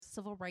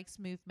civil rights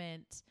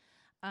movement.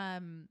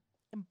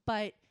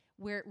 But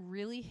where it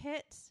really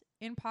hit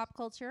in pop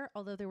culture,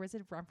 although there was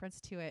a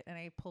reference to it, and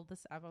I pulled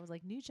this up, I was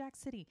like, New Jack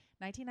City,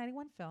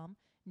 1991 film,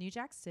 New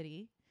Jack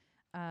City.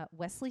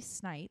 Wesley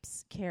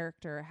Snipes'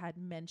 character had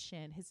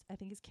mentioned I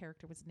think his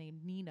character was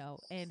named Nino,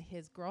 and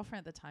his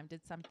girlfriend at the time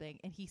did something,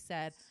 and he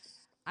said,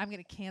 I'm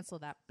going to cancel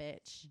that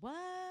bitch.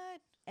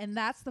 What? And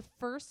that's the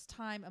first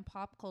time in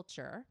pop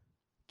culture,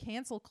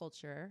 cancel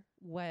culture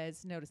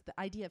was noticed. The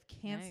idea of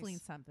canceling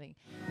something.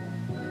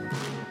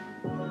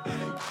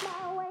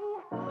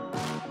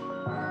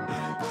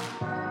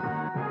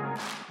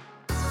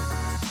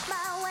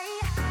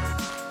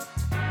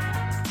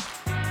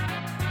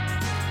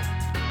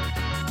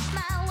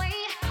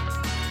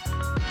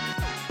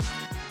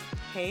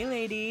 Hey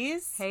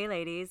ladies. Hey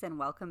ladies, and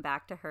welcome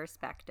back to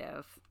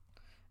Herspective.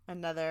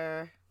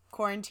 Another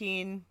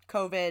quarantine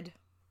COVID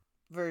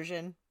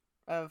version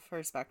of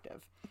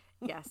Herspective.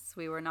 Yes,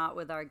 we were not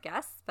with our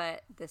guests,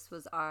 but this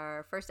was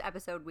our first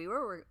episode we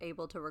were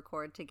able to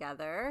record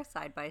together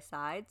side by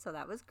side, so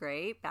that was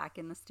great. Back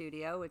in the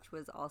studio, which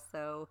was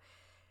also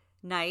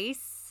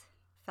nice.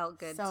 Felt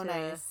good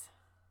to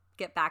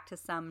get back to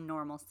some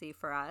normalcy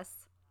for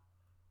us.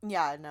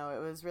 Yeah, no, it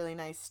was really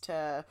nice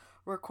to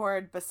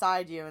record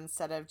beside you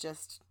instead of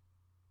just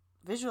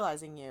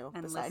visualizing you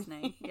and beside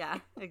listening. Me. Yeah,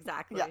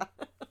 exactly.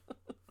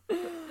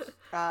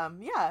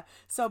 Yeah.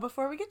 So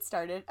before we get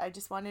started, I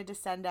just wanted to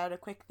send out a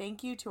quick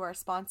thank you to our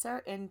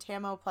sponsor,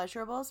 Intamo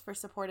Pleasurables, for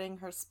supporting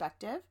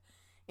Herspective.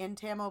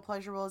 Intamo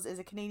Pleasurables is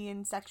a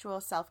Canadian sexual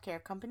self-care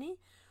company.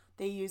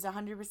 They use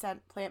 100%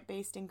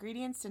 plant-based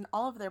ingredients in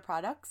all of their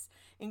products.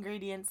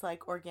 Ingredients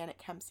like organic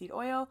hemp seed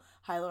oil,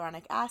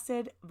 hyaluronic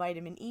acid,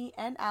 vitamin E,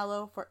 and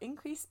aloe for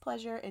increased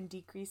pleasure and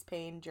decreased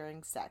pain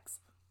during sex.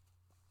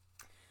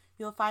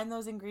 You'll find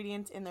those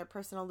ingredients in their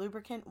personal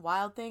lubricant,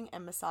 Wild Thing,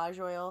 and massage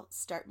oil,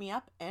 Start Me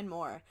Up, and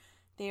more.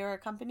 They are a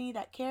company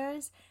that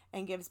cares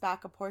and gives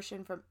back a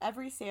portion from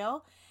every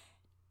sale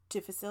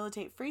to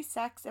facilitate free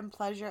sex and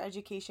pleasure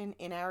education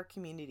in our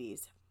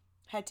communities.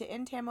 Head to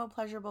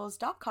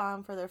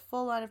intamopleasurables.com for their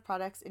full line of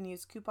products and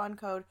use coupon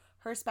code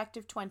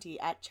HERSPECTIVE20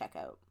 at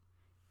checkout.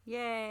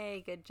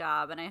 Yay, good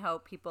job. And I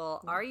hope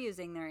people are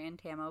using their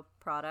Intamo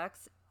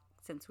products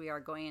since we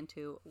are going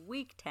into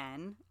week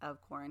 10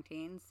 of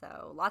quarantine.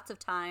 So lots of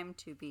time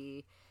to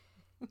be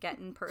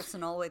getting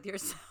personal with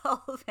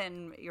yourself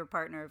and your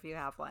partner if you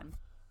have one.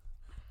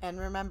 And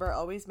remember,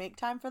 always make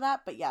time for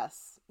that. But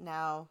yes,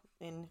 now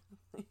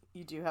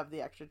you do have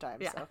the extra time.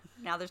 Yeah, so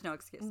now there's no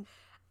excuse.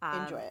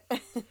 Enjoy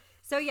it.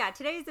 So yeah,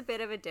 today is a bit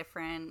of a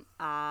different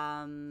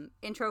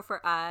intro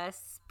for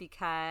us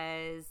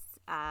because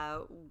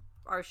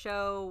our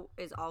show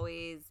is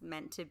always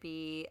meant to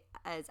be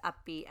as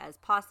upbeat as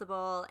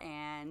possible,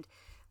 and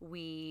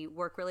we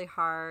work really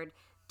hard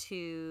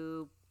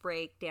to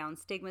break down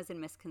stigmas and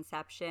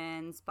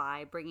misconceptions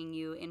by bringing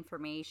you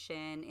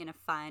information in a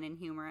fun and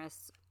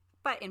humorous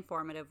but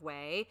informative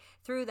way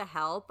through the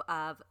help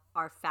of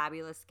our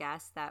fabulous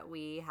guests that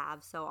we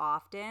have so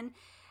often.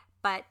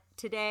 But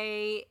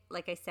today,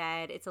 like I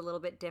said, it's a little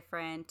bit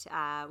different.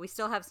 We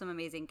still have some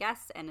amazing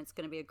guests, and it's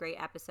going to be a great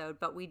episode.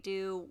 But we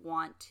do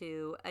want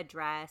to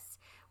address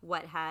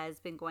what has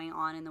been going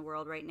on in the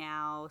world right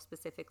now,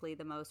 specifically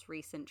the most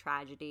recent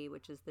tragedy,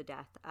 which is the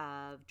death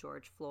of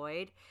George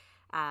Floyd.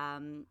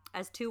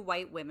 As two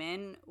white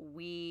women,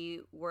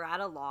 we were at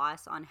a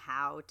loss on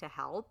how to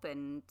help.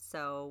 And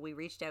so we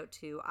reached out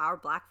to our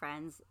Black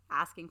friends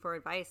asking for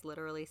advice,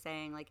 literally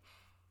saying, like,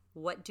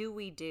 what do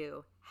we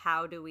do?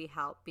 How do we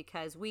help?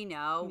 Because we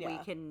know we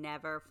can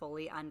never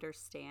fully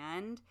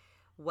understand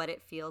what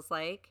it feels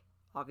like,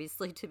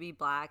 obviously, to be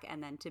Black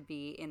and then to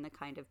be in the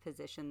kind of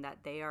position that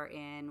they are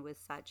in with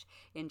such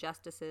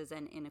injustices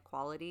and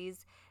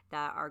inequalities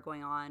that are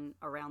going on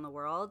around the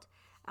world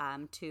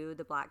to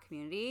the Black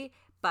community.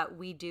 But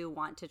we do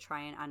want to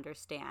try and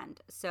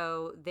understand.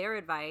 So their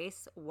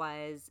advice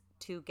was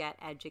to get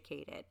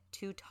educated,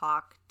 to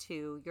talk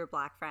to your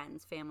Black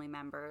friends, family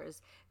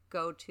members,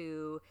 go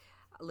to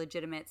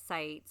legitimate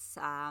sites.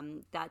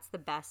 That's the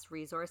best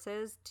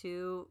resources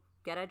to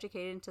get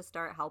educated and to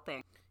start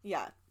helping.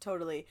 Yeah,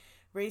 totally.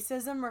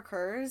 Racism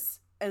recurs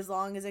as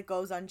long as it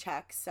goes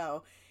unchecked.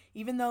 So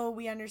even though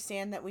we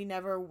understand that we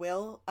never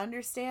will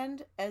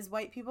understand as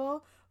white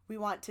people, we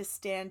want to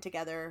stand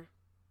together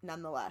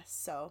nonetheless.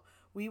 So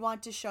we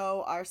want to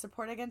show our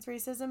support against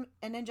racism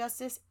and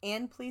injustice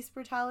and police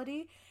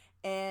brutality.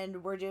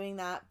 And we're doing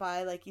that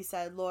by, like you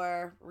said,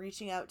 Laura,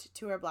 reaching out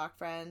to our Black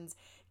friends,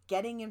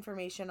 getting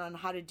information on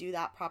how to do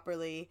that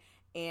properly,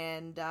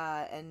 and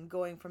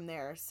going from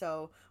there.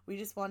 So we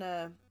just want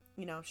to,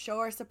 show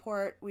our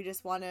support. We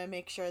just want to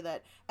make sure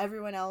that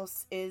everyone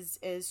else is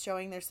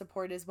showing their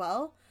support as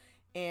well,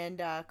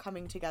 and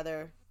coming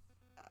together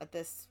at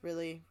this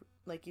really,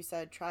 like you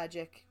said,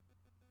 tragic,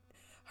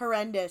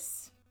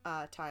 horrendous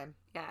time.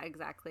 Yeah,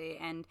 exactly.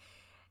 And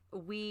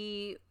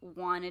we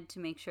wanted to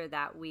make sure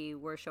that we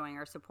were showing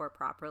our support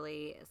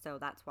properly. So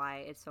that's why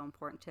it's so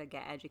important to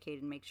get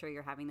educated and make sure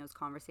you're having those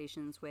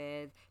conversations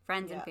with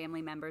friends and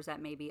family members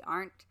that maybe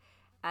aren't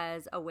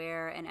as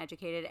aware and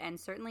educated, and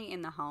certainly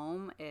in the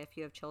home, if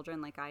you have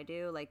children like I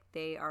do, like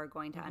they are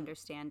going to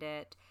understand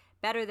it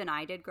better than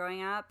I did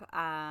growing up.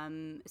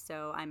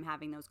 So I'm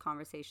having those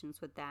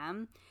conversations with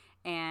them.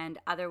 And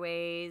other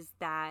ways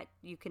that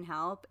you can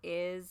help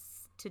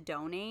is to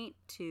donate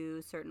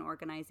to certain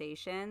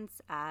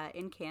organizations.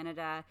 In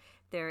Canada,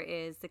 there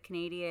is the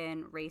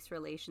Canadian Race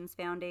Relations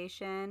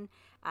Foundation.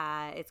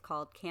 It's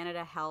called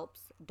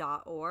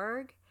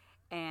CanadaHelps.org.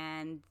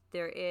 And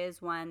there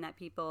is one that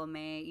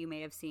you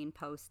may have seen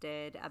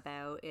posted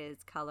about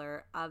is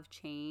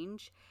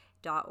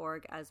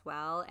colorofchange.org as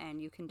well,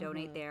 and you can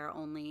donate there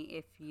only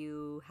if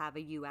you have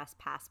a U.S.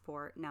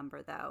 passport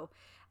number, though.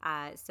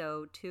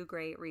 So 2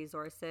 great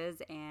resources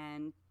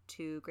and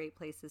 2 great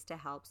places to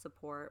help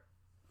support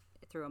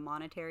through a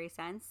monetary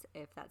sense,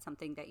 if that's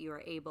something that you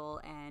are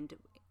able and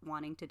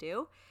wanting to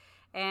do.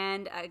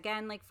 And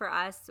again, like for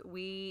us,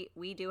 we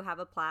do have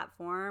a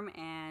platform,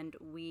 and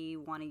we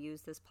want to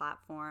use this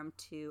platform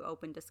to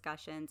open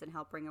discussions and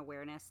help bring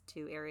awareness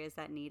to areas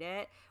that need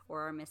it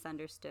or are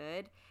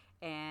misunderstood.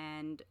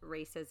 And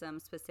racism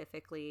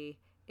specifically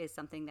is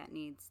something that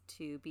needs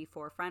to be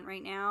forefront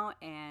right now,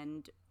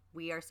 and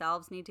we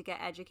ourselves need to get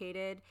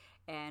educated,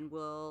 and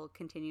we'll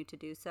continue to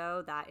do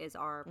so. That is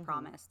our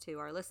promise to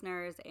our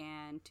listeners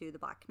and to the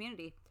Black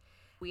community.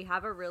 We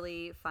have a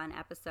really fun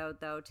episode,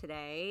 though,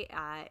 today.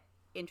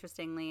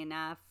 Interestingly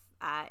enough,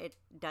 it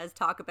does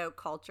talk about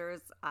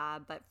cultures,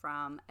 but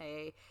from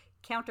a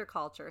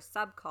counterculture,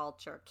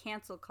 subculture,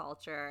 cancel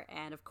culture,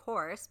 and of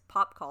course,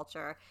 pop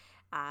culture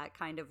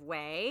kind of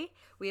way.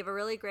 We have a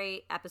really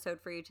great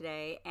episode for you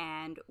today,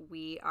 and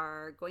we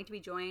are going to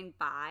be joined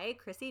by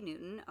Chrissy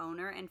Newton,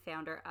 owner and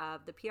founder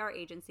of the PR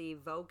agency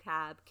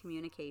Vocab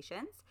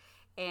Communications,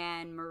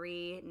 and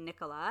Marie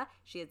Nicola.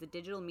 She is a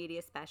digital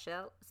media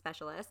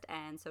specialist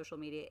and social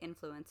media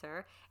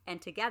influencer,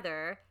 and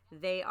together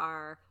they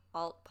are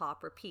Alt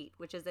Pop Repeat,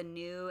 which is a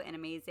new and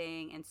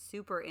amazing and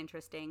super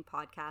interesting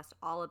podcast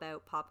all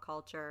about pop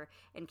culture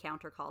and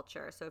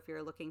counterculture. So if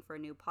you're looking for a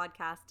new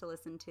podcast to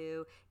listen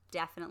to,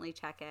 definitely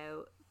check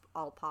out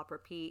Alt Pop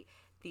Repeat.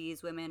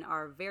 These women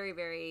are very,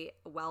 very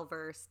well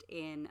versed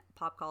in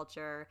pop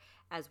culture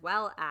as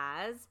well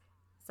as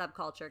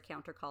subculture,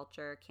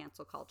 counterculture,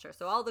 cancel culture.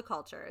 So all the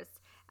cultures.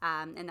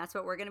 And that's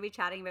what we're going to be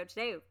chatting about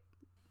today.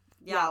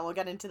 Yeah, we'll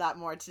get into that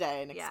more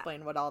today and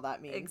explain what all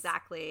that means.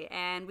 Exactly.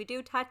 And we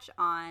do touch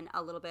on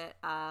a little bit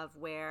of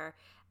where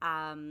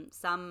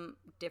some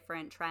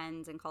different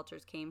trends and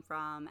cultures came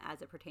from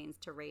as it pertains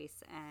to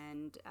race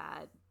and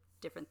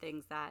different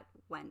things that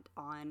went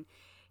on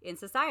in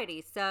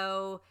society.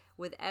 So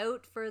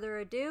without further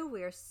ado,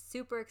 we are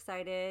super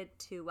excited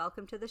to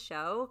welcome to the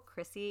show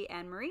Chrissy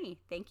and Marie.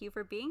 Thank you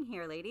for being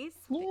here, ladies.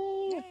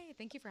 Yay,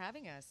 thank you for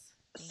having us.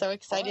 So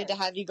excited to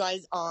have you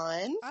guys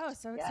on. Oh,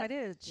 so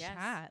excited to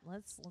chat.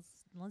 Let's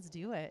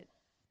do it.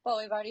 Well,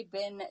 we've already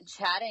been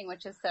chatting,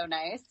 which is so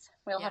nice.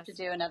 We'll have to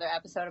do another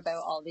episode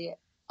about all the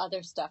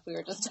other stuff we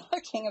were just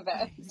talking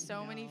about.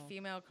 So many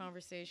female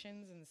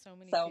conversations and so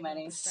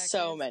many.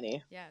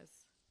 Yes.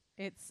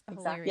 It's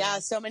hilarious. Yeah,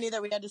 so many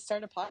that we had to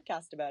start a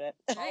podcast about it.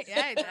 Right,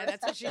 yeah,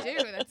 that's what you do.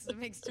 That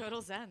makes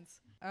total sense.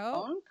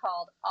 Oh,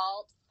 called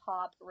Alt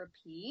Pop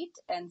Repeat,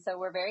 and so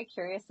we're very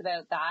curious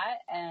about that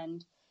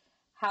and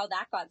how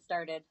that got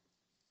started.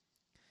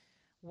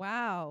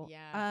 Wow.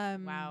 Yeah.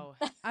 Wow.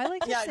 I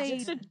like to say,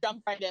 just to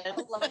jump right in.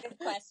 Loaded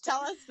question.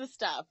 Tell us the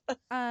stuff.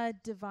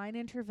 Divine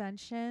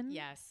intervention.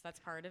 Yes, that's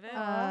part of it.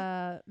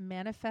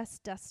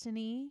 Manifest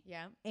destiny.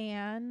 Yeah.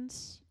 And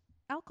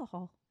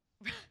alcohol.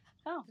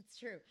 Oh, it's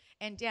true.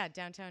 And yeah,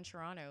 downtown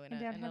Toronto in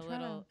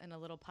a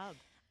little pub.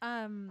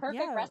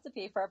 Perfect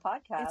recipe for a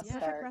podcast. It's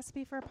perfect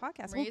recipe for a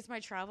podcast. Marie is my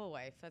travel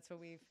wife. That's what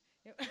we've.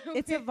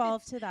 It's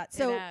evolved to that.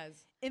 So it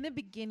has. In the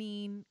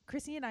beginning,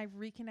 Chrissy and I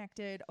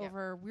reconnected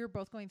over. We were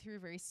both going through a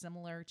very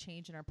similar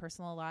change in our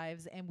personal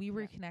lives, and we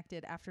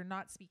reconnected after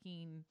not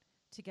speaking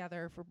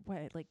together for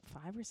like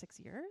 5 or 6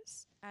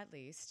 years. At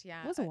least,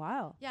 yeah. It was a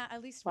while. Yeah,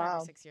 at least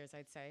 5 or 6 years,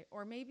 I'd say,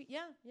 or maybe,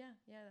 yeah,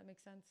 that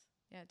makes sense.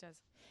 Yeah, it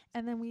does.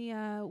 And then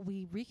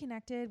we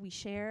reconnected, we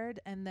shared,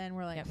 and then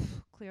we're like,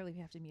 clearly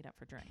we have to meet up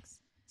for drinks.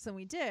 So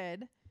we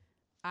did.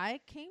 I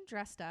came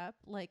dressed up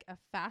like a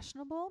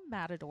fashionable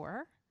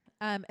matador.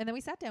 And then we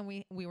sat down,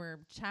 we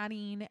were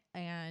chatting,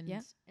 and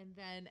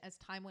then as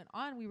time went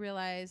on, we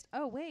realized,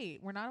 oh, wait,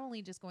 we're not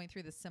only just going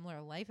through this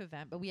similar life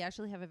event, but we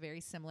actually have a very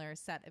similar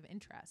set of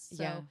interests.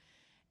 So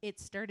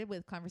it started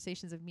with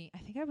conversations of me. I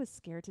think I was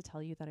scared to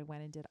tell you that I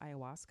went and did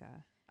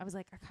ayahuasca. I was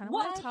like, I kind of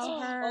want to tell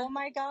her. Oh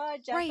my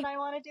God, Jeff and I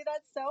want to do that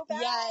so bad.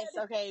 Yes,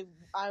 okay,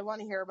 I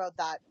want to hear about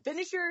that.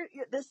 Finish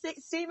the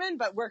statement,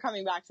 but we're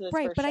coming back to this.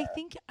 Right, but sure.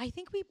 I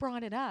think we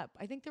brought it up.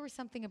 I think there was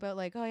something about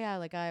like, oh yeah,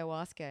 like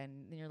ayahuasca,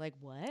 and you're like,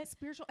 what?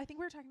 Spiritual. I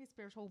think we were talking about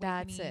spiritual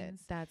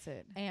awakenings. That's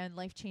it. And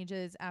life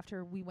changes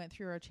after we went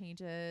through our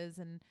changes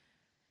and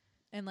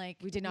like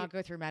we did not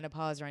go through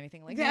menopause or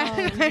anything like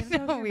that.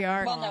 No, we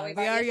are. Well, no,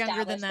 we are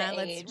younger than that.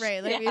 Age.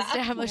 Let me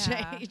establish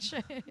age.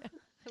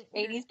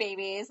 80s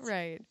babies.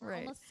 Right. We're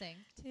almost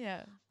synced.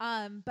 Yeah.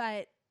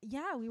 But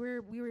yeah, we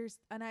were,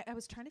 and I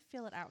was trying to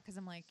feel it out because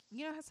I'm like,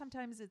 you know how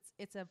sometimes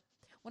it's a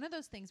one of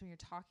those things when you're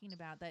talking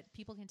about that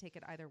people can take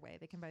it either way.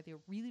 They can be either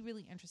really,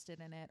 really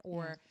interested in it,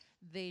 or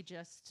they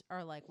just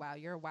are like, wow,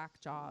 you're a whack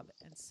job.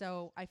 And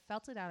so I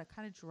felt it out. I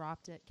kind of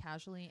dropped it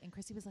casually, and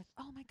Chrissy was like,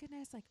 oh my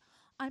goodness, like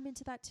I'm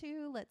into that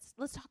too.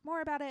 Let's talk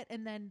more about it.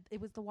 And then it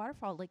was the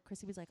waterfall. Like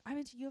Chrissy was like, I'm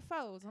into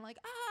UFOs. I'm like,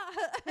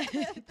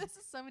 this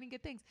is so many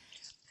good things.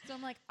 So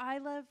I'm like,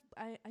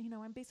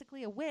 I'm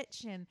basically a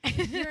witch, and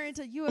you're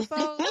into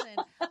UFOs,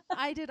 and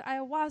I did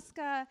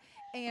ayahuasca,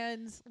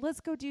 and let's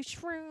go do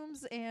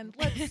shrooms, and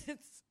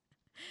let's.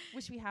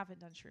 Wish we haven't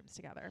done shrooms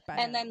together, but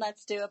And then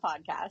let's do a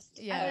podcast.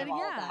 Yeah.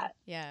 All of that.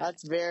 Yeah.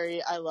 That's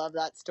I love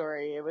that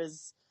story. It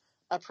was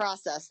a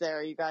process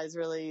there. You guys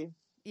really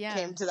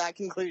came to that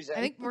conclusion.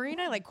 I think Marie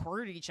and I like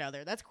courted each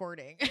other. That's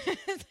courting.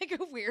 It's like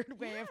a weird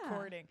way of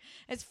courting.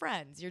 As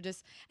friends, you're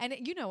just, and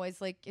you know, as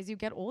you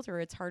get older,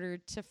 it's harder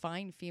to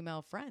find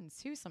female friends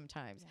too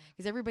sometimes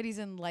because everybody's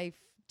in life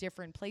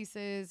different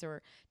places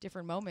or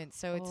different moments.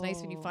 So it's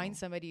nice when you find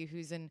somebody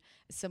who's in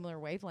a similar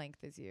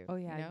wavelength as you. Oh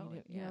yeah,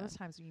 you know those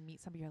times when you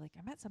meet somebody, you're like,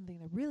 I met something,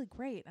 they're really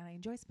great, and I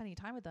enjoy spending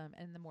time with them.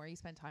 And the more you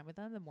spend time with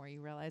them, the more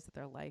you realize that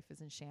their life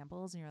is in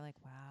shambles, and you're like,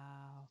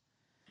 wow.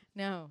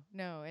 No,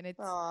 and it's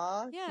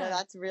no,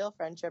 that's real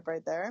friendship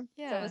right there.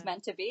 Yeah, So it was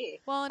meant to be.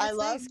 Well, and it's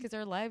nice because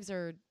our lives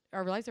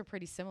are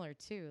pretty similar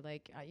too.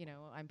 Like,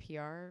 I'm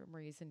PR,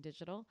 Marie's in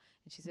digital,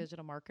 and she's a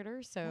digital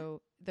marketer.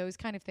 So those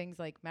kind of things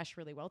like mesh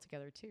really well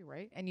together too,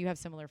 right? And you have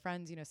similar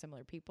friends,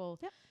 similar people.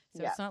 Yep.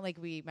 So it's not like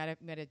we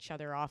met each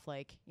other off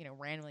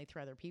randomly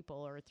through other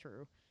people or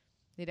through.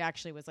 It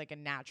actually was like a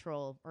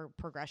natural or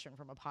progression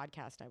from a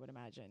podcast, I would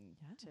imagine,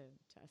 to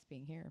us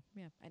being here.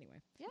 Yeah.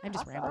 Anyway, I'm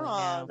just rambling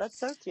now. That's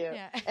so cute.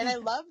 Yeah. And I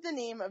love the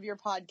name of your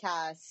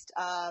podcast.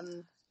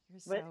 You're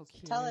so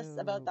cute. Tell us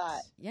about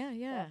that. Yeah.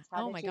 Yes,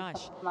 Oh my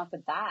gosh. Come up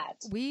with that.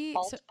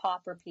 Alt,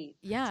 pop, repeat.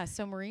 Yeah.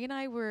 So Marie and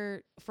I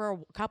were for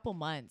a couple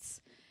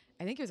months.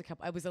 I think it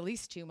was at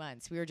least 2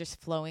 months. We were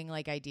just flowing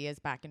like ideas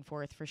back and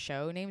forth for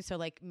show names. So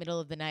like middle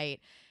of the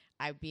night,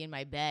 I'd be in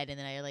my bed and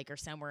then I or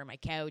somewhere on my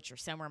couch or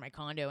somewhere in my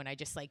condo, and I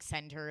just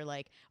send her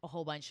a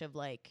whole bunch of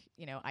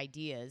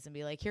ideas and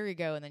be like, here you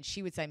go. And then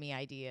she would send me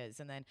ideas,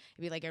 and then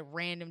it'd be at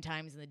random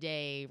times in the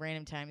day,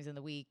 random times in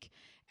the week.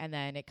 And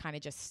then it kind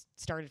of just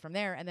started from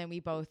there. And then we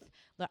both,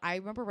 I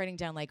remember writing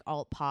down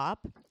alt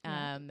pop.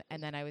 And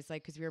then I was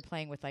because we were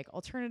playing with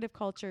alternative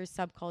cultures,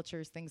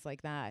 subcultures, things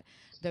like that,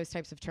 those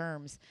types of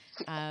terms.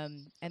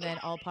 And then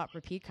alt pop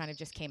repeat kind of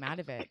just came out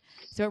of it.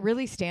 So it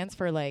really stands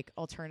for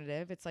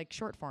alternative. It's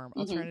short form,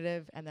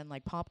 alternative, and then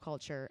pop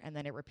culture. And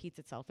then it repeats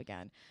itself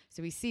again.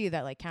 So we see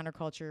that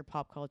counterculture,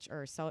 pop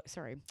culture,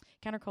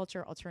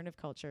 counterculture, alternative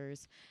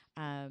cultures,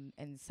 and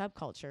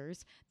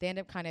subcultures, they end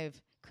up kind of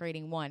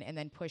creating one and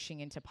then pushing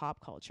into pop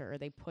culture, or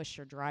they push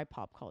or drive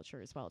pop culture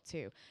as well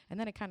too, and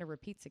then it kind of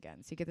repeats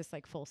again, so you get this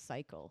full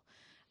cycle.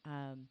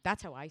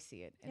 That's how I see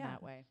it in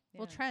that way.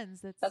 Well,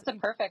 trends, that's a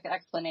perfect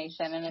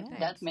explanation, and it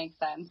does make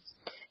sense.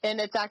 And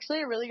it's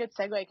actually a really good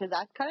segue because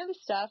that's kind of the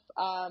stuff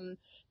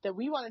that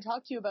we want to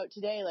talk to you about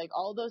today,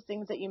 all those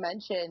things that you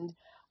mentioned,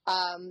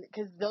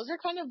 because those are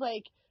kind of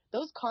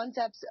those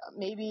concepts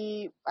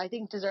maybe I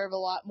think deserve a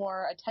lot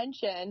more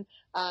attention,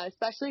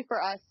 especially for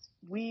us.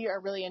 We are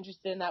really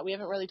interested in that. We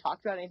haven't really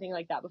talked about anything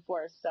like that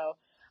before. So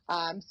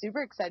I'm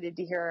super excited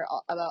to hear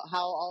about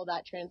how all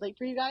that translates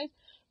for you guys.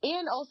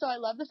 And also, I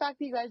love the fact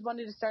that you guys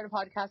wanted to start a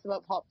podcast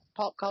about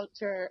pop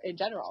culture in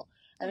general.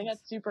 I think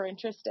that's super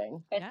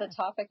interesting. It's a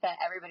topic that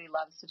everybody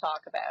loves to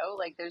talk about.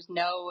 There's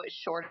no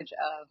shortage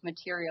of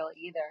material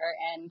either.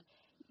 And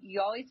you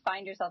always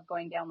find yourself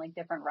going down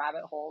different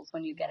rabbit holes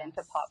when you get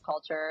into pop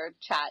culture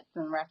chats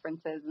and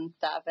references and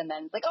stuff. And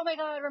then it's oh my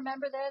God,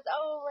 remember this?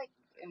 Oh,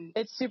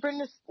 it's super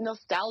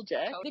nostalgic.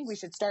 I think we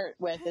should start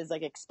with is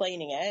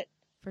explaining it.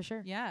 For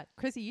sure. Yeah.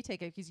 Chrissy, you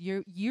take it because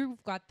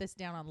you've got this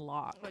down on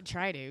lock. I'll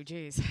try to.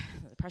 Jeez.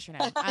 Pressure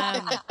now.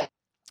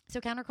 So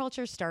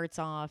counterculture starts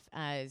off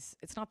as,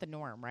 it's not the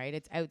norm, right?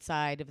 It's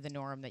outside of the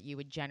norm that you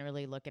would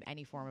generally look at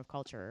any form of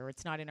culture, or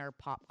it's not in our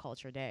pop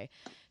culture day.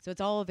 So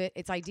it's all of it.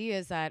 It's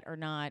ideas that are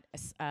not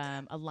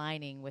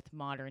aligning with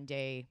modern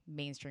day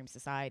mainstream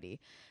society.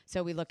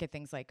 So we look at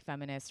things like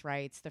feminist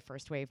rights, the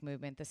first wave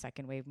movement, the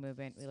second wave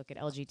movement. We look at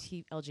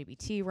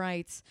LGBT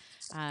rights,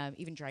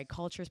 even drag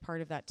culture is part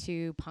of that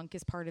too. Punk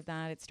is part of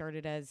that. It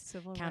started as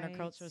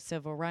counterculture,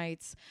 civil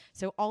rights.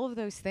 So all of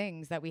those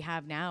things that we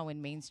have now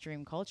in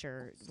mainstream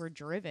culture were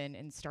driven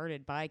and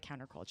started by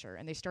counterculture,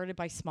 and they started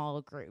by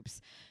small groups.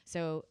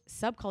 So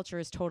subculture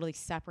is totally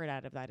separate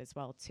out of that as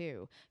well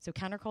too. So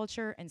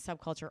counterculture and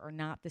subculture are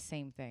not the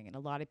same thing, and a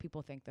lot of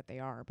people think that they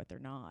are, but they're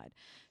not.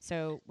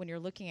 So when you're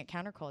looking at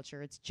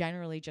counterculture, it's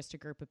generally just a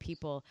group of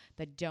people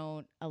that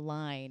don't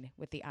align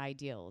with the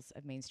ideals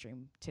of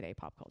mainstream today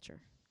pop culture.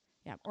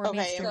 Yeah, or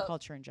mainstream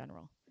culture in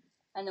general.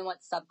 And then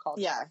what's subculture?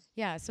 Yeah.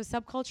 Yeah, so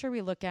subculture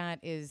we look at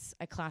is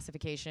a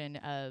classification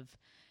of,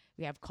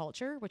 we have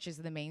culture, which is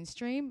the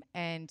mainstream,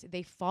 and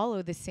they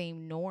follow the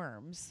same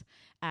norms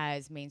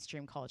as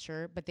mainstream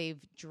culture, but they've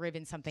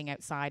driven something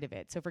outside of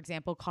it. So for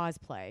example,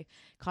 cosplay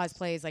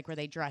is like where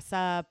they dress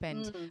up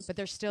and but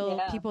there's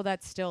still people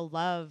that still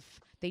love,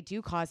 they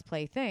do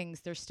cosplay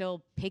things. They're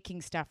still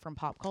picking stuff from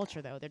pop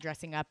culture though. They're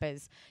dressing up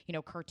as, you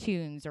know,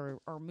 cartoons or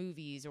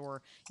movies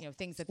or, you know,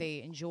 things that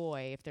they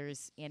enjoy. If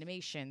there's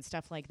animation,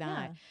 stuff like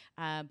that.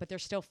 But they're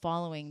still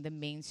following the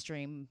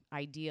mainstream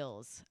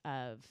ideals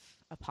of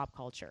pop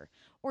culture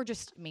or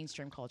just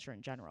mainstream culture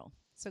in general.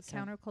 So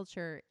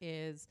counterculture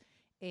is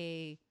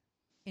a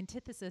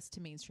antithesis to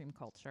mainstream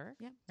culture.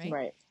 Yeah.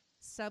 Right.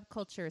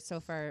 Subculture so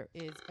far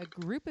is a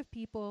group of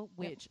people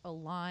which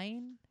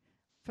align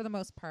for the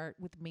most part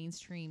with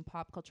mainstream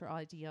pop culture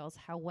ideals.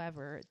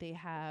 However, they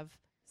have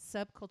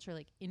subculture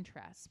like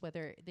interests,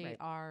 whether they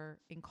are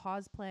in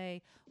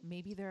cosplay,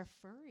 maybe they're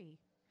a furry.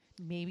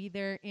 Maybe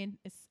they're in.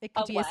 It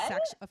could be a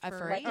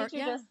furry, What did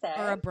you just say?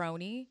 or a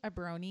brony. A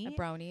brony. A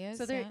brony is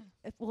So they're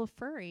a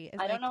furry. Is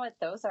I don't know what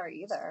those are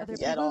either. Are there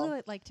people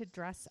who like to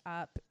dress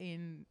up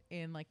in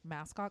like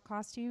mascot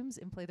costumes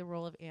and play the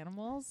role of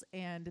animals,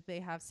 and they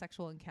have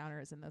sexual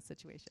encounters in those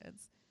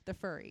situations? The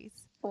furries.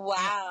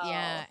 Wow.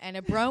 Yeah, and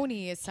a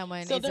brony is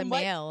someone So is a then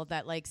what- male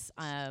that likes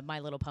My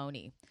Little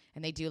Pony,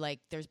 and they do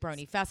like there's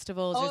brony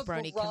festivals, there's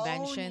brony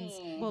conventions.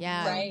 Well,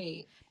 Yeah,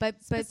 Right.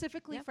 but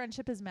Specifically,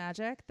 Friendship is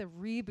Magic, the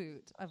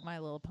reboot of My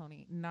Little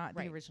Pony, not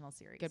the original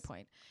series. good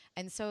point.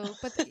 And so,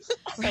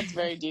 That's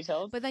very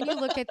detailed. But then you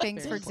look at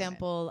things, for Very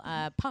example,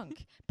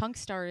 punk. Punk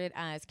started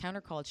as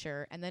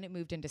counterculture, and then it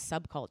moved into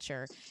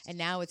subculture, and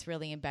now it's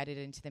really embedded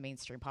into the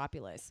mainstream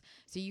populace.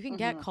 So you can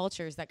get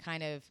cultures that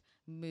kind of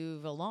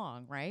move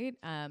along, right?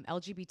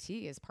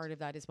 LGBT is part of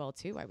that as well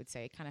too. I would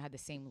say it kind of had the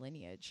same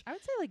lineage. I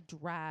would say like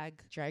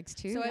drags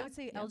too. So I would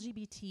say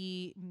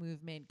LGBT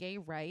movement, gay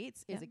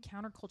rights is a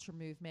counterculture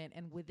movement,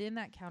 and within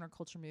that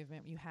counterculture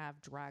movement, you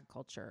have drag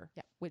culture,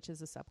 which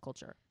is a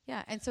subculture.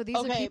 Yeah, and so these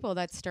are people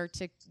that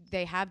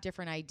they have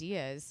different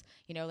ideas.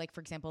 You know, like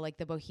for example, like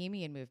the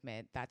Bohemian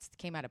movement that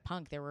came out of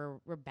punk. They were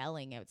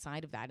rebelling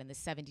outside of that in the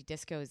 70s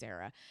discos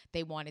era.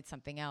 They wanted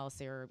something else.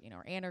 They were, you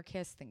know,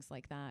 anarchists, things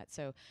like that.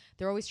 So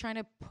they're always trying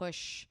to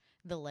push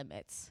the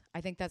limits.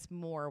 I think that's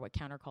more what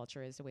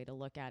counterculture is, a way to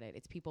look at it.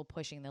 It's people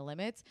pushing the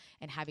limits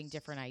and having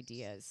different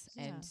ideas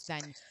and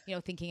then, you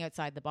know, thinking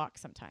outside the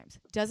box sometimes.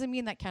 Doesn't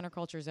mean that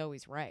counterculture is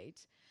always right.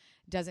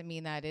 Doesn't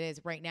mean that it is.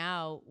 Right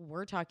now,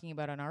 we're talking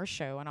about on our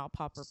show, and I'll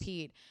pop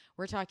repeat,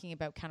 we're talking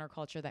about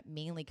counterculture that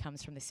mainly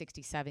comes from the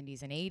 60s,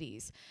 70s, and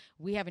 80s.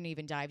 We haven't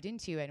even dived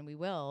into it, and we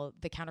will,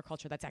 the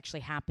counterculture that's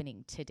actually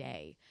happening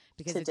today.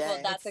 Because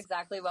That's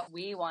exactly what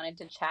we wanted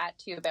to chat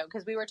to you about,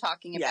 because we were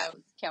talking about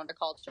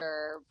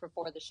counterculture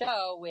before the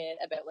show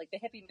about like the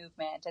hippie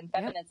movement and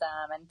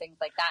feminism and things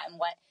like that, and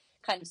what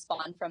kind of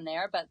spawned from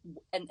there.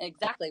 And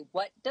exactly,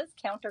 what does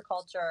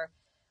counterculture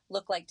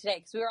look like today?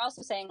 Because we were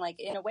also saying, like,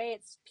 in a way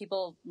it's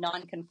people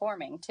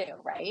non-conforming too,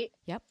 right?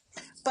 Yep.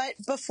 But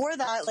before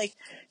that, like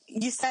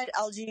you said,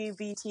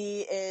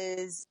 LGBT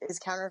is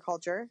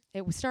counterculture.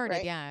 It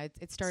started, right?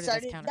 It started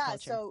as counterculture. Yeah,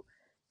 so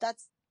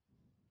that's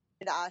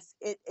to ask.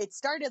 It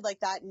started like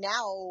that.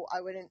 Now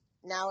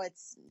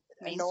it's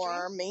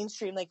norm,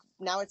 mainstream. Like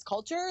now it's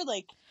culture.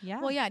 Like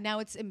now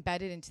it's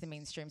embedded into the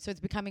mainstream, so it's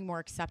becoming more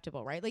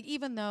acceptable, right? Like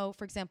even though,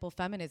 for example,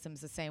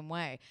 feminism's the same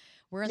way.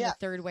 We're in the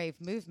third wave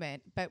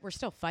movement, but we're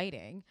still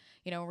fighting.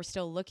 You know, we're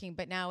still looking.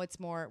 But now it's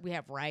more. We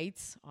have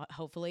rights.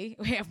 Hopefully,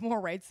 we have more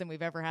rights than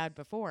we've ever had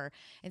before.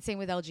 And same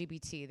with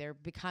LGBT. They're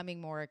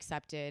becoming more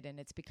accepted, and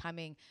it's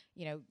becoming.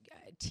 You know,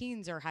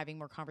 teens are having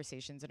more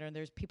conversations, and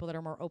there's people that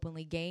are more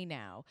openly gay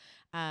now.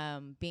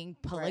 Being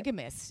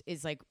polygamous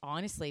is like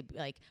honestly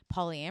like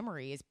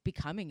polyamory is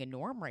becoming a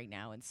norm right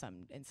now in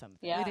some.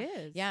 It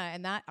is. Yeah,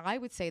 and that I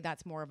would say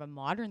that's more of a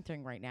modern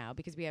thing right now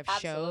because we have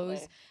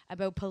shows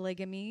about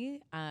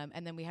polygamy,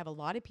 and then we have a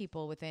lot of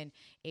people within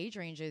age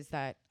ranges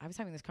that I was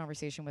having this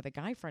conversation with a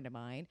guy friend of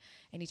mine,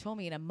 and he told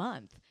me in a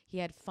month he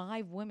had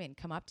 5 women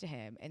come up to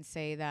him and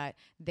say that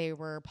they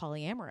were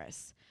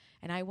polyamorous,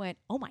 and I went,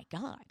 oh my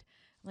God.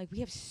 Like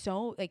we have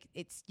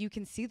you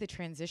can see the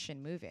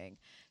transition moving.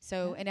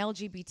 So in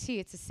LGBT,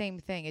 it's the same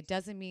thing. It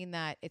doesn't mean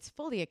that it's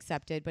fully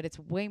accepted, but it's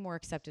way more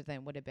accepted than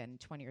it would have been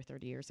 20 or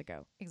 30 years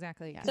ago.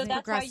 Exactly. Yeah. So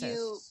that's how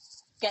you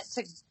get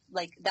to,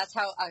 like, that's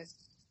how a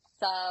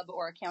sub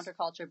or a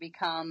counterculture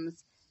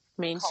becomes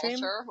mainstream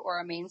culture or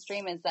a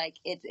mainstream, is like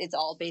it's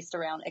all based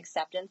around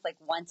acceptance. Like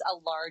once a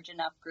large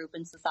enough group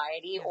in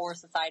society or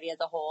society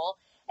as a whole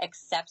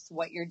accepts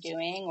what you're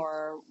doing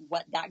or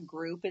what that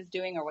group is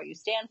doing or what you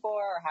stand for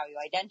or how you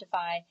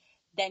identify,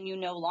 then you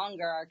no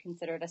longer are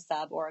considered a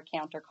sub or a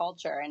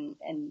counterculture.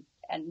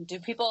 And do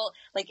people,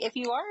 like, if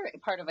you are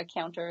part of a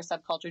counter or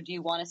subculture, do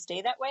you want to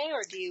stay that way,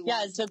 or do you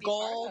want is the to be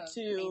goal part of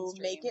to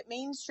mainstream? make it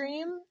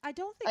mainstream? I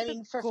don't think. I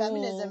mean, for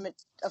feminism,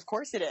 of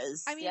course it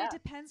is. I mean, it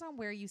depends on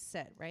where you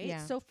sit, right?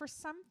 Yeah. So for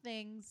some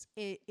things,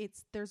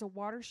 there's a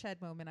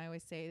watershed moment. I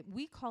always say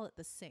we call it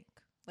the sink.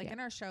 Like Yeah. in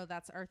our show,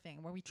 that's our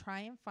thing, where we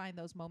try and find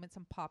those moments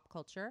in pop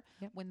culture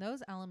Yep. when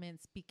those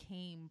elements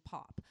became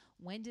pop.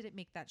 When did it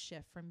make that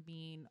shift from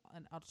being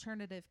an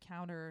alternative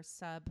counter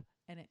sub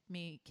and it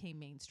became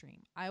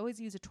mainstream? I always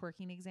use a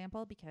twerking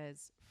example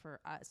because for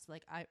us,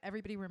 like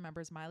everybody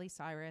remembers Miley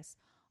Cyrus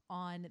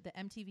on the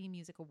MTV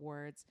Music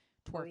Awards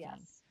twerking. Oh,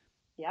 yes.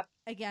 Yep.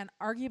 Again,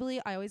 arguably,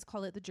 I always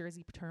call it the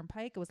Jersey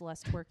Turnpike. It was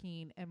less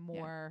twerking and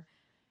more.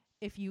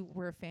 If you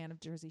were a fan of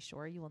Jersey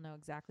Shore, you will know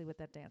exactly what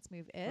that dance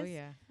move is. Oh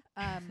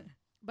yeah.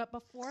 But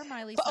before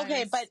Miley But, Cyrus,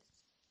 okay, but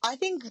I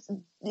think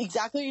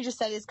exactly what you just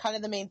said is kind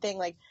of the main thing.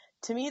 Like,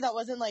 to me, that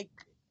wasn't like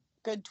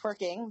good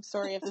twerking.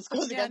 Sorry if this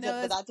goes Yeah, against no,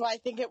 it, but that's why I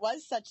think it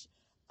was such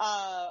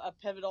a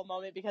pivotal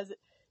moment, because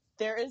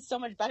there is so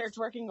much better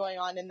twerking going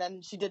on, and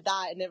then she did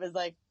that, and it was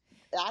like,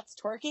 that's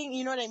twerking.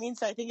 You know what I mean?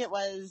 So I think it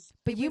was.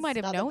 But you might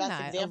not have the known best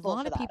that. A example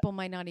lot for of that. people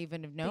might not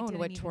even have known didn't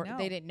what even know.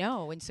 they didn't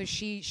know, and so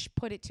she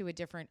put it to a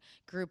different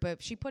group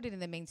of. She put it in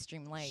the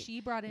mainstream light. she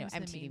brought You know, into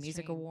the MTV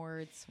Music mainstream.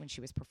 Awards when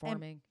she was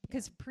performing.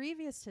 Because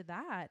previous to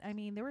that, I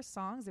mean, there were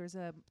songs. There was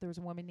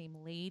a woman named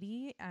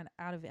Lady and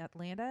out of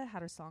Atlanta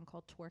had her song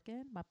called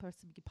 "Twerkin'." My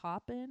Pussy Be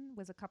Poppin'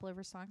 was a couple of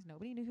her songs.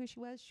 Nobody knew who she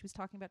was. She was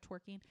talking about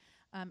twerking.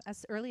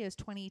 As early as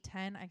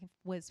 2010,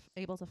 was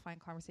able to find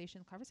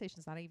conversations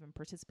not I even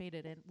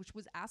participated in, which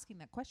was asking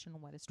that question: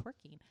 what is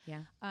twerking?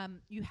 Yeah.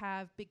 You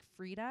have Big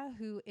Frida,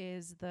 who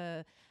is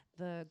the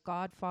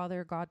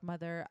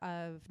godmother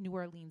of New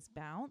Orleans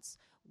bounce,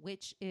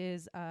 which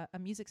is a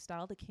music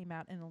style that came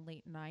out in the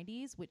late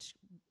 90s, which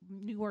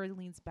New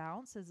Orleans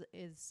bounce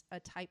is a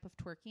type of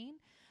twerking.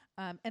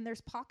 And there's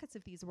pockets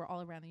of these were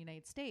all around the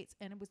United States,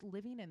 and it was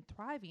living and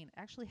thriving. It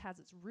actually has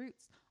its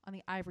roots on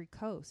the Ivory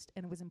Coast,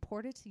 and it was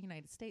imported to the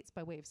United States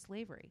by way of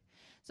slavery.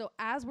 So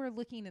as we're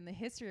looking in the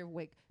history of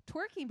WIG,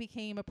 twerking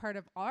became a part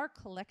of our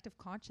collective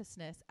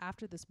consciousness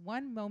after this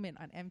one moment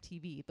on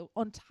MTV. The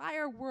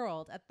entire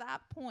world at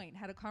that point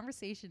had a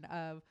conversation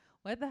of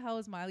what the hell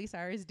is Miley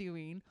Cyrus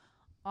doing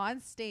on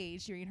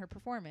stage during her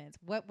performance?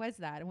 What was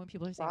that? And when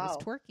people are saying it was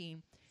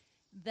twerking,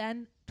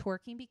 then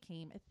twerking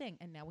became a thing,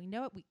 and now we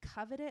know it. We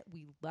covet it.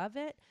 We love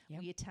it. Yep.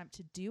 We attempt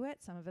to do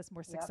it. Some of us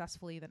more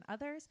successfully than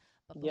others.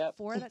 But Yep.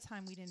 before that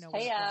time, we didn't know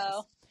what it Heyo.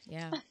 was.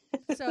 Yeah.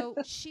 So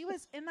she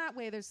was in that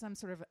way. There's some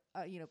sort of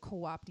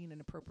co-opting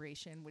and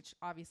appropriation, which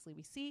obviously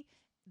we see.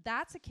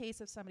 That's a case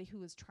of somebody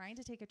who is trying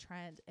to take a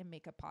trend and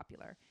make it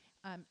popular.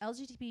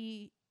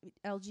 LGBT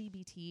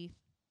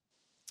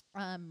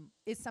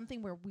is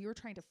something where we were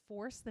trying to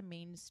force the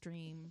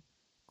mainstream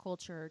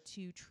culture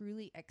to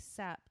truly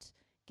accept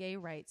gay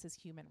rights as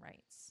human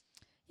rights.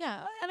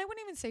 Yeah, and I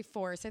wouldn't even say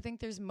force. I think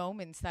there's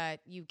moments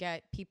that you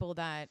get people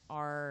that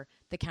are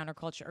the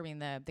counterculture. I mean,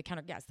 the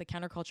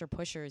counterculture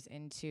pushers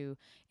into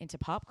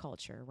pop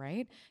culture,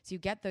 right? So you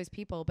get those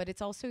people, but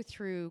it's also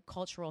through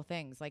cultural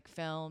things like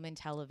film and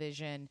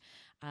television,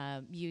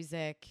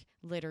 music,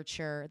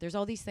 literature. There's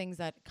all these things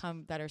that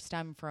are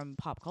stem from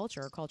pop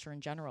culture or culture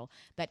in general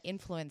that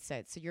influence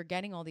it. So you're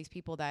getting all these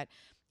people that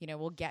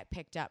will get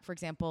picked up. For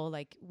example,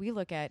 like we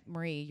look at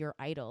Marie, your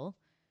idol.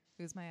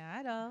 Who's my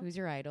idol? Who's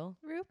your idol?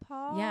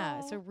 RuPaul. Yeah,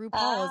 so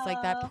RuPaul is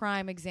like that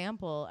prime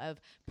example of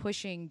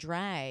pushing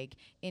drag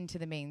into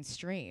the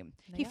mainstream.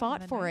 He Yeah, fought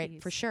in the for 90s.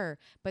 it for sure,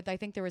 but I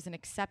think there was an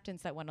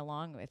acceptance that went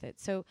along with it.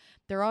 So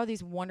there are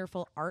these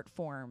wonderful art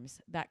forms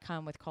that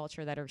come with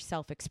culture that are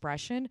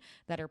self-expression,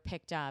 that are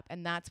picked up,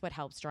 and that's what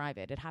helps drive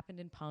it. It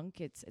happened in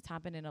punk. It's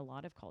happened in a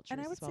lot of cultures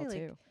And I would as well say,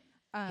 too.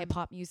 like, Hip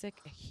hop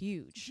music,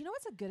 huge. do you know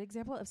what's a good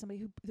example of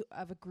somebody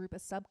of a group, a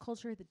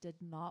subculture that did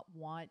not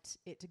want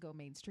it to go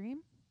mainstream?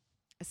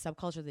 A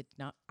subculture that did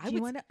not. Do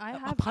you wanna- I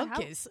have- punk I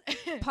have- is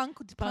Punk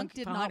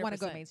did not want to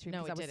go 100%. mainstream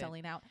No, because it I was didn't.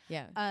 selling out.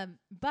 Yeah.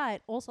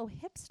 But also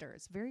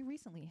hipsters. Very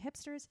recently,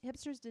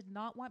 hipsters did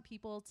not want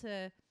people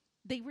to.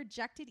 They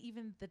rejected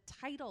even the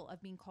title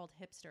of being called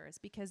hipsters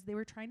because they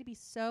were trying to be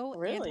so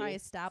Really?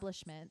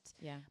 anti-establishment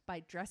Yeah.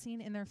 by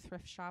dressing in their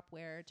thrift shop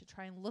wear to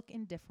try and look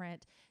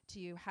indifferent,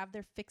 to have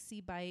their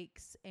fixie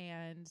bikes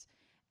and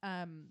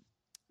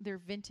their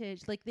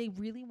vintage. Like they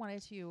really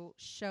wanted to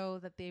show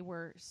that they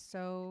were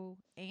so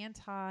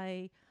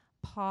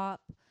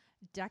anti-pop,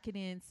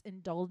 decadence,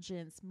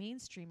 indulgence,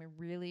 mainstream, and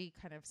really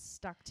kind of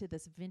stuck to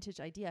this vintage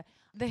idea.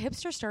 The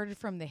hipster started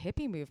from the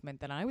hippie movement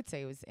that I would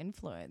say was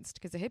influenced,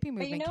 because the hippie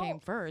movement came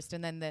first,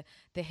 and then the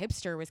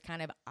hipster was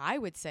kind of, I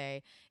would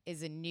say,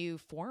 is a new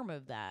form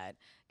of that,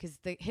 because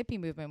the hippie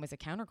movement was a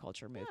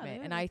counterculture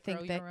movement, and I think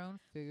grow that your own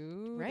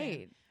food,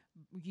 right.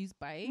 and use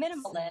bikes,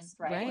 Minimalist,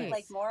 right? Right.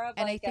 Like more of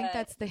And like I think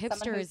that's the someone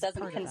hipster who is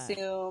doesn't part of that.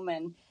 consume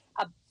and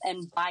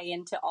buy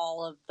into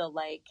all of the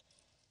like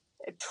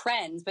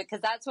trends,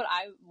 because that's what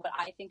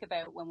I think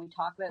about when we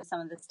talk about some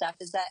of this stuff,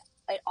 is that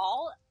it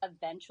all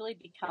eventually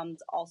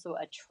becomes also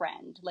a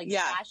trend. Like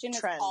fashion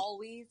trend. is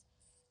always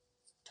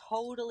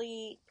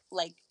totally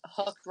like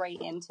hooked right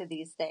into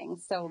these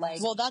things. So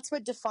like, Well, that's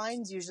what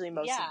defines usually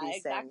most of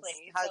these things.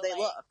 How So, they like,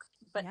 look.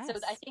 But so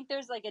Yes. I think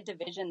there's like a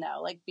division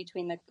though, like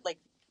between the like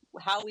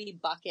how we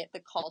bucket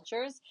the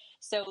cultures.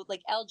 So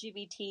like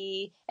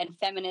LGBT and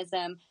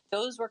feminism,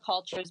 those were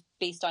cultures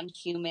based on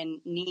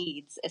human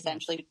needs,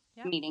 essentially,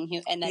 Yes.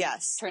 meaning and then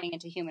Yes. turning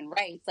into human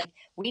rights. Like,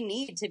 we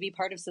need to be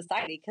part of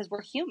society because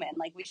we're human.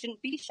 Like, we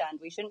shouldn't be shunned.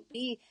 We shouldn't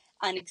be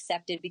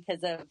unaccepted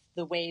because of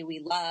the way we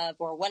love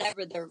or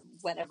whatever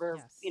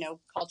Yes. you know,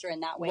 culture in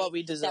that way What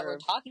we that we're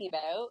deserve. talking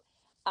about.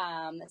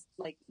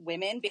 Like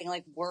women being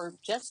like, we're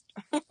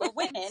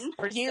women.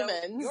 We're So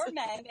humans. you're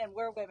men and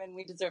we're women.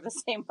 We deserve the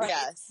same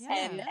rights. Yes.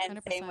 Yeah,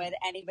 And same 100%. with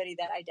anybody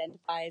that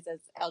identifies as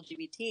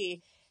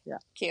LGBT. Yeah.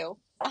 Q.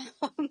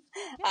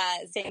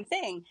 Same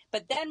thing.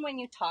 But then when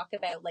you talk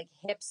about like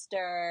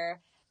hipster,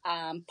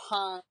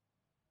 punk,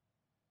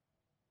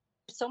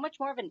 so much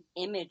more of an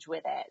image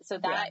with it. So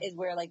that is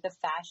where like the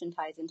fashion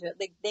ties into it.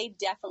 Like, they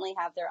definitely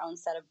have their own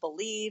set of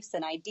beliefs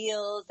and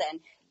ideals and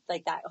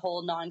like that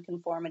whole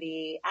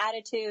nonconformity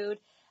attitude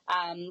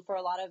for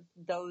a lot of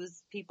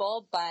those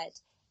people, but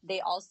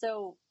they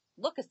also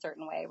look a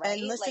certain way, right?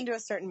 And listen to a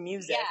certain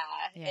music.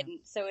 Yeah. And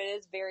so it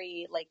is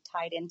very like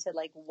tied into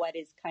like what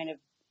is kind of,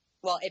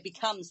 well, it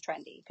becomes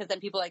trendy because then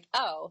people are like,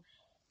 oh,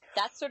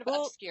 that's sort of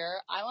obscure.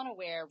 I want to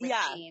wear ripped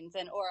jeans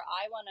or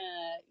I want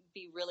to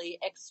be really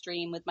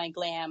extreme with my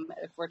glam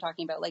if we're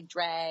talking about like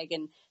drag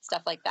and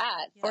stuff like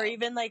that. Yeah. Or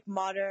even like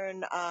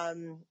modern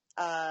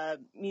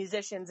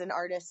musicians and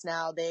artists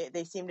now,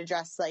 they seem to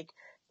dress like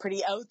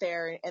pretty out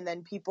there, and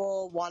then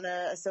people want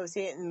to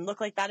associate and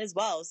look like that as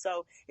well.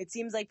 So it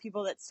seems like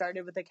people that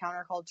started with the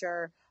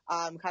counterculture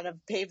kind of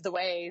paved the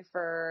way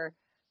for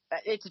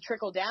it to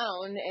trickle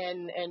down,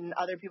 and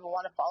other people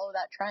want to follow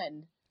that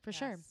trend. For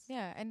sure.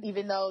 Yeah. And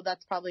Even though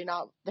that's probably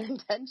not their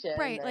intention.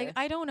 right. or- Like,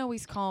 I don't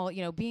always call,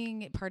 you know,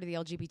 being part of the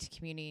LGBT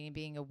community and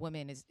being a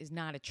woman is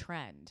not a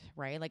trend,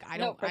 right? Like, I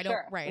don't,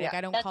 right. Like,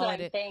 I don't That's call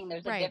what it I'm saying.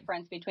 There's right. a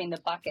difference between the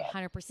bucket.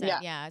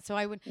 100%. Yeah. So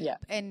I would, Yeah.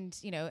 and,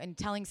 you know, and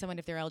telling someone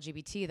if they're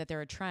LGBT that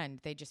they're a trend,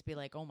 they just be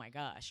like, oh my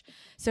gosh.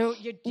 So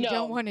you No.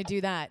 don't want to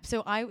do that.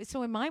 So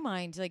so in my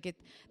mind, like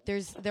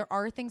there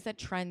are things that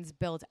trends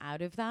build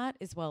out of that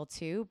as well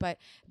too, but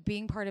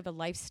being part of a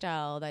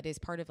lifestyle that is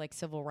part of like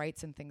civil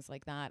rights and things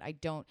like that, I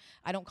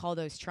don't call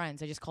those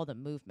trends. I just call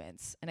them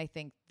movements. And I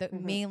think that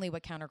mainly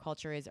what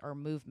counterculture is are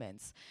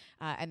movements,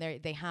 and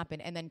they happen,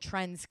 and then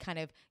trends kind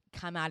of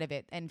come out of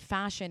it, and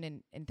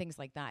fashion and things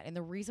like that. And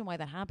the reason why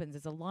that happens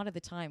is a lot of the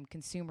time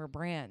consumer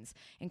brands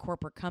and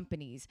corporate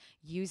companies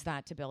use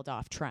that to build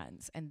off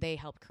trends, and they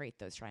help create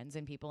those trends.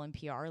 And people in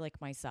PR like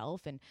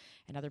myself and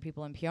other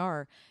people in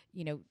PR,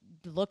 you know,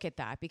 look at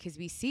that because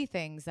we see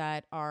things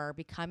that are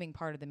becoming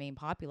part of the main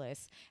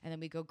populace, and then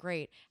we go,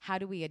 great, how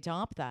do we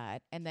adopt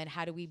that? And then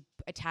how do we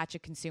attach a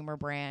consumer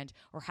brand,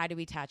 or how do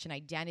we attach an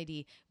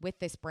identity with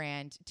this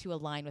brand to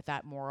align with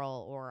that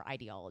moral or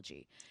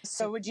ideology?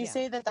 So would you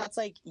say that that's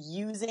like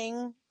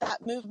using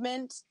that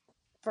movement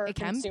for It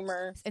can.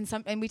 consumer?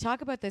 And we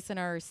talk about this in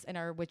our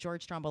with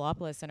George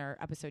Strombolopoulos in our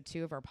episode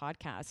 2 of our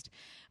podcast.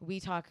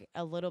 We talk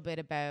a little bit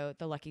about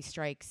the Lucky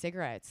Strike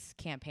cigarettes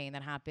campaign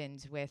that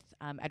happened with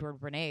Edward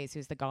Bernays,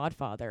 who's the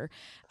godfather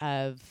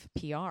of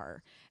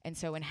PR,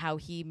 and how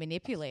he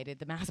manipulated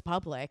the mass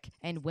public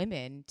and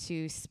women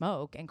to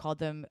smoke and called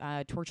them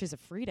torches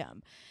of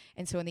freedom.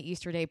 And so in the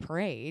Easter Day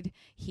parade,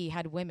 he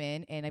had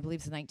women in, I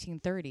believe, the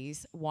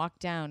 1930s walk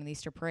down in the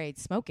Easter parade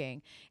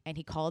smoking, and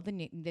he called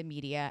the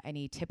media and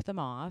he tipped them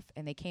off,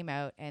 and they came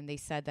out and they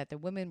said that the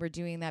women were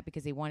doing that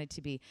because they wanted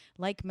to be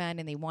like men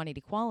and they wanted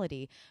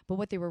equality. But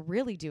what they were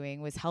really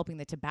doing was helping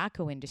the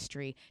tobacco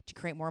industry to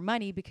create more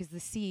money, because the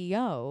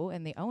CEO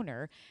and the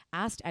owner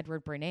asked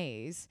Edward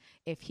Bernays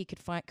if he could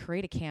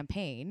create a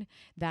campaign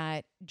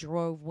that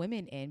drove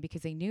women in,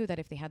 because they knew that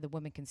if they had the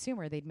women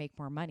consumer, they'd make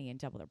more money and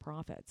double their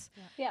profits.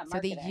 Yeah, So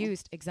they marketing.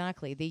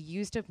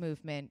 used a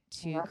movement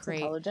to That's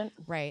create intelligent.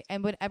 right.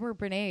 And what Edward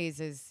Bernays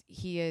is,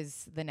 he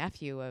is the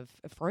nephew of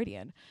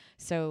Freudian.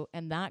 So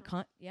and that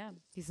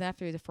he's the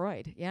nephew of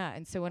Freud. Yeah.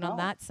 And so on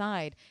that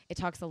side, it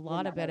talks a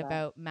lot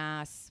about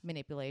mass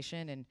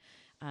manipulation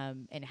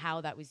and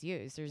how that was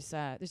used. There's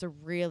a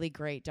really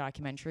great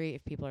documentary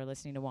if people are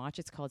listening to watch.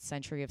 It's called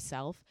Century of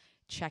Self.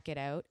 Check it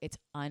out. It's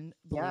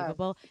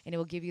unbelievable. And it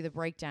will give you the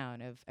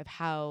breakdown of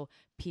how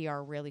PR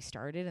really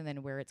started and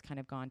then where it's kind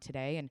of gone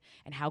today,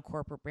 and how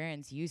corporate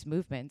brands use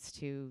movements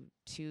to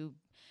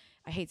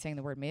I hate saying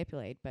the word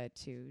manipulate, but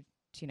to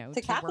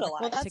capitalize.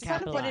 Well, that's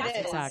kind of what it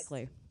is.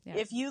 Exactly. Yeah.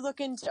 If you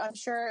look into, I'm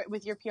sure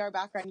with your PR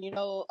background, you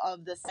know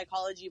of the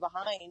psychology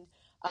behind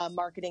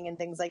marketing and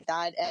things like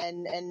that,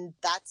 and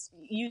that's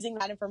using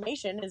that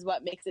information is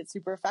what makes it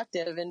super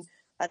effective, and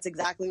that's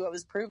exactly what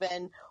was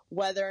proven.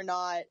 Whether or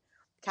not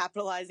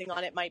capitalizing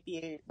on it might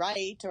be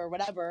right or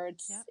whatever,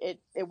 it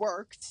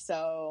worked.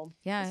 So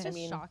yeah, it's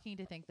just shocking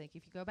to think, like,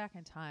 if you go back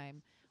in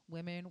time,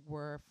 women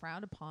were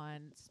frowned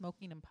upon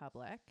smoking in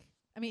public.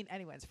 I mean,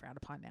 anyone's frowned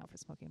upon now for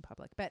smoking in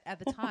public, but at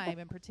the time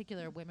in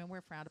particular, women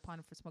were frowned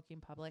upon for smoking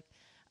in public.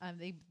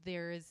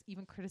 There is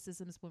even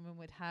criticisms women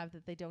would have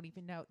that they don't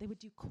even know. They would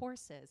do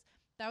courses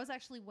that was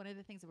actually one of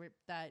the things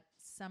that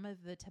some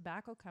of the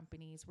tobacco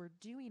companies were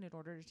doing in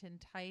order to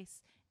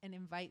entice and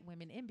invite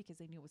women in, because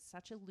they knew it was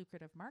such a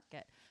lucrative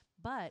market.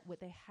 But what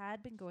they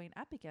had been going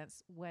up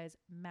against was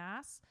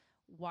mass,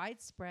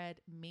 widespread,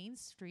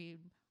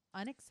 mainstream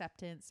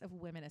unacceptance of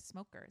women as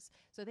smokers.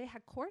 So they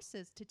had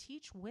courses to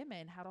teach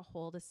women how to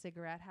hold a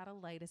cigarette, how to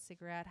light a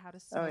cigarette, how to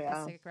smoke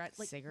a cigarette,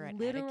 like Cigarette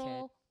literal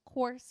etiquette.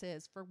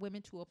 courses for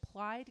women to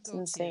apply to It's go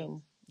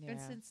insane. to. And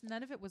since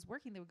none of it was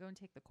working, they would go and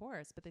take the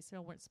course, but they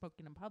still weren't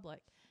smoking in public.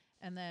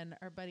 And then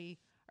our buddy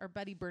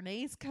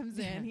Bernays comes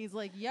in. He's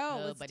like,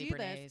 yo, let's buddy do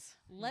Bernays. this.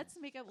 Let's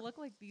make it look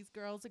like these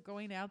girls are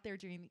going out there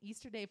during the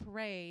Easter Day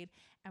parade,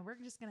 and we're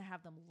just going to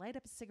have them light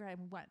up a cigarette.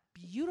 And we want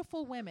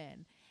beautiful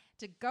women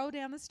to go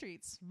down the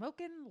street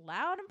smoking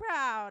loud and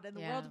proud, and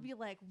the world would be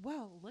like,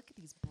 whoa, look at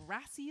these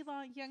brassy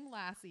young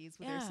lassies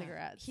with their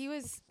cigarettes. He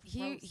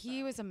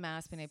was a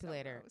mass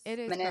manipulator. gross. It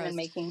is Feminine gross. and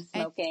making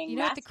And smoking you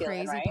know what the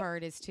masculine, crazy right?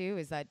 part is too,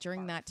 is that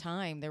during that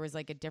time there was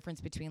like a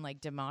difference between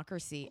like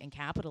democracy and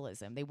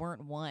capitalism. They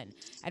weren't one.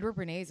 Edward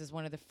Bernays is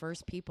one of the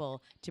first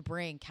people to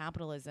bring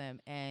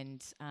capitalism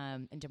and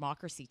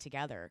democracy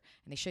together,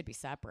 and they should be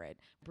separate.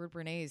 Edward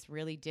Bernays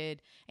really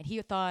did, and he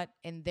thought,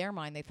 in their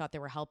mind, they thought they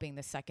were helping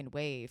the second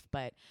wave,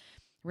 but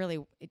really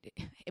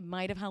it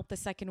might have helped the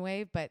second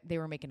wave, but they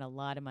were making a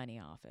lot of money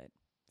off it.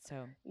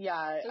 So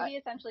Yeah. So he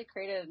essentially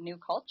created a new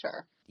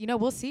culture. you know,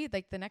 we'll see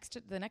like the next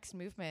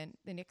movement,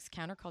 the next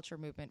counterculture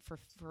movement for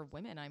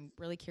women. I'm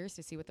really curious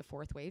to see what the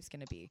fourth wave is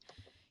going to be.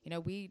 You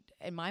know,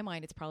 in my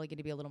mind, it's probably going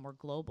to be a little more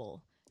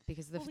global,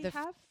 because the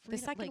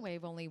second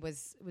wave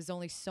was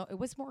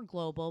more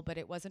global, but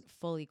it wasn't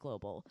fully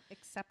global.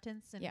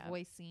 Acceptance and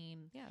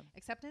voicing. Yeah.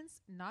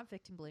 Acceptance, not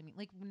victim blaming.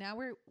 Like now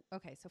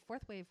so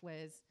fourth wave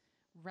was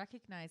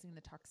recognizing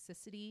the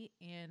toxicity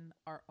in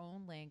our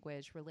own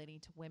language relating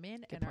to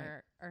women and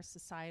our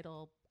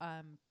societal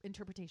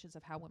interpretations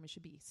of how women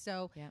should be.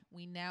 So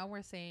we now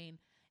were saying,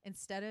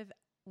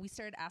 we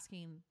started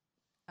asking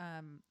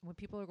when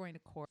people are going to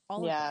court.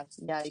 You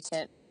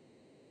can't.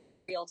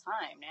 Real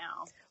time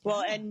now.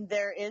 Well, and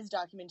there is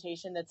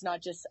documentation that's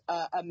not just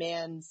a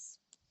man's,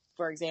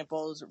 for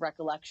example's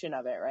recollection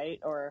of it, right?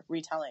 Or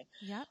retelling.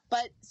 Yeah.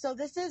 But so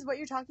this is what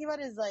you're talking about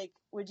is like,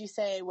 would you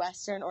say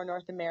Western or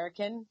North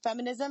American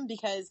feminism?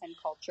 Because And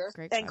culture.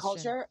 Great and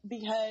question. culture,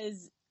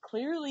 because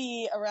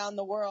clearly around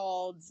the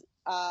world,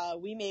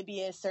 we may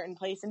be a certain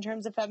place in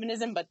terms of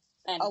feminism, but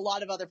And a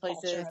lot of other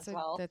places culture as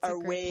well. That's a are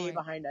great way point.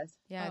 behind us.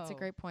 Yeah, it's a Oh.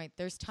 great point.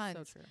 There's tons.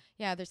 So true.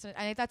 Yeah,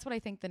 that's what I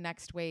think the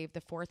next wave,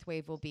 the fourth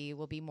wave will be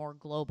more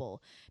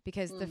global,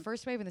 because the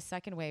first wave and the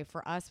second wave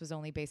for us was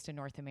only based in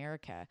North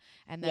America.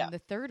 And then the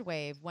third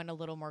wave went a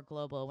little more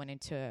global, went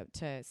into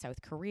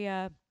South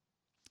Korea.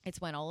 It's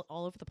went all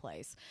over the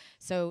place.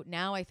 So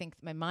now I think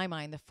in my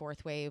mind, the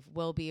fourth wave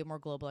will be a more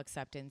global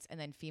acceptance, and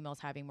then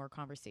females having more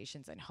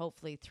conversations, and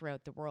hopefully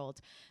throughout the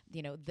world,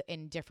 you know,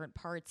 in different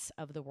parts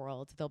of the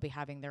world, they'll be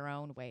having their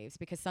own waves,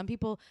 because some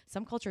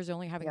cultures are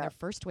only having their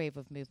first wave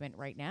of movement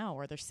right now,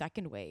 or their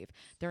second wave.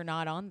 They're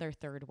not on their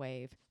third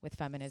wave with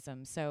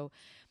feminism. So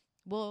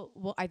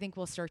I think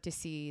we'll start to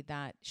see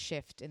that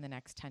shift in the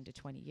next 10 to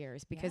 20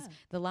 years, because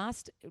the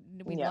last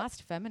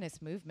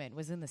feminist movement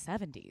was in the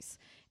 70s,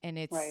 and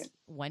it's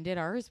when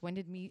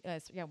did Me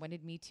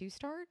Too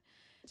start?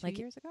 2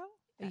 years ago?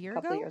 A year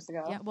couple ago? years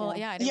ago. Yeah, well,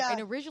 it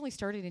originally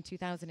started in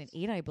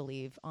 2008, I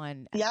believe.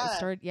 But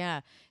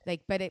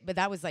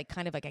that was like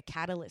kind of like a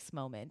catalyst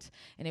moment,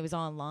 and it was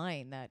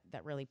online that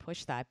really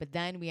pushed that. But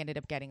then we ended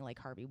up getting like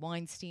Harvey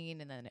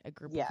Weinstein, and then a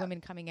group of women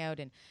coming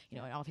out, and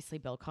and obviously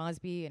Bill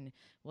Cosby, and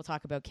we'll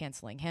talk about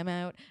canceling him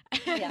out.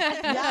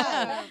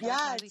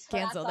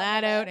 Cancel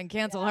that out, and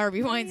cancel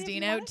Harvey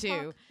Weinstein out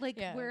too.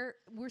 We're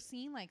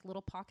seeing like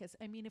little pockets.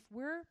 I mean, if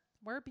we're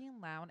being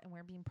loud and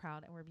we're being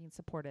proud and we're being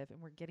supportive and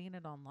we're getting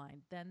it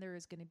online, then there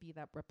is going to be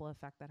that ripple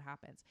effect that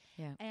happens.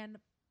 Yeah. And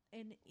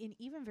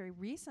even very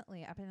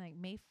recently, up in like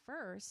May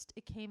 1st,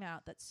 it came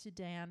out that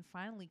Sudan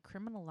finally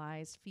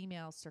criminalized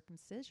female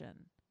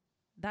circumcision.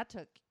 That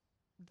took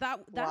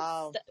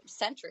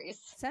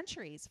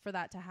centuries for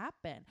that to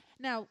happen.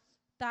 Now,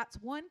 that's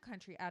one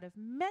country out of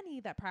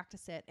many that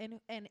practice it,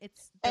 and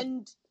it's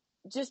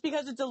just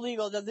because it's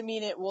illegal doesn't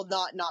mean it will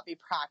not be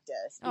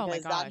practiced. Oh my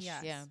gosh!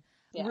 That's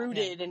Yeah.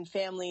 rooted in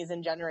families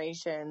and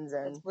generations,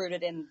 and it's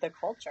rooted in the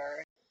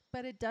culture.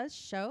 But it does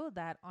show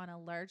that on a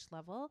large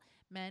level,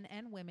 men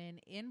and women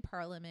in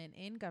parliament,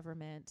 in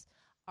government,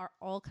 are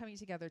all coming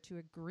together to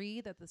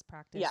agree that this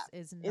practice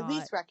is not, at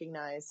least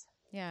recognized.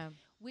 Yeah,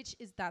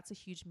 that's a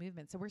huge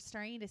movement. So we're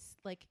starting to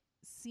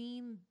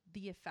seeing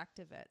the effect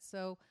of it.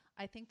 So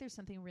I think there's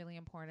something really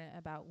important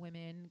about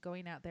women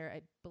going out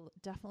there.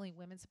 Definitely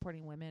women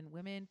supporting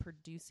women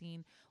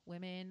producing,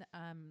 women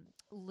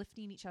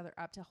lifting each other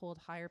up to hold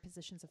higher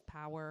positions of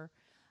power,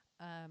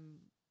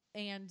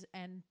 and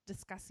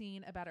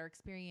discussing about our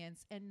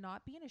experience, and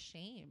not being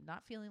ashamed,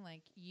 not feeling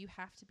like you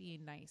have to be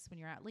nice when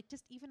you're out, like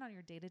just even on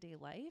your day-to-day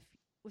life.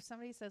 If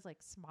somebody says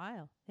like,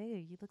 smile,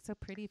 hey, you look so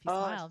pretty if you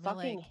smile. I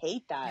fucking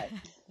hate that.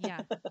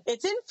 Yeah.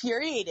 It's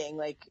infuriating.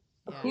 Like,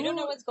 Yeah. You don't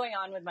know what's going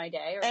on with my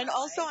day. Or And my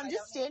also, life. I'm I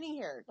just don't know. standing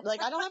here.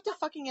 Like, I don't have to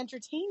fucking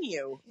entertain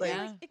you. Like,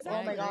 Yeah,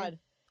 exactly. oh my God.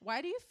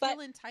 Why do you But-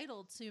 feel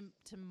entitled to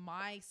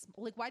my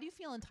like? Why do you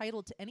feel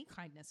entitled to any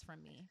kindness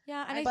from me?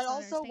 Yeah, and I I But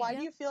just don't also, why understand.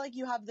 do you feel like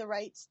you have the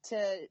right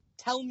to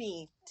tell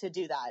me to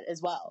do that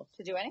as well?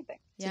 To do anything.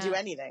 To do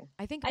anything?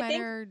 I think I men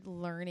think- are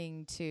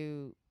learning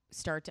to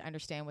start to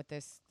understand what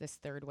this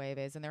third wave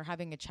is, and they're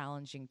having a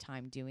challenging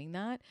time doing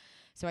that.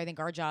 So I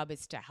think our job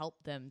is to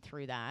help them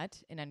through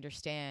that and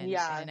understand in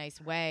Yeah. a nice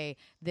way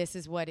this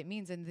is what it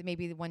means, and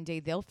maybe one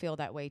day they'll feel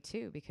that way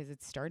too because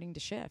it's starting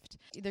to shift.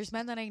 There's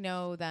men that I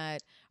know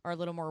that are a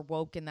little more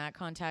woke in that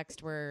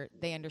context where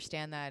they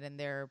understand that and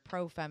they're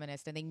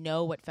pro-feminist and they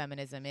know what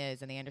feminism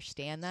is and they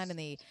understand that and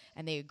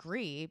they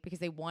agree because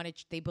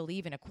they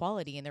believe in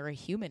equality and they're a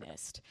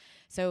humanist.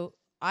 So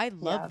I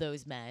love Yeah.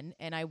 those men,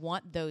 and I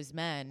want those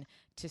men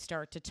to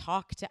start to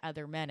talk to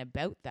other men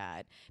about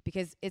that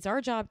because it's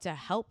our job to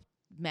help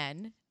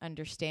men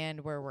understand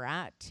where we're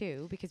at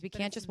too, because we But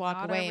can't it's just walk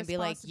not away our and be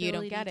like, you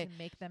don't get responsibility it. to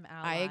make them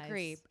I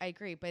allies.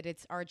 agree, but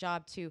it's our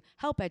job to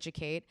help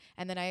educate,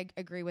 and then I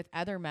agree with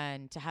other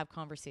men to have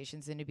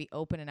conversations and to be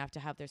open enough to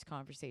have those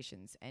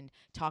conversations and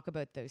talk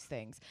about those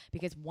things,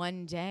 because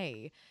one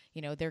day,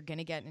 they're going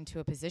to get into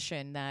a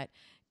position that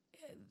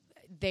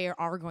they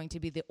are going to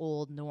be the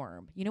old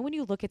norm. When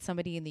you look at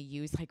somebody and they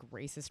use like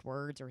racist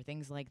words or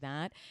things like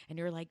that, and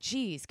you're like,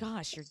 geez,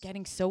 gosh, you're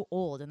getting so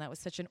old. And that was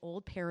such an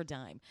old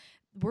paradigm.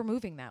 We're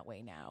moving that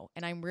way now.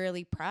 And I'm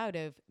really proud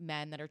of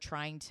men that are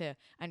trying to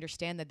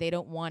understand that they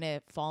don't want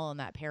to fall in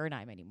that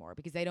paradigm anymore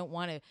because they don't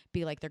want to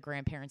be like their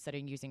grandparents that are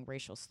using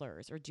racial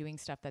slurs or doing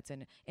stuff that's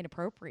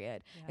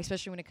inappropriate,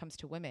 especially when it comes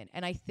to women.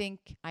 And I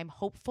think I'm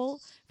hopeful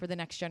for the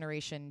next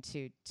generation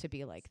to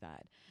be like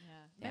that.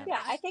 Yeah. Yeah,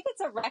 I think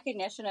it's a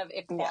recognition of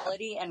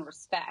equality and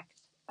respect.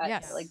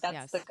 Yes, Like that's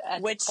yes. the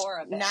Which core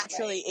of it.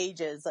 naturally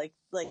ages, like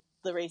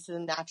the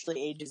racism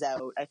naturally ages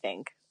out, I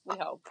think. We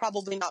hope.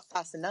 Probably not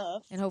fast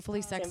enough. And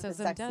hopefully Same for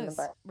sexism sexism, does.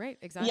 but- Right,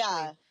 exactly.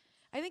 Yeah.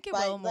 I think it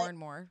But, will more like, and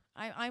more.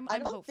 I'm I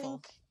don't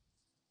hopeful.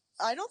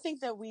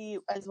 think that we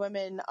as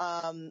women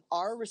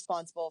are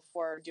responsible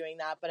for doing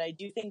that, but I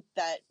do think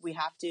that we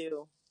have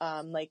to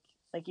like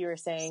you were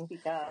saying.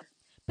 Speak up.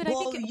 But I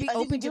think it'd be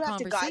open we to do have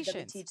to guide them and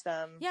conversations. teach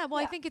them. Yeah, well,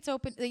 I think it's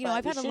open. But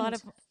I've we had a lot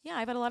of shouldn't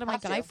I've had a lot of my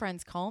have guy to.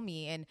 friends call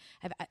me and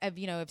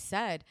have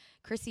said,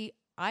 Chrissy,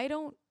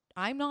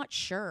 I'm not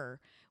sure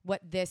what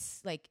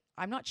this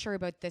I'm not sure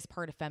about this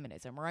part of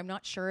feminism, or I'm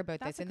not sure about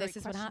That's this, a and this great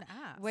is what question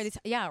to ask. what is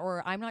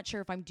or I'm not sure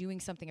if I'm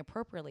doing something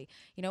appropriately.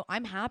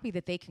 I'm happy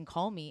that they can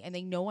call me and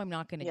they know I'm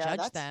not going to judge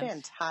that's them.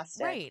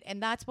 fantastic. Right.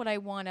 And that's what I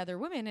want other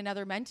women and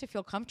other men to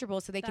feel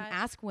comfortable so they can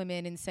ask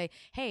women and say,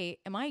 hey,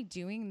 am I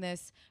doing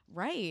this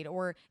right?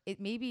 Or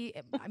maybe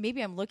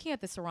I'm looking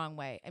at this the wrong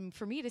way. And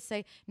for me to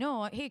say,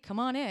 no, hey, come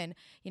on in.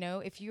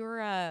 If you're,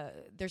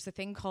 there's a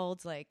thing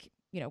called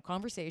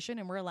conversation,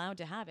 and we're allowed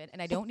to have it.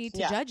 And I don't need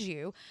to judge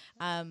you.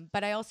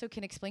 But I also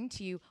can explain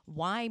to you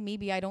why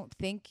maybe I don't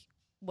think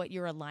what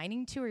you're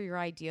aligning to or your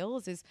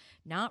ideals is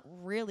not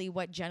really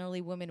what generally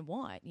women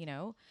want,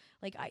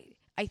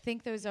 I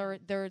think those are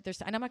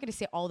there's and I'm not going to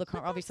say all the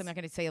obviously I'm not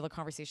going to say all the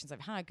conversations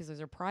I've had because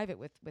those are private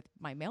with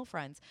my male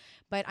friends,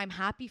 but I'm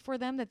happy for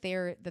them that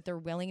they're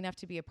willing enough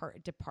to be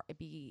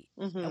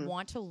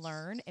want to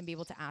learn and be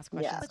able to ask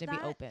questions to be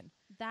open.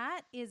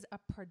 That is a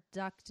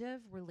productive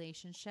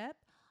relationship.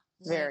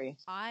 Very.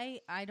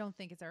 I don't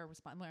think it's our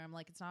responsibility. I'm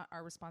like, it's not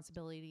our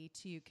responsibility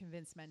to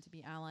convince men to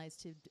be allies,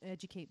 to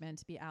educate men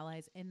to be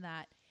allies. In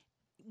that,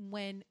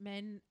 when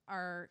men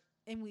are,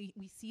 and we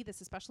see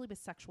this especially with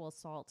sexual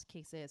assault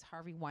cases,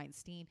 Harvey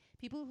Weinstein,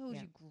 people who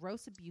do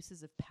gross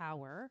abuses of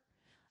power,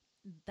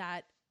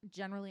 that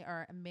generally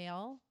are a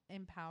male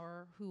in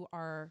power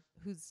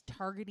who's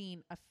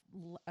targeting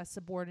a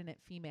subordinate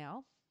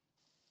female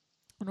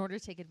in order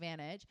to take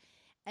advantage,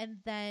 and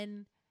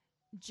then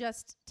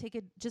just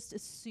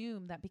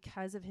assume that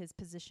because of his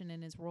position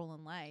and his role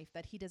in life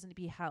that he doesn't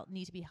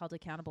need to be held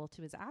accountable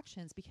to his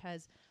actions,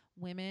 because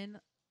women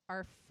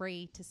are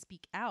afraid to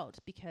speak out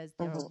because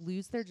they'll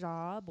lose their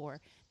job, or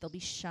they'll be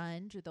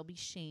shunned, or they'll be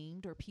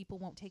shamed, or people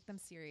won't take them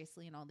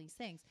seriously, and all these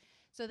things.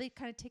 So they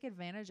kind of take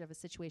advantage of a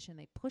situation,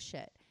 they push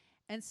it.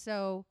 And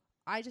so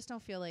I just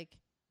don't feel like,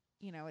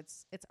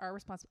 it's our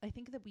responsibility. I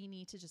think that we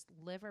need to just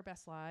live our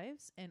best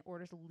lives in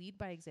order to lead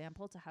by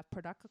example, to have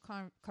productive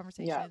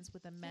conversations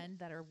with the men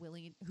that are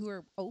willing, who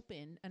are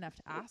open enough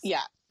to ask. Yeah.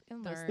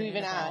 And those learn things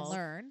and and evolve.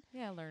 learn.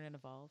 Yeah, learn and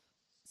evolve.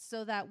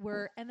 So that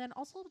and then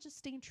also just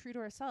staying true to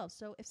ourselves.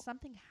 So if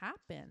something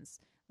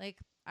happens, like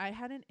I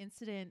had an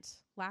incident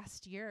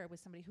last year with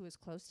somebody who was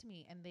close to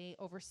me, and they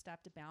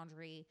overstepped a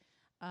boundary,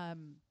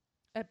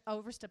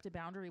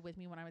 with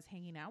me when I was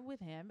hanging out with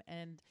him.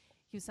 And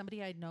he was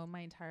somebody I'd known my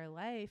entire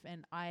life,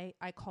 and I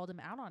called him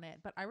out on it,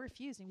 but I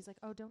refused. And he was like,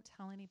 oh, don't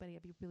tell anybody.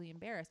 I'd be really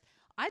embarrassed.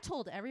 I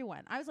told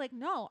everyone. I was like,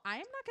 no, I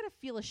am not going to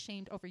feel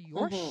ashamed over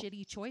your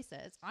shitty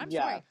choices. I'm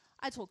Yeah. sorry.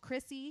 I told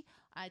Chrissy.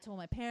 I told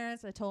my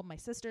parents. I told my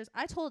sisters.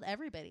 I told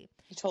everybody.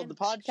 You told And the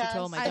podcast. She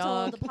told my I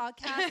dog. told the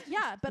podcast.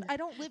 Yeah, but I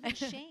don't live in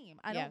shame.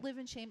 I don't live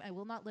in shame. I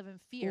will not live in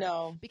fear.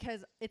 No.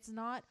 Because it's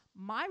not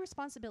my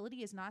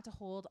responsibility is not to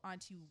hold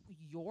onto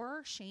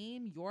your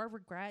shame, your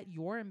regret,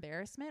 your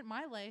embarrassment.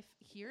 My life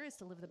here is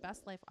to live the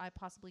best life I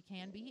possibly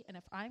can be. And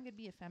if I'm going to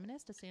be a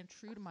feminist, to stand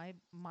true to my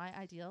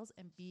ideals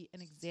and be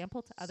an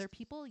example to other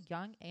people,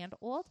 young and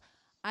old,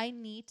 I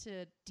need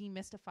to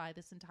demystify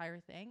this entire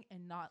thing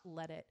and not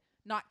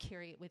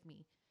carry it with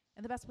me.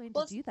 And the best way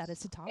to do that is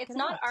to talk It's it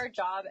not out. our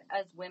job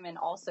as women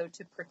also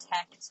to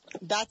protect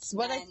That's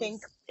what I men's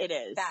think it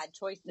is. bad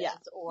choices Yeah.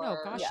 or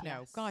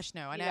No, gosh,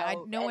 no. And I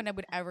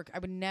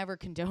would never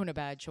condone a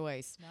bad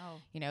choice. No.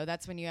 You know,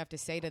 that's when you have to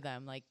say to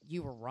them, like,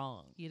 you were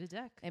wrong. Eat a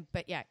dick.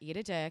 But yeah, eat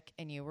a dick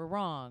and you were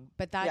wrong.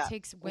 But that Yeah.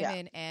 takes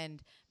women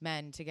and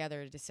men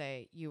together to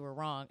say you were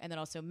wrong. And then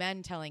also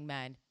men telling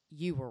men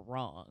you were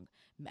wrong.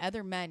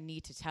 Other men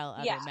need to tell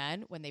other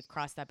men when they've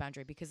crossed that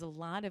boundary, because a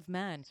lot of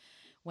men,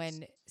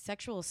 when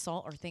sexual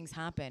assault or things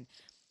happen,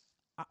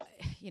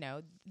 you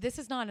know, this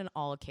is not in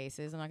all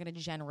cases. I'm not going to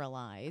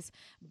generalize,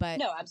 but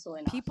no,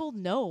 absolutely not. people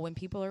know when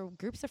people are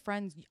groups of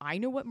friends. I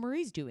know what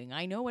Marie's doing.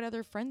 I know what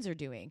other friends are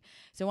doing.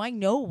 So I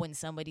know when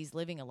somebody's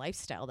living a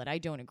lifestyle that I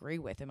don't agree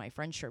with in my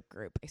friendship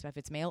group, if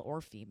it's male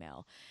or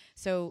female.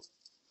 So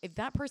if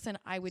that person,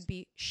 I would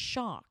be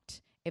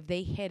shocked if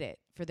they hid it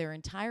for their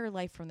entire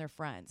life from their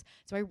friends.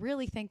 So I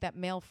really think that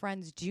male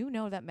friends do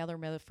know that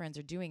male friends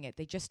are doing it.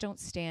 They just don't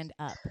stand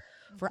up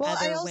for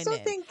other I also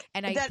women. think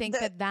And I think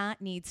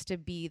that needs to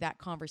be that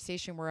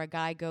conversation where a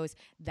guy goes,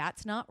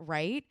 that's not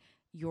right.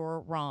 You're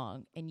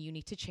wrong. And you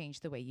need to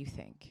change the way you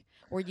think,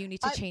 or you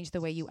need to change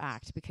the way you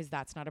act, because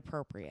that's not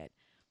appropriate.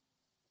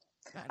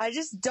 I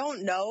just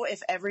don't know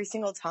if every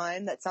single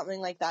time that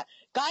something like that,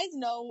 guys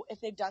know if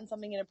they've done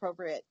something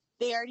inappropriate.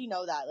 They already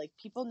know that. Like,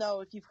 people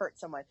know if you've hurt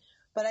someone.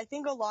 But I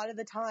think a lot of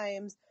the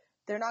times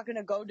they're not going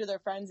to go to their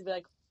friends and be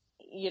like,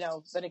 you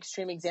know, an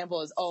extreme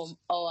example is,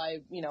 I,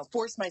 you know,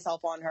 forced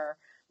myself on her.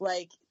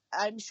 Like,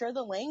 I'm sure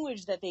the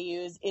language that they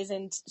use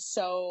isn't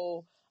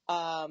so,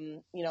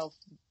 you know,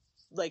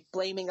 like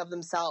blaming of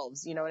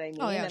themselves. You know what I mean?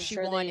 Oh yeah, I'm she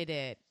sure wanted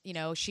it. You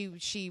know, she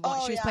was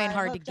Oh, playing yeah, I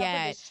hard to hooked up with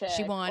get. this chick.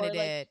 She Or, wanted like,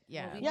 it.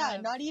 Yeah. Well, Yeah,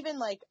 not even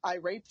like I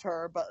raped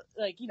her, but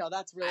like, you know,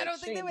 that's really I don't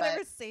think they extreme, would but-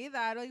 ever say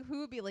that. Like, who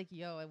would be like,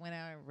 yo, I went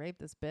out and raped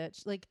this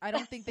bitch? Like, I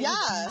don't think they Yeah.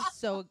 would be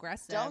so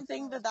aggressive. Don't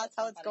think that that's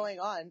how it's going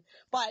on.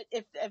 But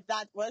if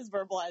that was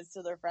verbalized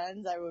to their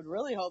friends, I would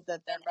really hope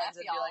that their Then friends F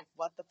would be y'all. like,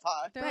 "What the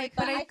fuck?" They're Right, like,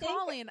 but but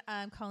I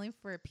I'm calling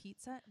for a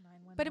pizza at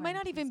 911. But it might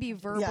not even be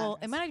please come." verbal.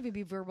 Yeah. It might not even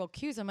be verbal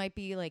cues. It might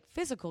be like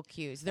physical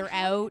cues. They're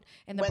out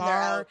in the When they're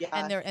bar out,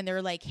 yeah. and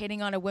they're like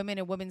hitting on a woman,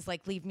 and woman's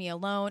like, leave me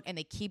alone, and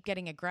they keep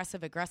getting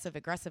aggressive, There's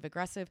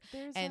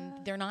and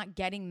a- they're not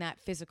getting that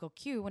physical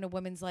cue when a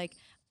woman's like,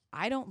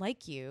 I don't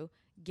like you,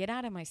 get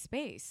out of my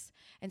space.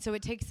 And so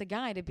it takes a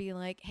guy to be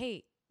like,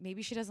 hey,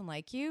 maybe she doesn't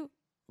like you,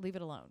 leave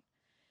it alone.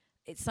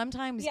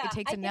 Sometimes Yeah, it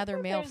takes I think another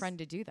that male there's- friend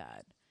to do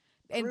that.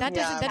 And Yeah. that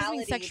doesn't mean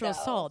Brutality, sexual though.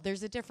 assault.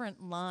 There's a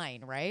different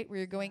line, right?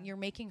 Where you're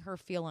making her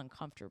feel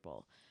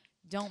uncomfortable.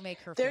 Don't make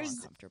her There's- feel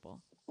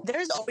uncomfortable.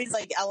 There's always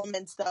like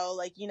elements though,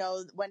 like, you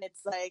know, when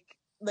it's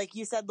like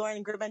you said,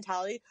 Lauren, group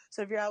mentality.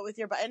 So if you're out with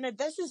your bud, and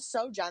this is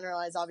so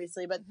generalized,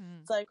 obviously, but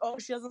Mhm. it's like, oh,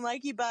 she doesn't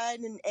like you,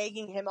 bud, and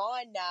egging him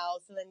on now.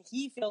 So then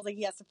he feels like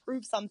he has to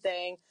prove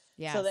something.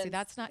 Yeah, So see, then,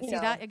 that's not, you see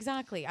know. that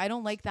exactly. I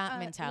don't like that Listen-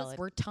 mentality.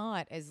 We're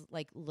taught as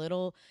like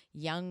little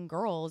young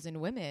girls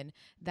and women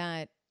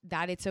that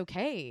it's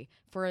okay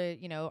for,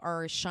 you know,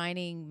 our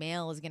shining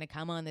male is going to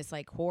come on this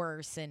like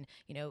horse and,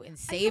 you know, and And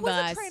he save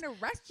wasn't us. trying to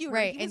rescue her.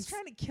 Right, He was and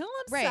trying to kill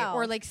Right, himself.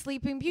 or like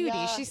Sleeping Beauty.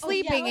 Yeah. She's Oh,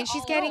 sleeping yeah, and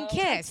she's all getting of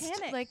kissed.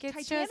 Titanic. Like it's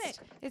Titanic.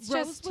 it's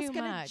Rose just was too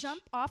gonna much.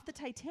 jump off the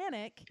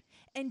Titanic,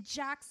 and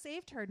Jack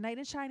saved her. Knight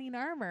in shining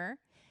armor.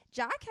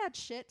 Jack had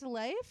shit to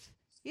life.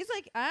 He's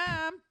like,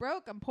 I'm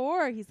broke, I'm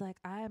poor. He's like,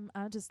 I'm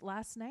just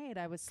last night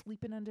I was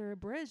sleeping under a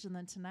bridge, and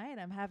then tonight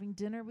I'm having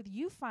dinner with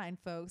you fine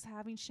folks,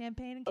 having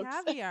champagne and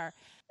caviar.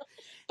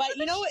 But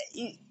you know what?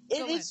 It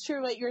Go is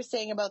true what you're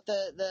saying about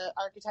the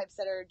archetypes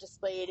that are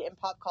displayed in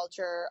pop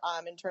culture,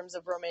 in terms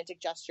of romantic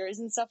gestures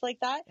and stuff like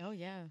that. Oh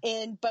yeah.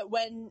 But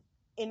when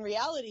in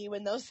reality,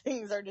 when those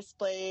things are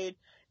displayed,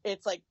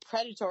 it's like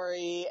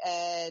predatory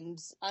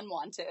and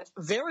Unwanted.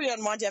 very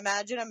unwanted.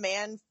 Imagine a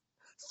man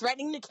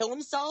threatening to kill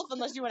himself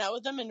unless you went out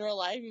with him in real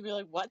life. You'd be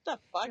like, "What the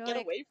fuck? You're Get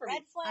like, away from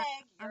Red me!" flag.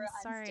 I'm You're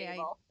sorry,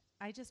 unstable.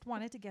 I just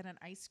wanted to get an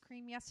ice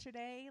cream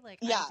yesterday. Like,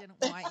 Yeah. I didn't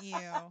want you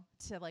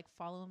to like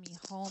follow me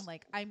home.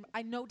 Like,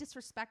 I no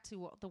disrespect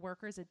to the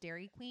workers at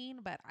Dairy Queen,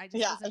 but I just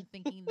Yeah. wasn't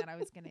thinking that I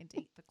was gonna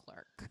date the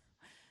clerk.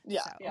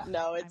 Yeah, So, Yeah.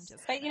 no, I'm it's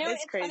just But you know,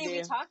 It's it's funny. We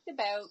crazy. talked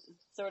about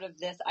sort of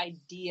this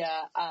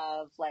idea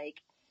of like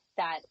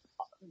that,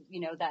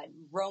 you know, that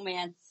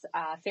romance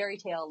fairy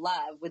tale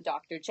love with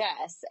Dr.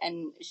 Jess,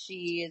 and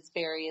she is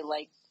very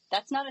like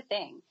that's not a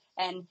thing.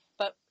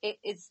 But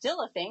it's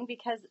still a thing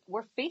because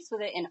we're faced with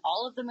it in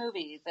all of the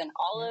movies and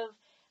all of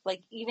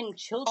like even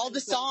children, all the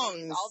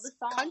songs,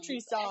 country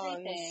songs,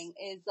 everything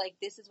is like,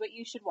 this is what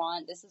you should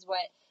want. This is what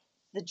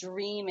the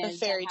dream is.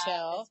 The fairy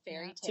tale,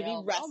 to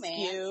be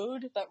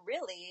rescued, but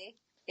really,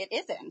 it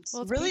isn't.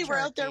 Well, really, we're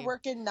out there patriarchy.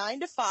 working 9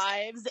 to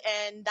 5s,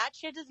 and that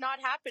shit is not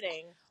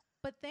happening.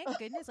 But thank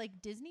goodness, like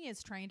Disney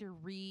is trying to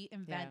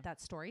reinvent Yeah. that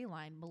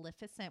storyline.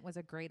 Maleficent was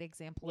a great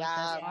example Yeah,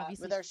 of this.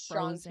 Obviously, with our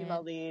strong Frozen.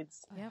 female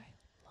leads. Oh, Yep.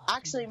 I love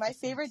Actually, my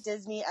Maleficent. favorite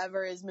Disney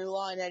ever is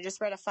Mulan. I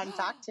just read a fun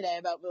fact today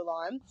about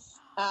Mulan.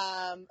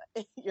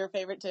 Your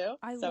favorite too?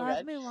 I So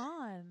love good.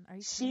 Mulan. Are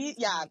you She- serious?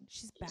 yeah.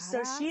 She's badass.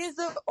 So she is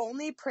the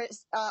only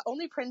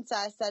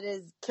princess that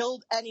has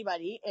killed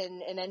anybody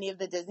in any of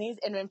the Disneys,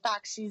 and in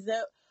fact, she's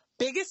the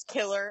biggest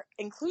killer,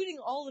 including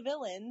all the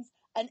villains,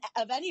 and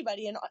of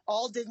anybody in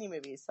all Disney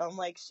movies. So I'm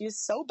like, she's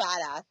so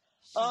badass.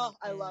 She Oh,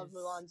 I love is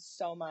Mulan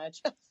so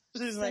much.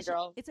 She's my such a-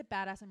 girl. It's a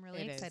badass. I'm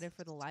really It is. excited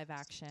for the live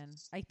action.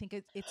 I think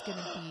it's going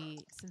to be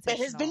It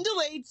sensational. has been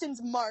delayed since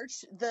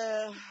March.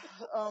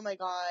 Oh my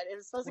god, it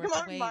was supposed to Worth come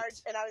the out in wait. March,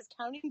 and I was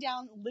counting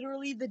down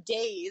literally the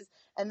days,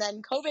 and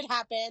then COVID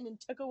happened and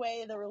took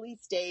away the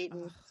release date.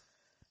 And Ugh.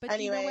 But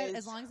you know what? anyways.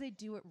 As long as they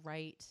do it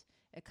right,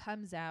 it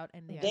comes out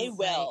and they do it right,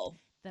 will.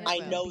 then I it's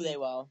gonna know be they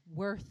will.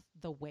 Worth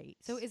the wait.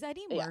 So is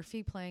Eddie Yeah.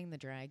 Murphy playing the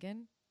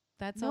dragon?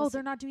 That's no, also,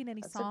 they're not doing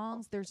any That's a-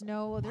 songs. There's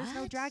no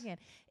What? dragon.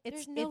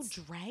 There's no it's,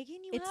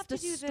 dragon. You it's have the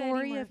to do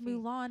story of Eddie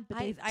Murphy. Mulan, but I-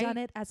 they've I- done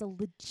it as a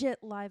legit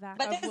live action.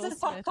 But this Will is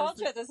pop Smith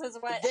culture. This is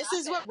what This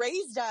is what happened.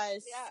 Raise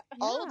does. Yeah.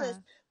 All of this.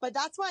 Yeah. But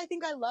that's why I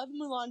think I love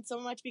Mulan so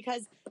much,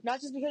 because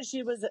not just because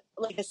she was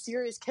like a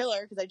serious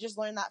killer, because I just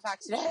learned that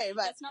fact today,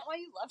 but That's not why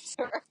you loved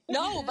her.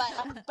 no,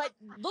 but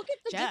look at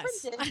the Jess.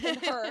 differences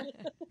in her.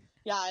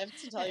 Yeah, I have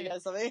to tell you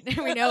guys something.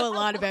 we know a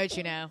lot about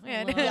you now.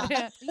 Yeah.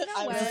 Well, you know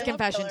I what? This is love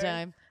confession killers.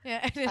 time.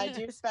 Yeah. I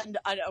do spend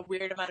a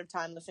weird amount of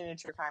time listening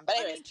to true crime. But I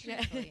mean, anyways,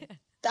 truthfully.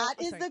 that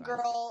Oh, is sorry, the go on.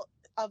 girl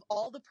of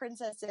all the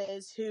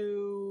princesses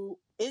who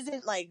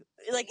isn't like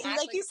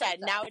Exactly you a said. princess.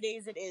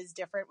 Nowadays it is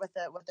different with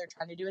what they're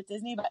trying to do with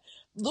Disney. But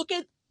look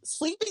at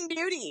Sleeping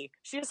Beauty.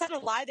 She just had to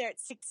lie there at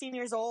 16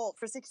 years old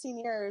for 16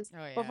 years Oh,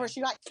 yeah. before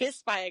she got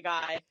kissed by a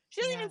guy.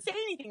 She doesn't Yeah. even say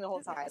anything the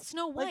whole time.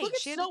 Snow Like, White. look at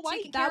She had Snow to take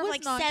White. care That of was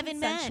like not 7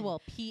 men.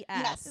 consensual.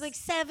 P.S. Yes. Like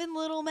 7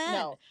 little men.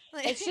 No.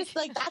 Like- It's just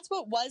like that's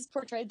what was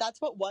portrayed.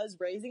 That's what was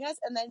raising us.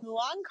 And then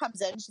Mulan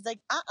comes in. She's like,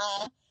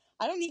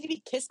 I don't need to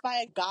be kissed by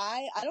a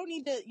guy. I don't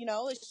need to,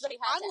 It's just like, She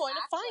had I'm going to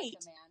act like fight.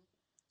 a man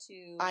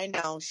to I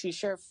know, she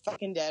sure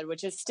fucking did,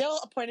 which is still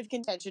a point of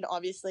contention,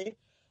 obviously,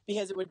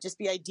 because it would just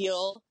be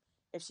ideal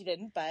if she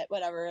didn't, but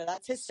whatever.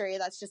 That's history.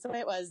 That's just the way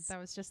it was. That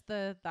was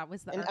the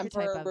An archetype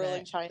emperor of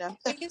ruling it. China.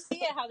 But you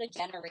see how the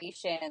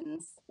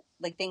generations,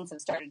 like things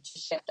have started to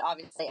shift.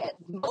 Obviously,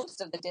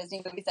 most of the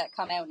Disney movies that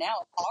come out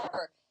now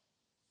are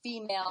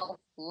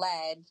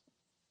female-led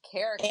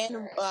characters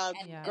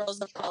And, Yeah.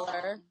 girls of strong.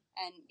 color.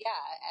 And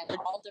and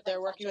all different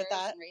They're working with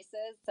cultures that. and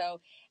races.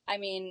 So, I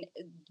mean,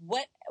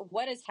 what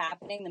is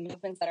happening? The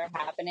movements that are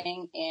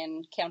happening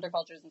in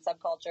countercultures and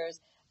subcultures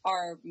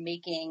are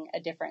making a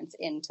difference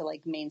into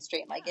like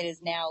mainstream. Like it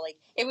is now like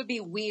it would be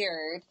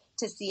weird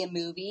to see a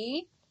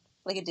movie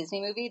like a Disney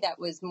movie that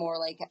was more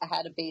like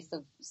had a base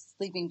of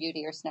Sleeping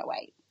Beauty or Snow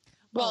White.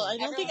 Well, I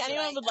don't think Everyone's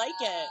anyone would like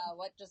it.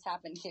 What just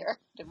happened here?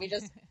 Did we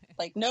just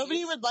like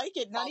Nobody would like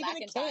it. Not fall even back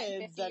the in time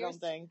kids, 50 I don't years?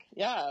 think.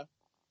 Yeah. It'd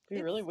be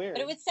It's- really weird.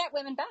 But it would set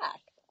women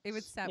back. It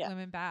would set Yeah.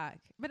 women back.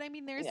 But I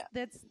mean, Yeah.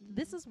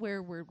 this is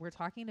where we're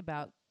talking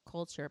about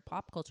culture,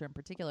 pop culture in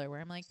particular, where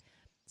I'm like,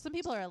 some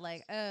people are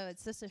like, oh,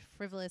 it's just it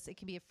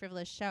can be a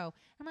frivolous show.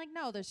 I'm like,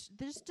 no, there's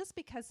just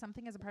because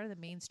something is a part of the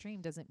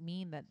mainstream doesn't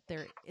mean that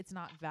it's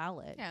not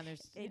valid. Yeah, and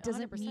there's It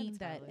doesn't 100% mean it's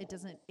that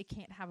valid. it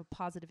can't have a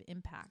positive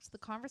impact. The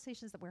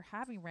conversations that we're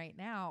having right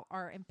now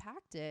are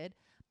impacted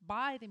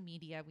by the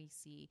media we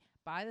see,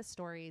 by the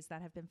stories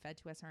that have been fed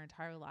to us our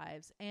entire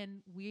lives,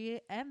 and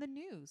the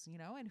news,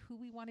 and who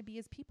we want to be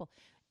as people.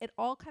 It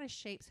all kind of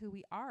shapes who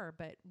we are,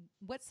 but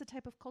what's the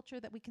type of culture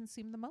that we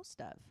consume the most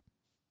of?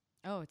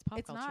 Oh, it's pop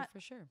It's culture not- for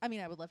sure. I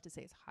mean, I would love to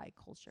say it's high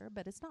culture,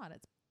 but it's not.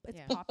 It's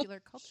Yeah. popular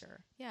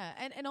culture. Yeah,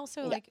 and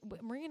also Yeah. like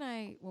Marie and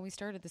I, when we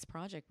started this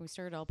project, we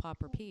started All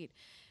Pop Repeat.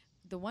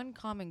 The one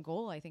common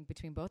goal I think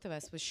between both of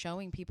us was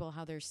showing people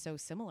how they're so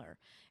similar.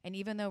 And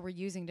even though we're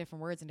using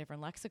different words and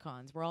different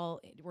lexicons, we're all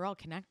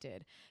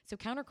connected. So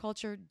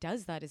counterculture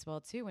does that as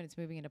well too when it's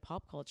moving into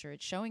pop culture.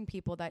 It's showing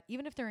people that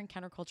even if they're in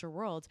counterculture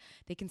worlds,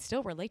 they can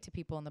still relate to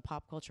people in the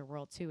pop culture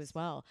world too as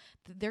well.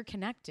 They're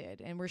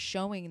connected, and we're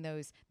showing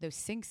those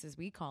syncs as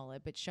we call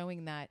it, but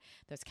showing that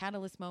those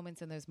catalyst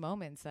moments and those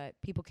moments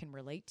that people can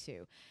relate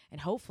to.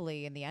 And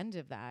hopefully in the end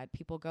of that,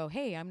 people go,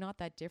 "Hey, I'm not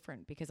that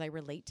different because I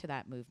relate to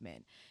that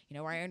movement."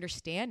 Or I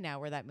understand now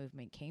where that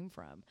movement came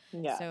from.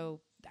 Yeah.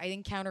 So I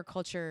think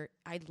counterculture,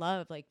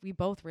 we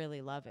both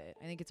really love it.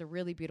 I think it's a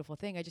really beautiful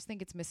thing. I just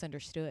think it's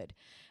misunderstood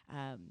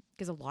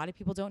because a lot of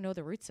people don't know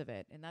the roots of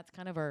it. And that's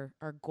kind of our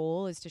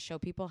goal, is to show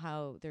people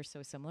how they're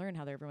so similar and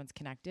how everyone's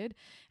connected.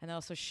 And then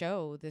also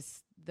show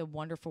the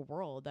wonderful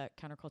world that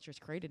counterculture has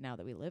created now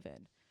that we live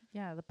in.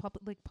 Yeah, the pop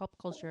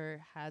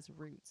culture has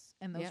roots,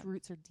 and those Yeah.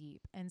 roots are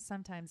deep. And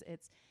sometimes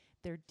it's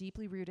they're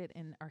deeply rooted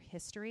in our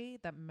history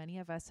that many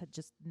of us had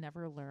just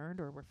never learned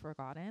or were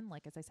forgotten.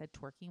 Like, as I said,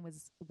 twerking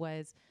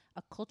was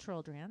a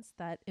cultural dance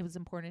that it was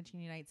important in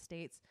the United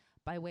States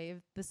by way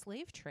of the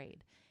slave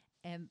trade.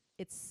 And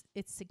it's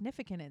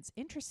significant. It's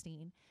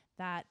interesting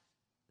that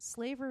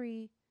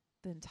slavery,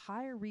 the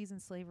entire reason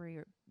slavery,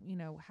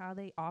 how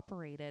they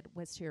operated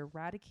was to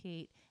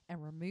eradicate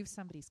and remove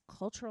somebody's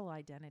cultural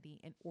identity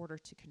in order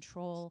to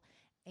control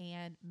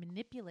and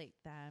manipulate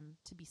them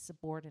to be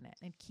subordinate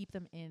and keep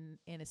them in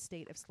a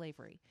state of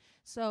slavery.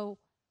 So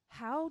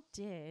why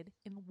did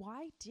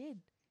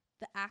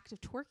the act of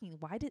twerking,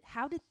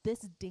 how did this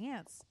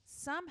dance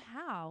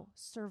somehow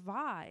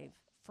survive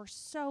for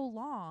so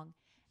long?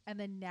 And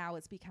then now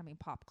it's becoming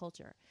pop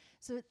culture.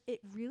 So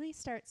it really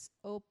starts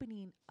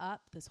opening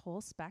up this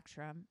whole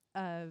spectrum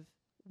of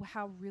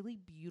how really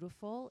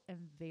beautiful and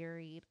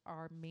varied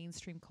our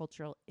mainstream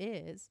culture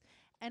is,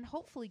 and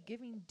hopefully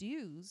giving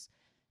dues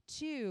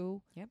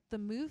to the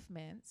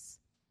movements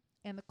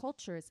and the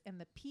cultures and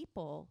the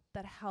people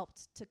that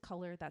helped to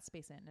color that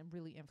space in and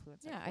really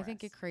influence it. Yeah, I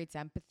think it creates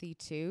empathy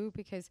too,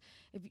 because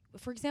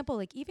for example,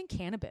 like even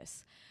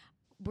cannabis,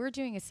 we're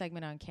doing a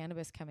segment on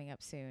cannabis coming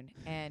up soon,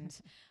 and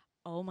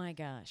oh my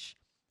gosh.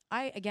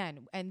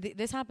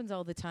 This happens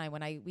all the time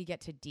when we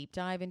get to deep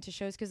dive into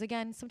shows, because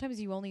again, sometimes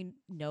you only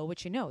know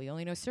what you know. You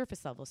only know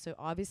surface level. So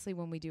obviously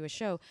when we do a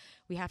show,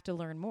 we have to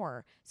learn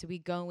more. So we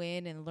go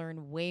in and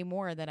learn way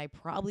more than I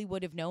probably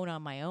would have known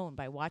on my own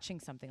by watching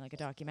something like a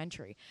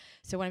documentary.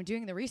 So when I'm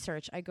doing the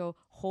research, I go,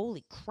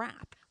 holy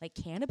crap, like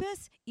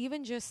cannabis,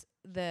 even just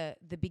the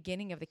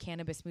beginning of the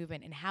cannabis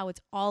movement and how it's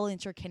all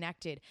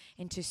interconnected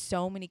into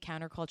so many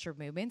counterculture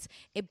movements,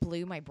 it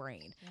blew my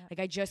brain. Yeah. Like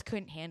I just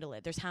couldn't handle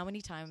it. There's how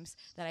many times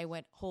that I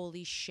went,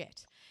 holy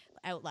shit,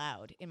 out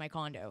loud in my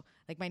condo.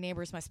 Like my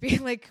neighbors must be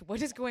like, what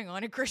is going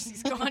on in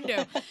Kirsty's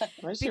condo?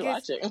 What is she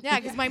watching? Yeah,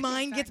 because my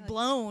mind gets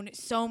blown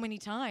so many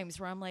times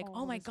where I'm like,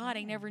 oh my God,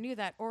 I never knew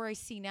that. Or I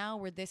see now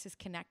where this is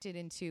connected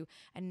into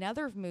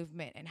another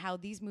movement and how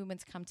these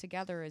movements come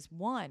together as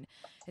one.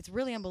 It's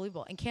really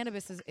unbelievable. And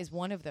cannabis is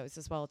one of those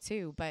as well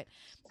too. But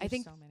I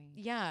think, so many.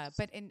 Yeah,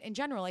 but in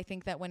general, I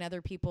think that when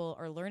other people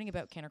are learning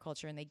about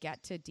counterculture and they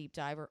get to deep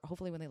dive, or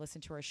hopefully when they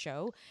listen to our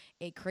show,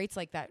 it creates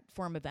like that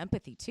form of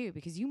empathy too,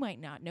 because you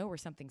might not know where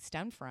something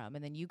stemmed from.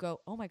 And then you go,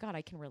 oh my God,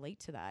 I can relate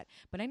to that.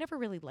 But I never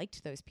really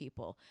liked those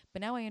people.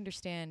 But now I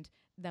understand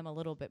them a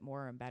little bit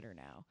more and better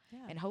now. Yeah.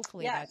 And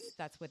hopefully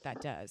that's what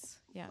that does.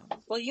 Yeah.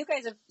 Well, you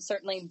guys have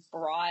certainly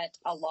brought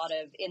a lot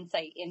of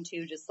insight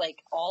into just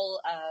like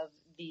all of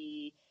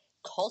the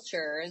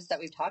cultures that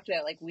we've talked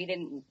about. Like we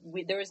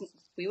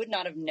would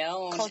not have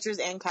known cultures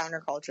and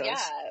countercultures. Yeah.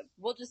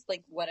 We'll just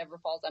like whatever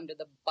falls under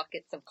the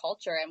buckets of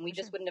culture. And we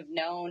just wouldn't have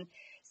known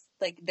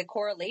like the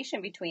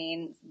correlation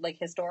between like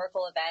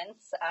historical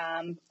events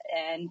and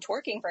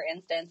twerking, for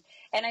instance.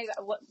 And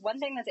one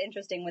thing that's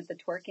interesting with the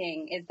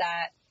twerking is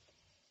that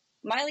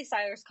Miley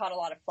Cyrus caught a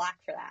lot of flack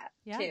for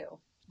that too.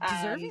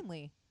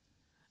 Deservingly.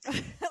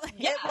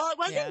 Yeah, well, it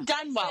wasn't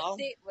done well.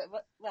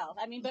 Well,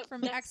 I mean, but from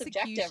that's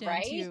subjective,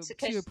 right?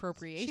 To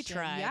appropriation. She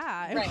tried.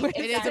 Yeah, right.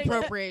 It is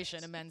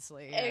appropriation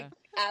immensely. Yeah.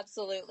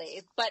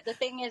 Absolutely. But the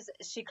thing is,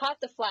 she caught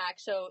the flack.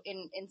 So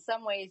in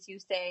some ways you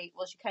say,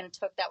 well, she kind of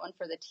took that one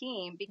for the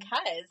team,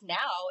 because now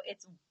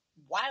it's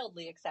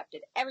wildly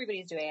accepted.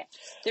 Everybody's doing it.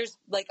 There's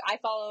like, I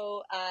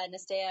follow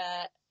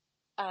Nastia,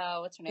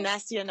 what's her name?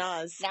 Nastia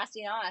Nas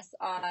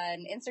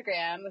on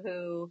Instagram,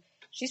 who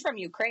she's from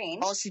Ukraine.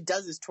 All she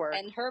does is twerk.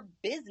 And her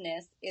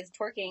business is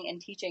twerking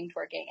and teaching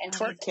twerking. And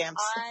twerk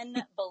camps.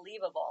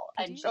 Unbelievable.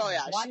 And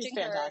watching she's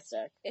fantastic.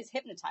 Her is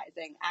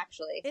hypnotizing,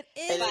 actually. It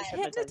is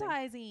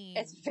hypnotizing.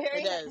 It's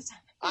very hypnotizing.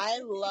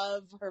 I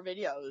love her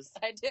videos.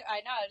 I do.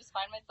 I know. I just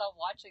find myself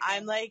watching them.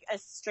 I'm like a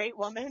straight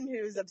woman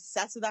who's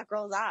obsessed with that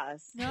girl's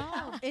ass.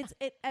 No,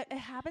 it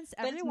happens to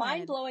everyone. It's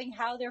mind blowing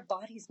how their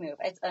bodies move.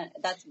 It's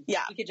you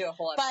could do a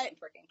whole episode on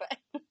twerking,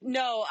 but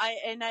no,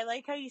 I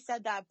like how you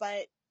said that,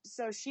 but.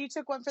 So she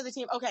took one for the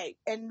team. Okay.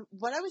 And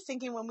what I was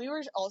thinking when we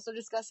were also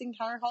discussing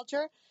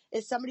counterculture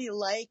is somebody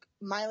like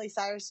Miley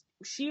Cyrus.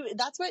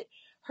 That's what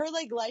her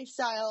like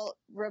lifestyle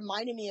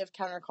reminded me of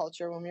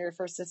counterculture when we were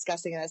first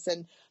discussing this.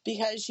 And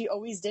because she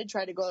always did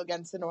try to go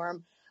against the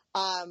norm.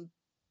 And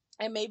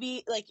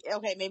maybe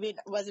maybe it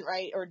wasn't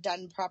right or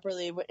done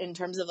properly in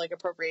terms of like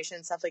appropriation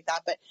and stuff like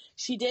that. But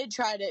she did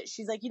try to,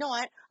 she's like, you know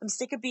what? I'm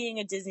sick of being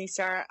a Disney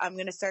star. I'm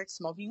going to start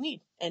smoking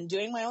weed and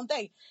doing my own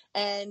thing.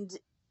 And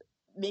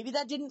maybe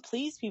that didn't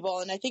please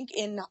people, and I think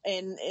in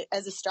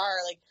as a star,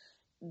 like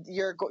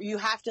you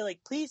have to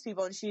like please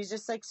people, and she's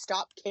just like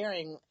stopped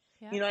caring.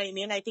 Yeah. You know what I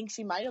mean? I think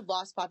she might have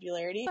lost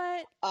popularity,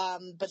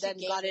 but then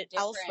got it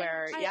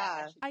elsewhere.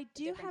 I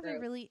do have a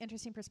really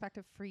interesting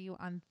perspective for you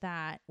on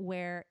that,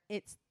 where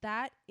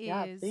that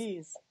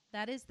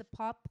is the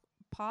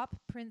pop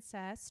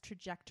princess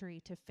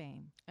trajectory to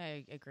fame.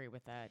 I agree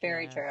with that.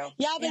 Very true.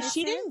 Yeah, but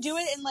she didn't do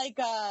it in like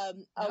a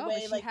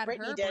way like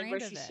Britney did,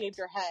 where she shaved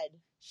her head.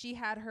 She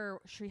had her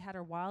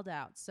wild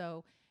out.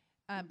 So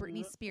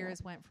Britney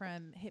Spears went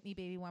from "Hit Me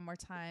Baby One More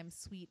Time,"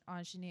 sweet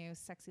ingenue,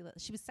 sexy.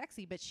 She was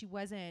sexy, but she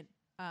wasn't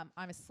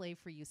I'm a slave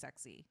for you,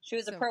 sexy. She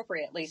was So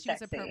appropriately she was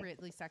sexy.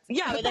 appropriately sexy.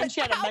 Yeah, but then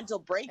she had a mental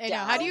I breakdown. know.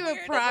 How do you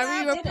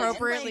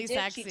appropriately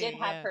sexy? She did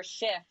have her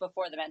shift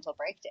before the mental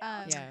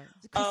breakdown. Yeah.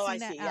 Oh, I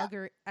Christina see,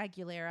 yeah.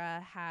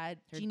 Aguilera had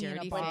Her Genie in a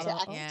dirty bottle. face.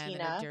 Went to Yeah, and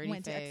Xtina. her dirty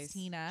Went to face.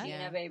 Xtina. Yeah.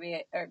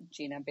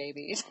 Gina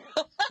baby.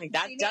 Like,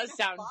 that Gina does in a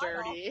sound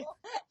bottle. dirty.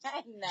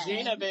 And then-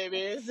 Gina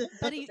babies.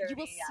 But you will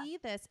Dirty, yeah. see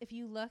this if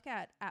you look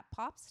at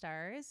pop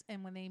stars,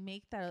 and when they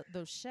make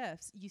those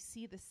shifts, you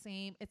see the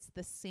same. It's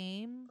the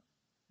same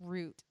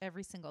route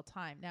every single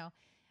time. Now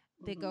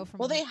they go from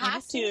Well, they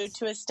have innocent-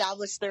 to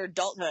establish their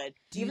adulthood.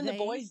 Do Even they? the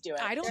boys do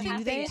it. I don't There think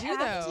has they to be- do,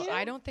 have though. to?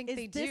 I don't think Is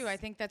they do. this- I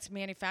think that's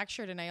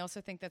manufactured, and I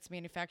also think that's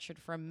manufactured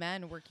from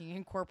men working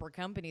in corporate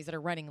companies that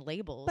are running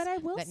labels But I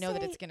will that know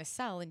that it's say- going to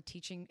sell, and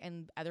teaching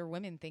and other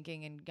women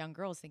thinking and young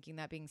girls thinking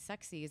that being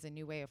sexy is a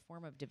new way, a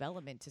form of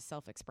development to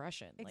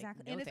self-expression. Exactly.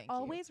 Like, no, and it's thank you.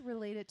 always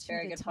related to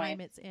Very the good time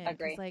point. it's in. 'Cause,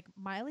 Agree. like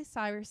Miley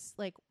Cyrus,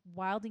 like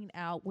Wilding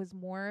Out was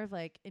more of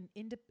like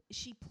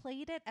she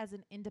played it as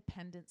an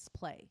independence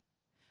play,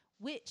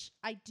 which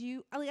I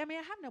do. I mean,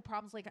 I have no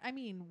problems. Like, I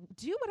mean,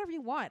 do whatever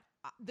you want.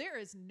 There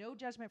is no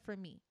judgment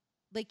from me.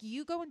 Like,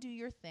 you go and do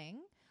your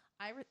thing.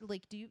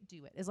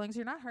 Do it as long as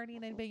you're not hurting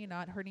anybody. You're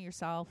not hurting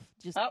yourself.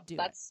 Just do it.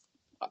 That's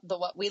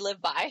what we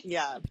live by.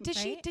 Yeah. Did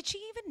she Right? did she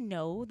even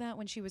know that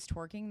when she was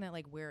twerking that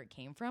like where it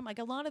came from? Like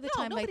a lot of the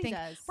No, time I nobody think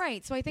does.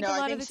 right. So I think No, a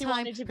lot I think of the she time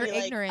wanted to her be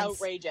like ignorance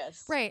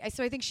outrageous. Right.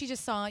 So I think she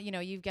just saw,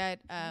 you've got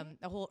a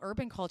whole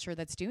urban culture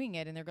that's doing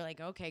it and they're like,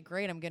 okay,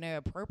 great, I'm going to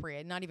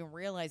appropriate, not even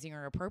realizing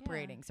or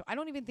appropriating. So I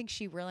don't even think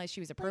she realized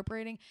she was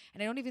appropriating,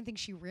 and I don't even think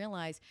she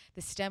realized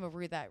the stem of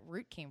where that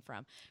root came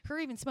from. Her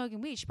even smoking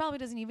weed, she probably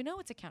doesn't even know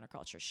it's a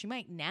counterculture. She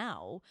might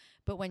now,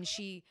 but when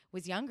she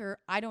was younger,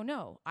 I don't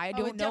know. I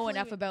don't know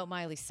enough definitely- about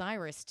Miley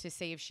Cyrus to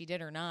say if she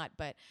did or not,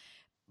 but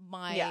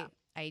Yeah.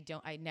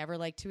 I never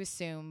like to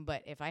assume,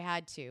 but if I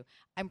had to,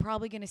 I'm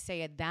probably going to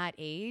say at that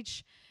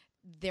age,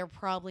 they're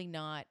probably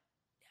not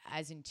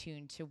as in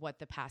tune to what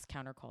the past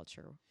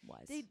counterculture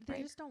was. They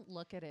right? just don't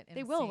look at it. In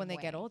They the will same when they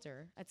get way.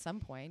 older. At some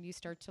point, you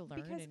start to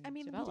learn Because and I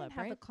mean, develop. we didn't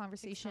have right? the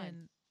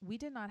conversation. We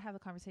did not have a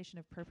conversation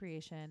of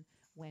appropriation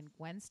when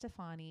Gwen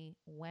Stefani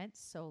went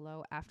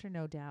solo after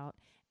No Doubt,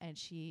 and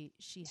she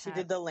She had,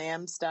 did the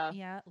lamb stuff.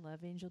 yeah,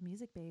 Love Angel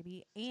Music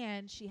Baby,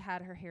 and she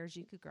had her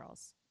Harajuku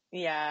Girls.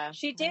 Yeah.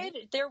 She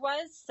did. There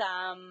was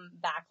some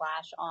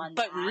backlash on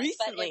But that.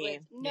 recently- but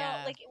it was,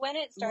 Yeah. like when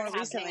it started More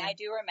happening, recently. I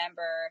do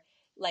remember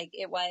like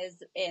it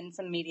was in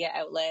some media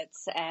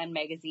outlets and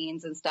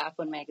magazines and stuff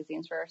when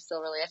magazines were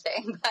still really a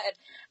thing. But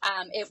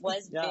it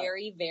was Yeah.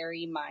 very,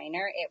 very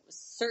minor. It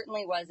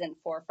certainly wasn't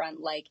forefront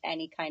like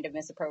any kind of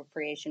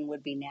misappropriation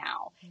would be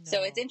now. So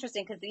No. it's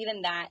interesting because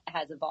even that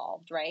has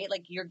evolved, right?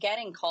 Like you're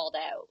getting called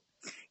out.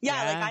 Yeah,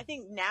 like Yeah. I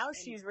think now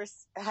she's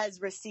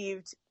has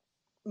received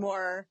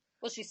more.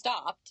 Well, she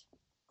stopped.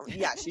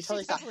 Yeah, she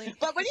totally stopped. definitely-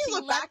 But when you She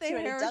look let back the to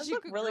it, it does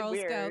look Harajuku really Girls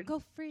weird. Go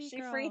free, She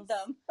girls. freed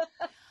them.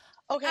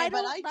 Okay, I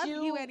but don't I love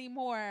do. you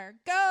anymore.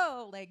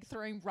 Go, like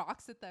throwing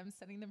rocks at them,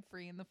 setting them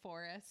free in the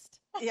forest.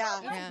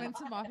 Yeah. Yeah.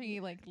 Vincent Moffey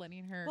like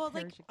letting her. Well,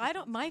 like Harajuku I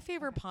don't. Girls My go.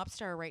 favorite Okay. pop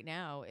star right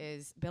now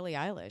is Billie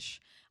Eilish.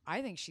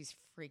 I think she's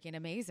freaking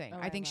amazing. Oh,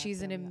 I think love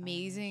she's an Billie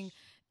amazing. Eilish.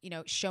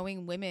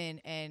 Showing women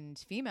and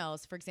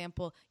females, for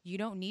example, you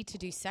don't need to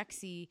do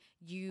sexy.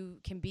 You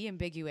can be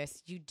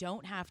ambiguous. You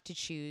don't have to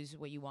choose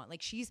what you want.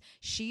 Like she is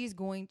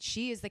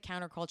the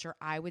counterculture,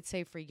 I would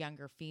say, for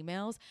younger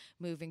females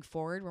moving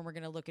forward when we're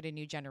going to look at a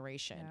new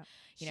generation.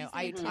 Yeah.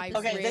 I She's the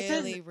Okay, this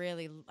is-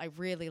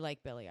 really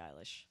like Billie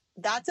Eilish.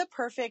 That's a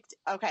perfect.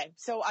 Okay,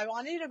 so I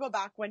wanted you to go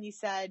back when you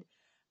said.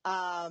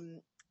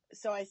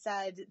 So I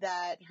said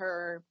that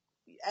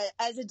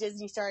as a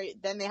Disney star,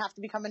 then they have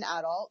to become an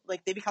adult.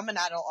 Like they become an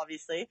adult,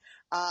 obviously.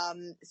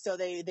 So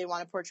they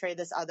want to portray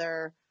this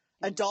other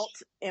adult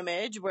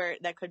image where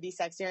that could be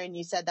sexier. And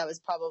you said that was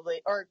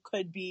probably, or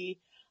could be,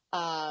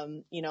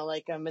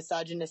 like a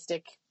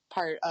misogynistic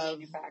part of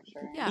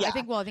Manufacturing. Yeah, Yeah.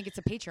 I think it's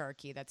a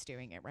patriarchy that's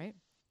doing it, right?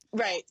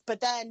 Right. But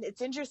then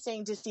it's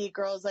interesting to see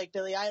girls like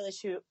Billie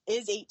Eilish, who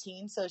is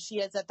 18. So she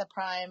is at the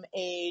prime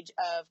age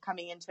of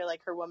coming into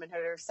like her womanhood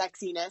or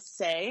sexiness,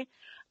 say.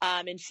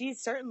 And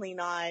she's certainly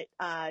not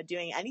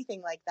doing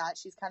anything like that.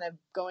 She's kind of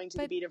going to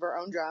the But- beat of her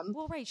own drum.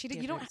 Well, right. Give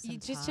You her don't some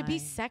just to be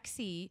time.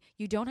 sexy,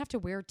 you don't have to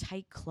wear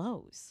tight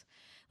clothes.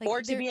 Like,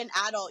 or to there- be an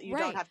adult, you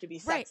right, don't have to be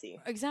right, sexy.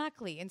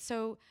 exactly. And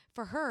so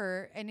for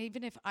her, and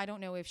even if I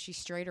don't know if she's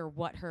straight or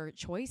what her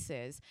choice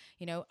is,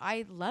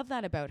 I love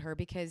that about her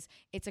because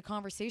it's a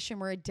conversation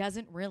where it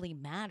doesn't really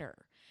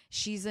matter.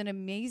 She's an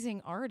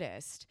amazing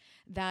artist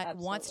that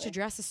wants to Absolutely.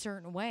 dress a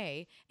certain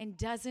way and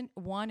doesn't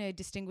want to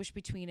distinguish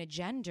between a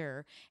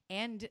gender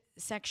and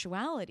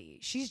sexuality.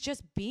 She's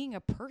just being a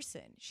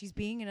person. She's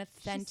being an She's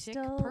authentic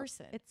still-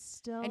 person. It's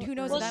still. And who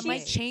knows, Well, that might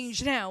she's-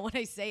 change now when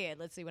I say it.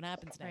 Let's see what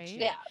happens next Right?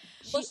 year. Yeah.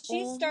 Well, She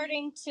she's only-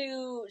 starting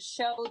to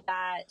show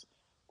that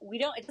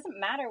it doesn't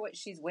matter what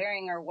she's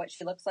wearing or what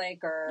she looks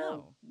like or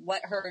No.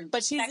 what her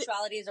But she's-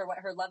 sexualities or what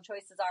her love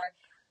choices are.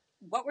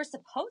 What we're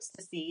supposed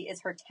to see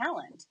is her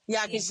talent.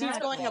 Yeah, because she's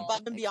going Incredible.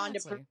 above and beyond to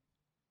Exactly.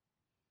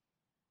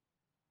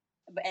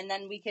 and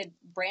then we could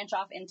branch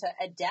off into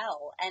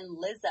Adele and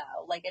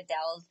Lizzo, like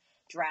Adele's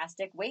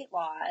drastic weight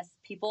loss.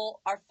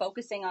 People are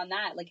focusing on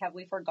that. Like, have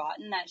we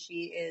forgotten that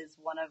she is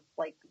one of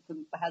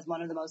has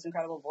one of the most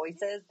incredible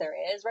voices there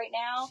is right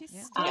now? She's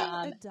still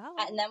Adele.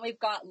 And then we've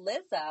got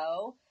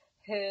Lizzo,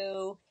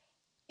 who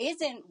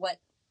isn't what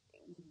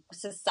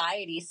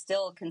society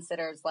still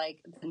considers like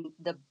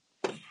the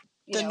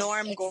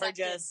norm, accepted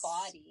gorgeous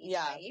body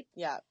type.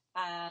 Yeah.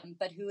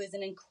 But who is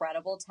an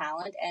incredible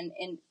talent, and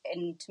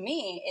to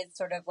me, it's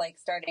sort of like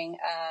starting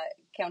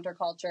a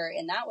counterculture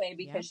in that way,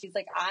 because she's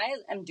like, I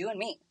am doing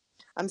me.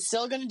 I'm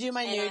still going to do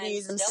my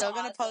nudies. I'm still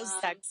going to pose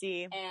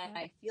sexy. And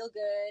I feel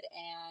good,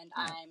 and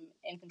I'm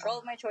in control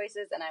of my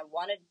choices, and I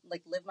want to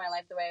like live my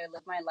life the way I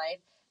live my life.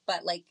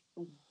 But like,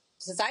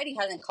 society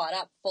hasn't caught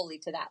up fully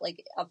to that.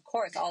 Like, of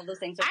course, all those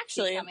things are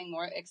actually becoming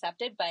more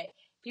accepted, but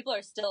people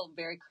are still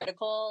very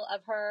critical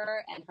of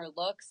her and her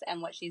looks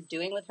and what she's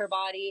doing with her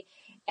body.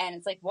 And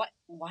it's like,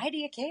 why do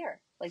you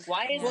care? Like,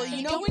 why is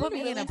don't put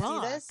me in a see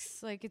box. this?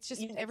 Like, it's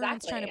just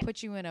everyone's trying to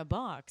put you in a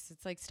box.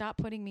 It's like, stop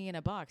putting me in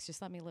a box.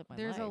 Just let me live my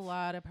life. There's a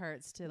lot of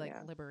parts to like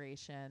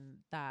liberation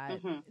that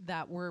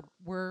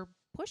we're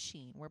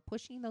pushing. We're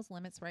pushing those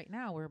limits right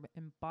now. We're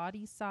in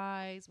body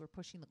size. We're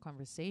pushing the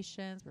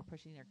conversations. We're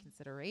pushing their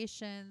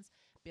considerations.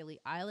 Billie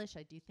Eilish,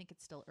 I do think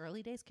it's still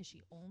early days because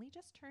she only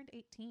just turned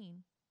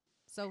 18.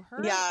 So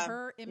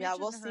her image. Yeah,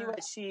 we'll see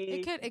what she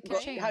it could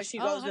change. how she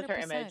goes with her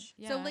image.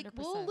 Yeah, so like 100%.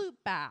 We'll loop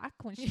back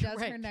when she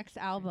does her next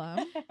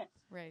album.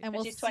 Right. And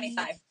we'll she's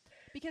 25.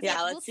 Because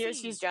let's see if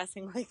she's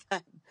dressing like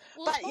that.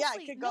 Well, but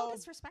it could go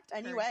disrespect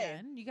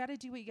anyway. You got to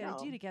do what you got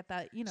to do to get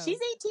that. She's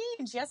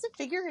 18. She has to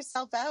figure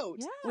herself out.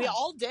 Yeah. We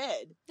all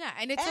did. Yeah,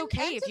 and it's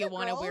okay if you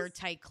want to wear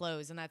tight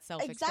clothes, and that's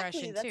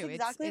self-expression That's too.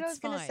 Exactly what I was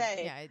going to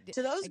say. Yeah,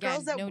 to those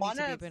girls that want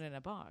to be put in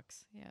a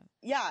box.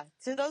 Yeah.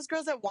 To those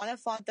girls that want to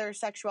flaunt their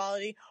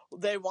sexuality,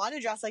 they want to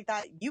dress like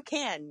that. You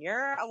can.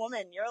 You're a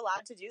woman. You're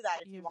allowed to do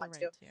that if you want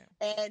to.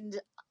 And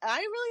I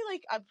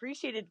really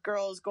appreciated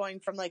girls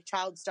going from like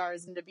child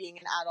stars into being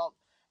an adult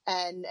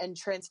and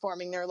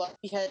transforming their look,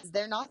 because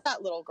they're not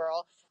that little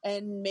girl,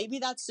 and maybe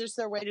that's just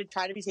their way to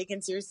try to be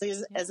taken seriously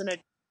as an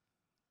adult.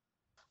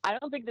 I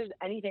don't think there's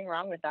anything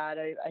wrong with that.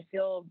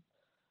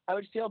 I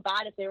would feel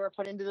bad if they were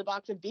put into the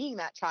box of being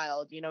that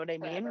child. You know what I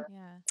mean?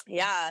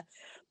 Yeah.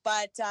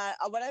 But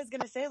what I was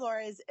going to say,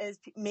 Laura, is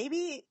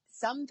maybe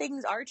some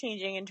things are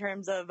changing in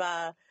terms of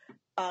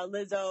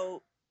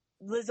Lizzo's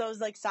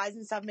like size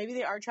and stuff. Maybe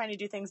they are trying to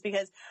do things,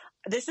 because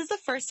this is the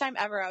first time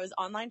ever I was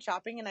online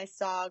shopping and I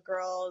saw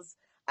girls.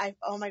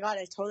 Oh my God,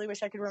 I totally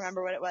wish I could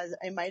remember what it was.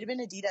 It might have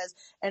been Adidas,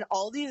 and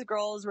all these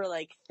girls were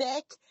like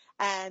thick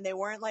and they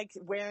weren't like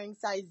wearing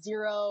size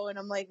 0. And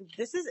I'm like,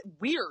 this is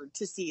weird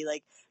to see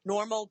like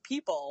normal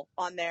people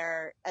on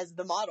there as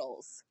the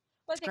models.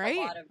 Well, I think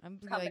a lot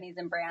of companies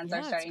and brands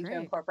are starting to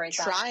incorporate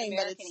that.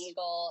 American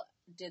Eagle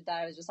did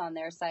that. I was just on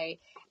their site.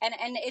 And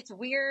it's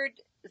weird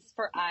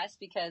for us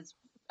because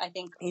I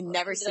think you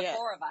never see the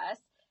four of us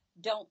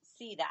don't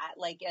see that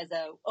like as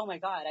oh my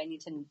God, I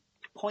need to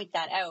point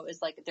that out.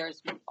 Is like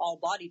there's all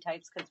body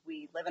types because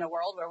we live in a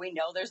world where we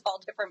know there's all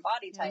different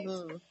body types.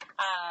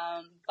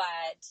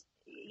 But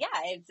yeah,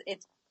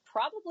 it's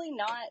probably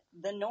not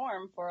the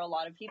norm for a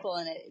lot of people,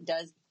 and it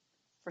does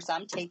for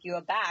some take you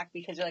aback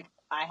because you're like,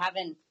 I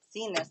haven't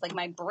seen this. Like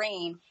my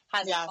brain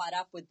hasn't caught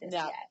up with this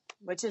yet,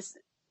 which is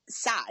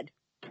sad.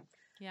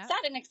 Yeah.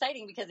 Sad and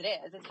exciting because it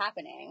is. It's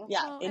happening.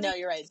 Yeah, no,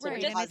 you're right.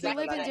 Right. And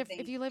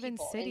if you live in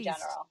cities,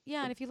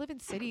 and if you live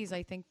in cities,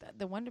 I think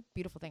the one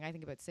beautiful thing I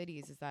think about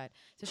cities is that,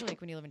 especially like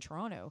when you live in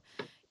Toronto,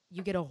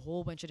 you get a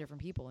whole bunch of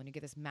different people, and you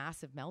get this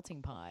massive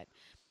melting pot.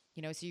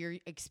 You know, so you're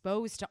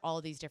exposed to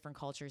all these different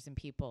cultures and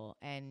people,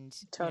 and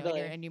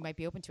and you might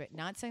be open to it.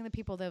 Not saying that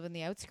people that live in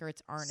the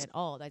outskirts aren't at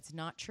all. That's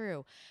not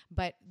true.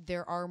 But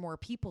there are more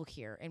people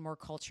here and more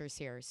cultures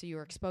here, so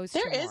you're exposed to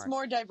more. There is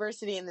more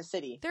diversity in the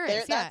city. There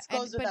is, that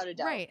goes without a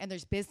doubt. Right, and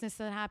there's business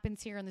that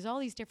happens here, and there's all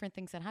these different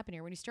things that happen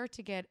here. When you start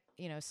to get,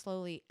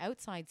 slowly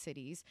outside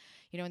cities,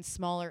 in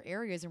smaller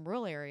areas and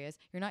rural areas,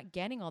 you're not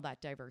getting all that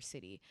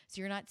diversity.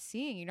 So you're not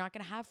going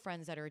to have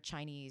friends that are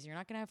Chinese. You're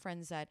not going to have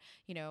friends that,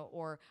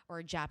 or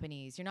Japanese.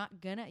 You're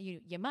not gonna,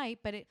 you might,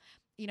 but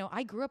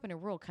I grew up in a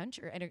rural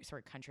country, in a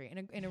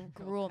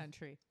rural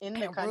country,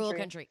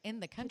 in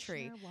the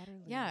country.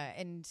 Yeah.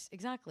 And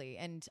exactly.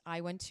 And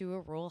I went to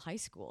a rural high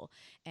school,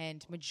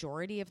 and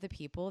majority of the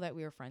people that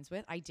we were friends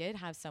with, I did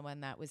have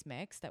someone that was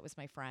mixed, that was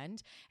my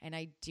friend. And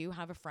I do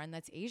have a friend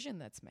that's Asian,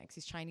 that's mixed.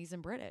 He's Chinese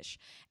and British.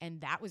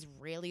 And that was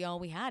really all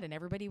we had. And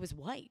everybody was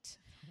white,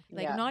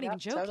 like not even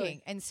joking.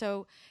 Totally. And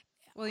so,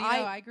 well,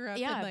 I grew up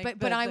in like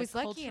but I was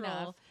lucky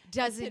enough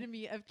doesn't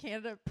epitome of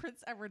Canada,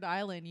 Prince Edward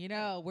Island. You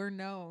know, we're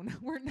known.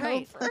 We're known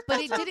right. for But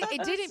it didn't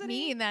diversity.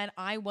 mean that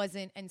I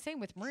wasn't, and same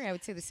with Maria, I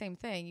would say the same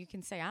thing. You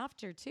can say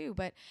after too,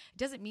 but it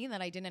doesn't mean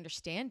that I didn't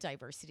understand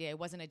diversity. I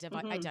wasn't a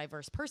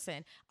diverse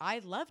person. I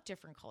love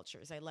different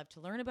cultures. I love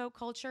to learn about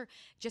culture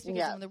just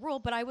because I'm in the rural,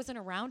 but I wasn't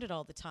around it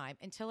all the time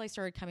until I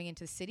started coming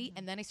into the city.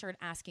 And then I started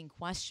asking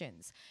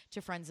questions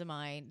to friends of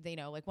mine. You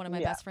know, like one of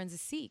my best friends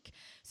is Sikh.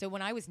 So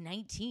when I was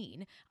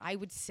 19, I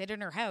would sit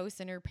in her house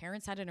and her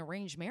parents had an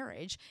arranged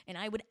marriage and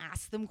I would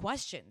ask them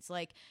questions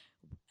like,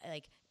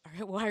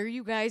 why are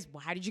you guys,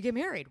 why did you get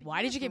married?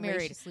 Why did you get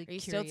married? Are you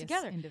still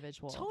together?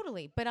 Individual.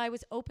 Totally. But I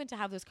was open to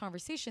have those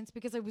conversations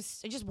because I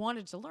just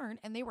wanted to learn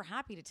and they were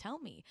happy to tell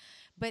me.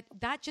 But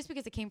that just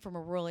because it came from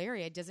a rural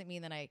area doesn't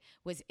mean that I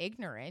was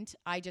ignorant.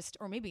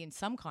 Or maybe in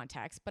some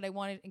context, but I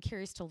wanted and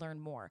curious to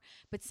learn more.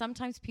 But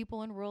sometimes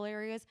people in rural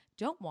areas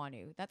don't want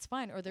to. That's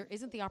fine. Or there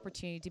isn't the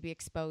opportunity to be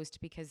exposed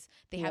because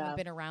they haven't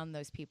been around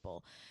those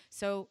people.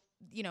 So,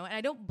 you know, and I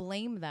don't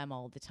blame them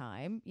all the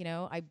time. You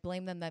know, I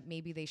blame them that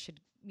maybe they should,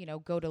 you know,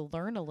 go to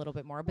learn a little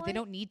bit more, but they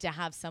don't need to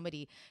have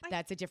somebody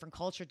that's a different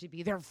culture to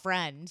be their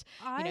friend.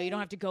 You know, you don't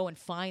have to go and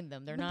find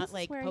them. They're not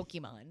like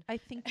Pokemon. I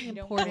think the You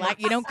don't important.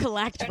 you don't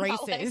collect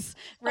races,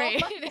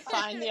 right?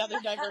 Find the other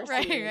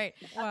diversity. right.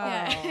 Well,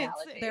 Yeah.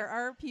 there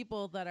are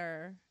people that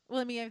are. Well,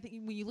 I mean, I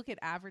think when you look at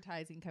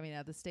advertising coming out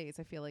of the States,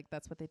 I feel like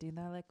that's what they do. And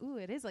they're like, ooh,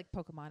 it is like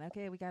Pokemon.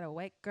 Okay, we got a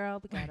white girl,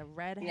 we got a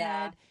redhead.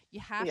 Yeah. You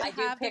have to I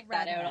do have the pick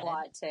that redhead. out a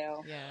lot too.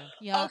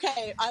 Yeah.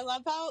 Okay, I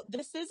love how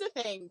this is a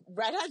thing.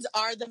 Redheads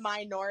are the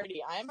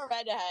minority. I'm a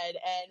redhead,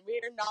 and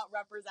we are not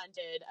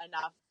represented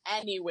enough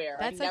anywhere.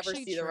 That's I never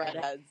actually see the true.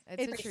 redheads.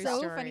 It's true so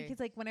story. funny because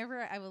like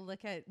whenever I will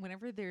look at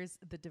whenever there's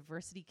the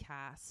diversity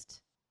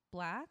cast,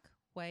 black,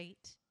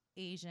 white,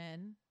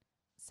 Asian,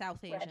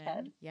 South Asian,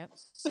 Redhead. Yep.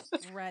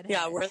 redhead.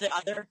 Yeah, we're the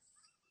other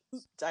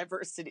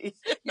diversity.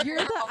 You're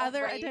the all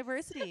other right.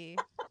 diversity.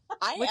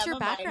 What's am your a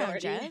background,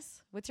 minority.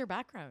 Jess? What's your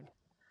background?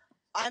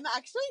 I'm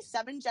actually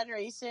 7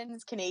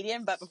 generations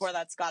Canadian, but before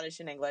that, Scottish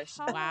and English.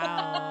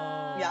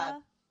 Wow. Yeah.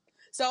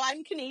 So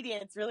I'm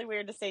Canadian. It's really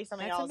weird to say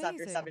something That's else after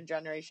amazing. 7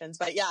 generations,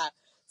 but yeah,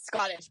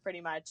 Scottish pretty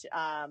much.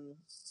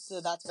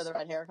 So that's where the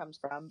red hair comes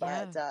from.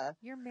 But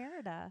You're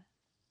Merida.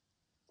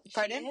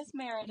 Pardon? She is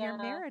Merida. You're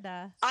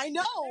Merida. I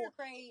know. They're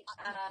great.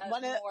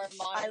 One of- More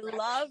I modern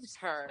loved records.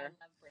 her. I love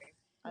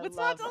Brave. What's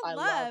not to I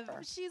love?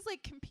 her. She's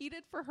like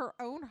competed for her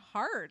own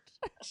heart.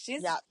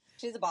 She's Yeah.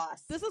 she's a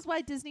boss. This is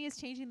why Disney is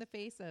changing the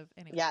face of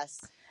anyway.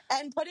 Yes.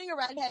 And putting a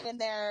redhead in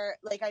there,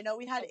 like I know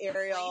we had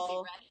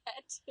Ariel.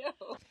 Crazy redhead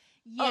too.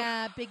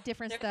 Yeah, big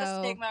difference There's a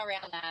though. stigma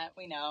around that.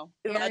 We know.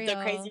 The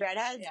Ariel. crazy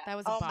redheads. Yeah. That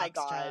was a Oh box my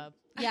God. job.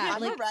 Yeah,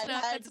 I'm like a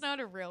redhead. It's not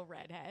a real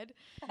redhead.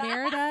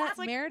 Merida. It's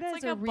like, Merida it's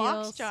is like a real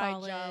box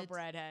solid. job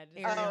redhead.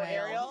 Ariel.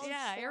 Ariel?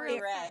 Yeah, Sorry, Ariel.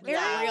 red.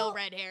 Yeah. Real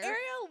red hair. Ariel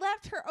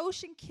left her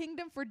Ocean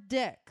Kingdom for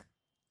Dick.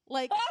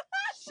 Like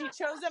She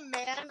chose a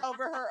man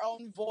over her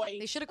own voice.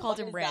 They should have called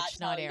What him does that Rich,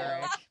 not tell you?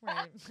 Eric.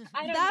 Right.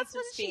 I don't That's need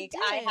to what she speak.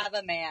 did. I have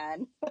a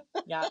man.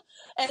 Yeah.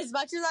 As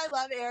much as I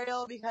love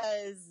Ariel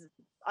because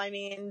I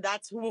mean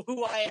that's who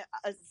I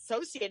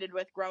associated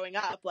with growing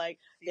up. Like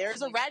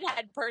there's a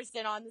redhead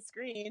person on the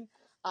screen.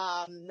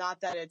 Not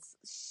that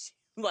it's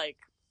like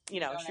you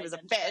know Don't she was a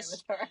identify fish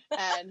with her.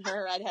 and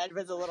her redhead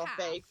was a little Half.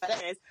 fake. But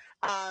anyways,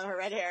 her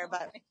red hair. Oh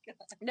But my God.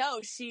 no,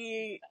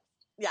 she.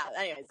 Yeah.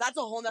 Anyways, that's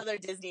a whole nother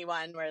Disney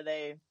one where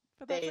they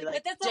like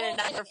But that's did a a whole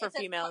number thing. for It's a-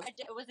 females.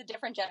 It was a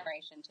different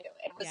generation too.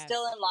 It was Yes.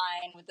 still in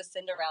line with the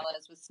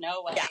Cinderellas, with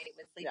Snow White, Yeah.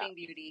 with Sleeping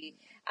Beauty.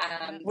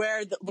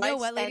 Where the You know life's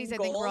what, ladies? I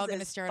end think we're all goals going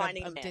to is start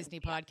finding a man. Disney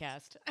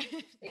podcast.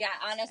 Yeah,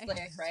 honestly,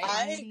 right? I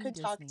Finding could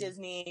talk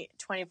Disney. Disney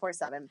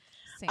 24/7.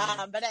 Same.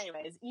 But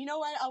anyways, you know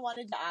what I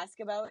wanted to ask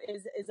about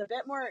is a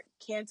bit more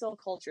cancel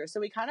culture. So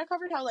we kind of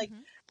covered how like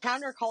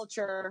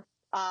counterculture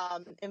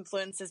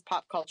influences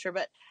pop culture,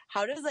 but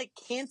how does like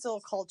cancel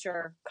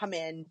culture come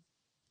in,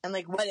 and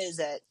like what is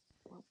it?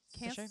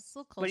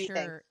 Cancel What do you think?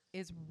 culture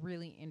is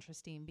really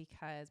interesting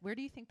because where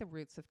do you think the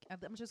roots of?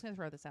 I'm just going to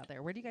throw this out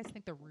there. Where do you guys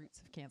think the roots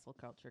of cancel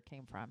culture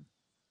came from?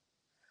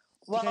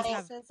 you guys Well,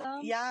 have- Racism?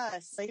 yeah,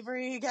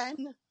 slavery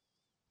again.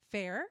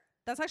 Fair.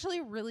 That's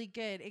actually really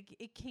good.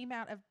 It came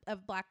out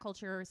of Black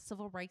culture,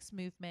 civil rights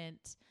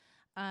movement,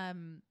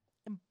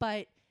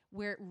 but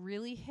where it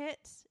really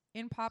hit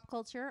in pop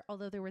culture,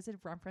 although there was a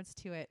reference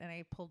to it, and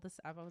I pulled this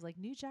up. I was like,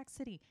 New Jack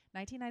City,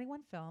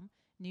 1991 film,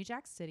 New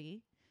Jack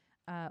City.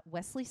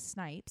 Wesley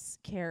Snipes'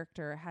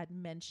 character had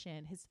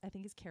mentioned I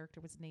think his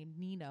character was named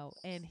Nino,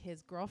 and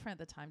his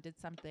girlfriend at the time did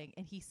something,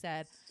 and he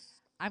said,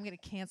 "I'm gonna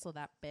cancel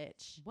that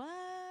bitch."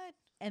 What?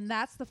 And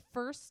that's the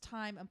first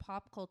time in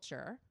pop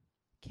culture,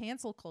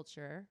 cancel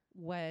culture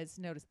was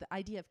noticed. The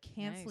idea of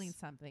canceling Nice.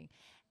 something,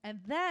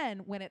 and then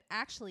when it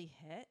actually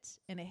hit,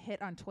 and it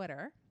hit on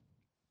Twitter.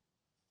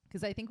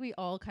 Because I think we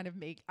all kind of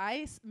make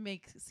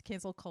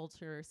cancel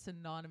culture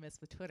synonymous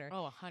with Twitter.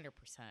 Oh,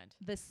 100%.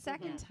 The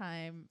second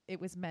time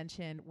it was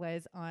mentioned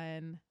was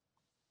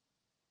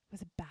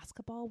it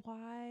Basketball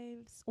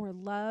Wives or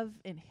Love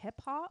and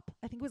Hip Hop?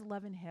 I think it was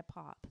Love and Hip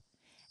Hop.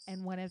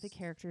 and one of the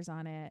characters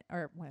on it,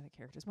 or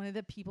one of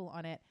the people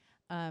on it,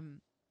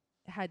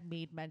 had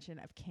made mention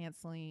of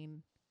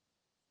canceling.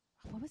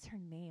 What was her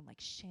name? Like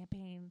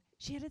champagne.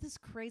 She had this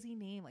crazy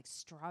name, like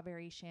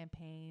strawberry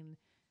champagne.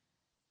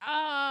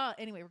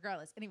 Anyway,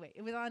 regardless. Anyway,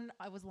 it was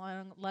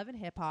on Love and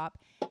Hip Hop,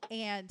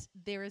 and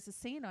there is a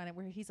scene on it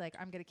where he's like,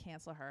 "I'm gonna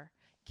cancel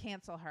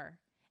her,"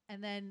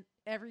 and then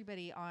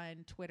everybody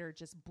on Twitter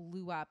just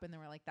blew up, and they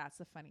were like, "That's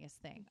the funniest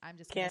thing." I'm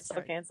just cancel.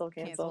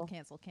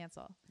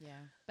 Yeah,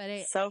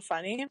 but so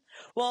funny.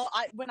 Well,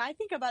 when I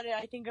think about it,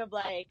 I think of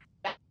like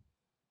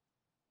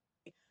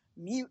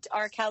mute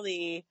R.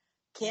 Kelly,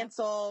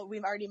 cancel.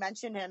 We've already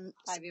mentioned him,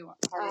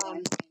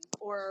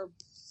 or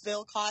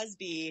Bill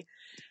Cosby.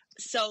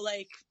 So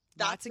like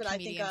that's lots of what I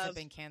think comedians of. have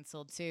been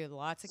canceled too.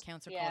 Lots of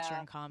cancel culture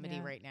in comedy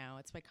right now.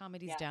 It's why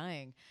comedy's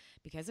dying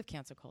because of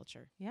cancel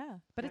culture. Yeah,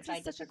 but it's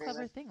just such a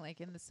clever thing.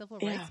 Like in the civil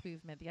rights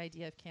movement, the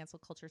idea of cancel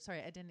culture. Sorry,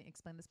 I didn't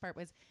explain this part.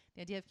 Was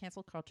the idea of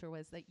cancel culture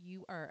was that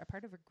you are a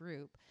part of a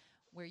group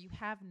where you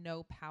have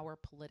no power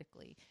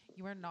politically.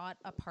 You are not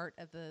a part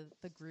of the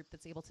group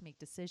that's able to make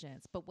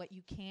decisions. But what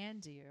you can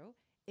do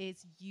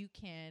is you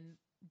can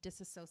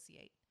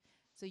disassociate.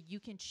 So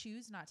you can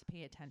choose not to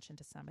pay attention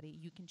to somebody.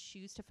 You can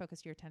choose to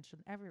focus your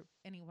attention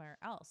anywhere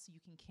else. You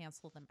can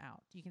cancel them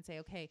out. You can say,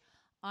 okay,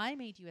 I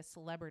made you a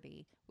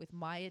celebrity with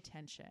my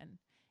attention.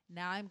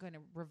 Now I'm going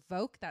to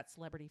revoke that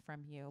celebrity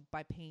from you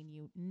by paying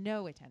you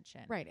no attention.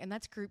 Right. And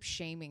that's group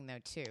shaming though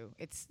too.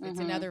 It's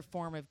another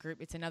form of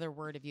group. It's another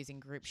word of using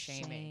group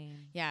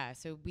shaming. Yeah.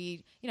 So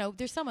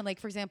there's someone like,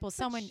 for example,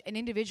 an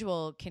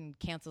individual can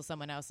cancel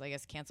someone else, I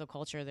guess, cancel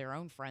culture, their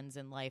own friends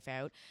in life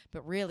out.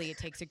 But really it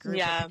takes a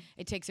group,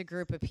 it takes a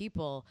group of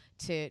people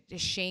to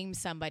shame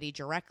somebody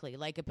directly,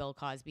 like a Bill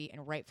Cosby,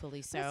 and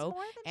rightfully so.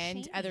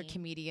 And other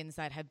comedians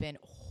that have been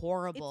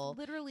horrible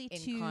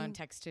in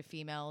context to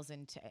females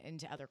and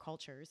to other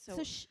cultures.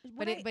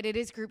 But it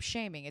is group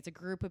shaming. It's a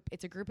group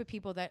of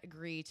people that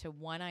agree to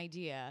one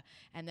idea,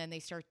 and then they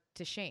start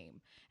to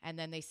shame, and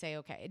then they say,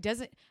 okay, it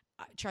doesn't.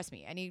 Trust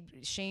me, I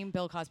need shame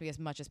Bill Cosby as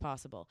much as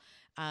possible,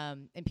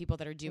 and people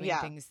that are doing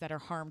things that are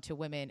harm to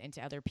women and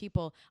to other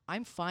people.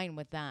 I'm fine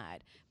with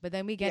that, but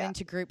then we get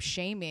into group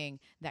shaming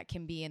that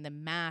can be in the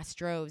mass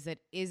droves that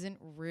isn't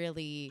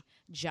really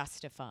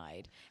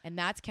justified, and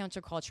that's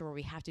counterculture where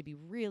we have to be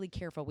really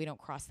careful we don't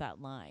cross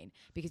that line,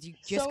 because you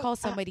just call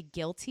somebody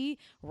guilty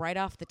right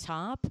off the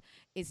top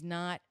is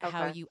not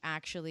how you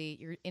actually.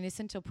 You're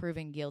innocent till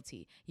proven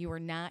guilty. You are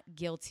not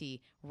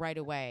guilty right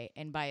away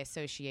and by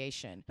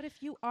association. But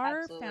if you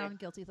are found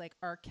guilty, like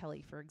R.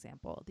 Kelly, for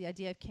example, the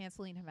idea of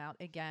canceling him out,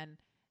 again,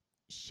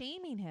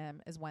 shaming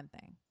him is one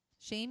thing.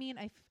 Shaming,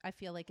 I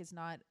feel like, is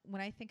not,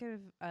 when I think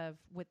of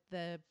what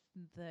the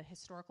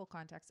historical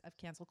context of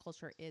cancel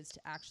culture is,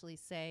 to actually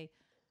say,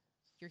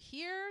 you're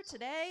here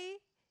today,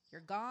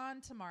 you're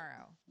gone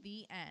tomorrow,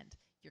 the end.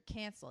 You're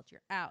canceled,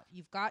 you're out,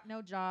 you've got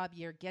no job,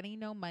 you're getting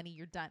no money,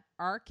 you're done.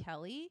 R.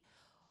 Kelly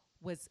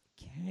was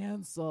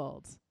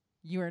canceled.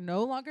 You are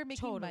no longer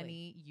making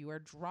money. You are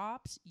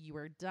dropped. You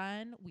are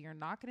done. We are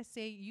not going to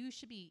say you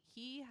should be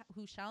he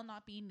who shall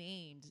not be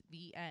named,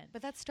 the end.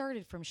 But that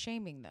started from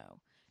shaming, though.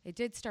 It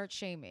did start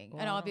shaming.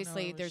 And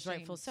obviously there's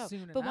rightful so.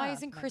 But why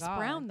isn't Chris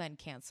Brown then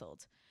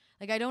canceled?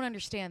 Like, I don't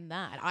understand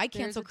that. I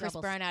canceled Chris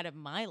Brown out of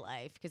my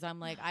life because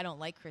I'm like, I don't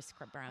like Chris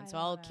Brown, so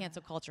I'll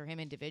cancel culture him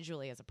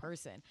individually as a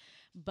person.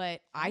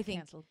 But I think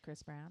canceled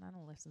Chris Brown. I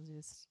don't listen to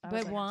this.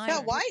 But why?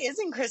 Yeah, why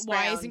isn't Chris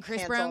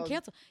Brown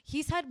canceled?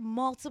 He's had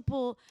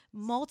multiple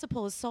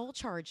assault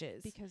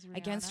charges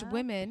against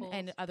women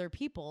and other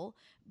people.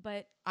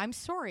 But I'm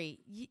sorry.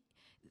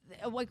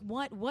 Like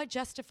what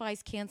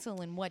justifies cancel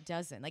and what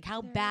doesn't? Like,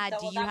 how bad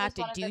do you have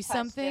to do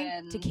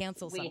something to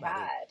cancel somebody?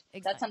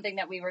 Exactly. That's something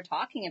that we were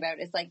talking about.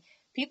 Is like,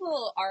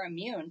 people are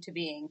immune to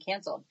being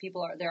canceled.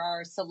 There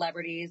are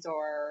celebrities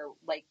or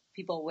like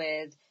people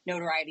with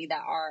notoriety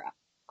that are,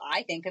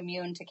 I think,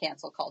 immune to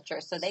cancel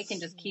culture, so they can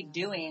just keep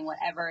doing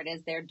whatever it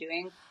is they're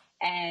doing.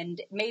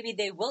 And maybe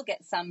they will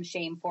get some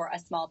shame for a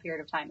small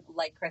period of time,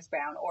 like Chris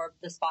Brown, or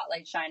the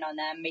spotlight shine on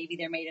them. Maybe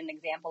they're made an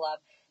example of,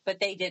 but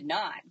they did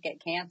not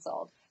get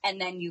canceled. And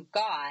then you've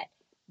got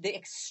the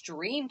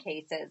extreme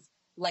cases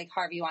like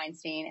Harvey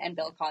Weinstein and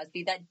Bill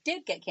Cosby that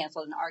did get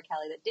canceled, and R.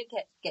 Kelly that did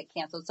get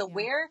canceled. So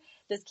where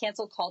does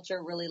cancel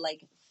culture really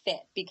like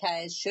fit?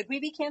 Because should we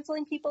be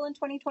canceling people in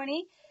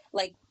 2020?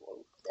 Like,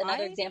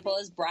 another example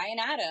is Bryan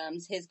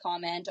Adams, his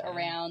comment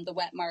around the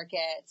wet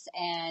markets,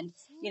 and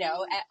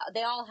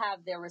they all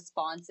have their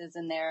responses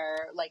and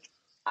their like.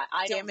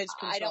 I don't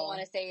want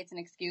to say it's an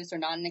excuse or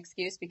not an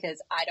excuse,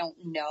 because I don't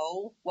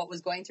know what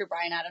was going through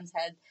Bryan Adams'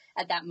 head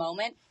at that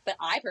moment. But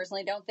I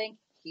personally don't think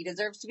he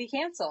deserves to be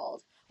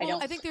canceled.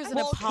 I think there's an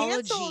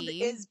apology. Canceled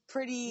is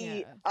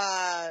pretty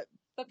cut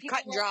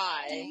and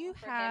dry. Do you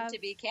for him to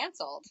be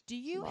canceled? Do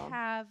you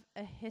have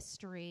a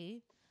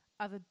history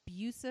of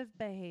abusive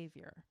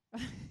behavior?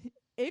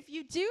 If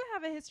you do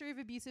have a history of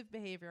abusive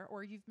behavior,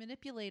 or you've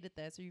manipulated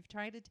this, or you've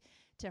tried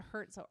to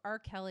hurt, so R.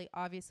 Kelly,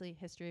 obviously,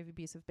 history of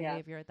abusive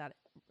behavior that,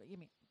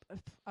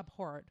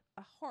 abhorred.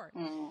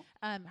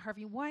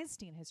 Harvey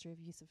Weinstein, history of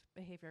abusive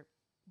behavior,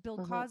 Bill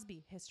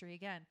Cosby, history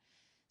again.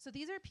 So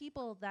these are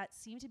people that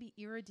seem to be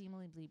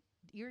irredeemably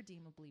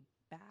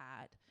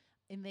bad.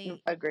 And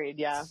they agreed,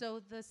 yeah.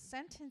 So the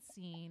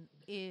sentencing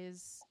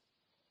is,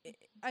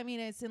 I mean,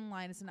 it's in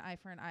line. It's an eye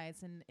for an eye.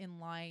 It's in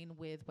line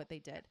with what they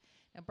did.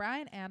 Now,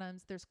 Bryan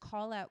Adams, there's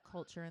call out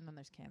culture and then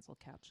there's cancel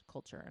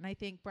culture. And I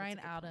think Bryan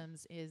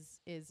Adams is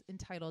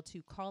entitled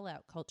to call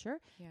out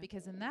culture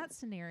because in that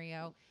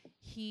scenario,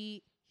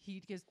 he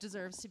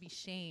deserves to be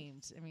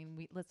shamed. I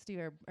mean, let's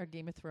do our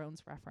Game of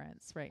Thrones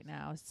reference right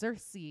now.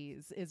 Cersei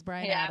is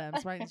Bryan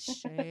Adams, right?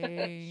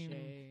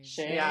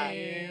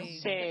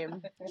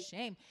 Shame.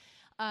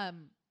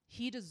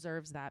 He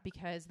deserves that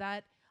because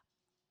that,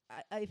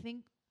 I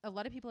think a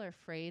lot of people are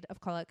afraid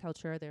of call out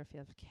culture. They're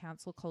afraid of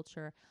cancel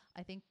culture.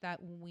 I think that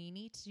we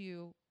need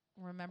to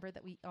remember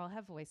that we all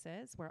have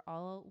voices. We're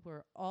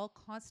all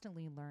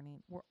constantly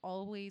learning. We're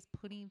always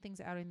putting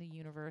things out in the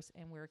universe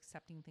and we're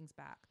accepting things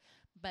back.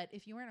 But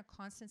if you are in a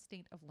constant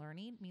state of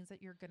learning, it means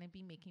that you're going to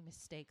be making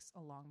mistakes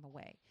along the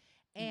way.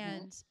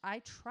 And I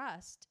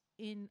trust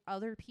in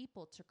other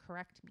people to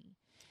correct me.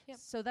 Yep,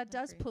 so that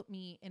does put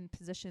me in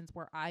positions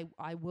where I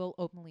will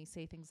openly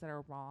say things that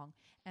are wrong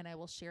and I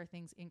will share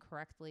things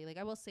incorrectly. Like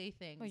I will say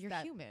things. Well, you're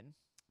human.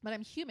 But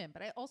I'm human.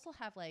 But I also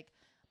have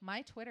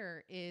my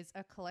Twitter is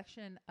a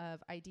collection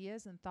of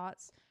ideas and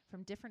thoughts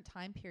from different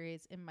time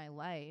periods in my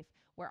life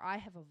where I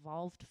have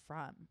evolved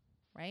from,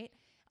 right?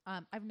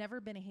 I've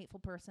never been a hateful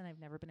person. I've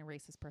never been a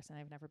racist person.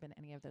 I've never been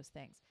any of those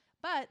things.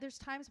 But there's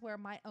times where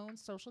my own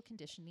social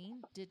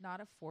conditioning did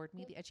not afford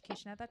me the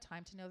education at that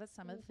time to know that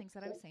some of the things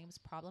that I was saying was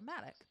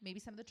problematic. Maybe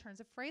some of the turns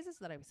of phrases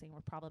that I was saying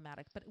were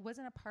problematic, but it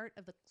wasn't a part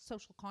of the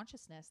social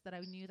consciousness that I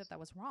knew that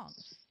was wrong.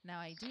 Now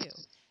I do.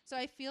 So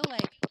I feel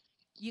like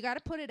you got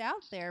to put it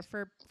out there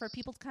for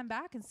people to come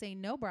back and say,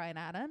 no, Bryan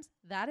Adams,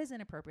 that is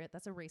inappropriate.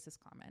 That's a racist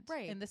comment.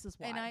 Right. And this is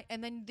why.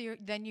 And then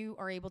you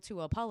are able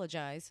to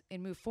apologize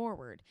and move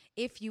forward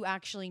if you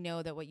actually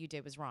know that what you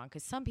did was wrong.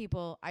 Because some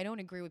people, I don't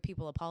agree with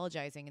people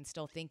apologizing and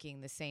still thinking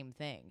the same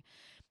thing,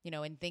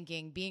 and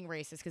thinking being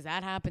racist, because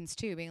that happens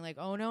too, being like,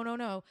 oh,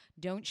 no,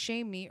 don't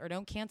shame me or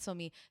don't cancel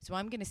me. So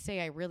I'm going to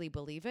say I really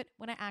believe it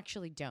when I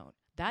actually don't.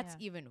 That's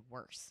even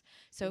worse.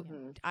 So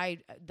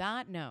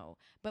no.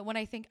 But when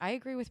I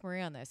agree with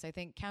Marie on this, I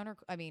think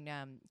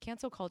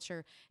cancel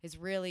culture is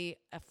really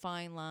a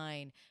fine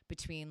line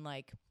between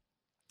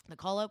the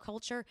call out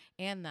culture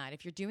and that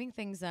if you're doing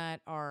things that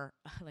are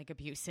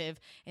abusive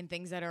and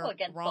things that are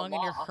wrong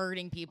and you're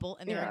hurting people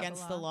and they're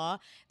against the law,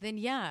 then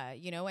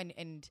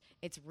and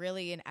it's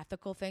really an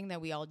ethical thing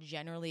that we all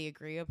generally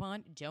agree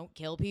upon. Don't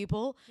kill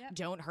people.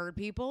 Don't hurt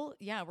people.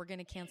 Yeah, we're going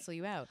to cancel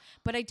you out.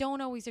 But I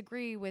don't always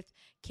agree with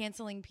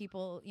canceling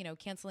people,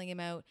 canceling them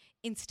out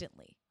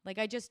instantly. I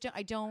think we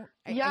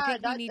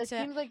need it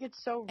to, seems like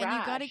it's so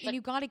rash. And you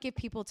got to give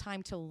people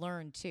time to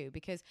learn too,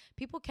 because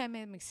people can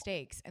make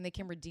mistakes and they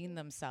can redeem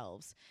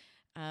themselves.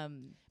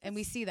 And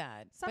we see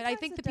that. But I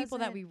think the people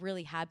that we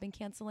really have been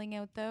canceling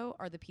out though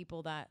are the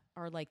people that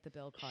are like the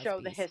Bill Cosby. Show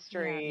the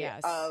history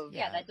of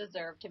that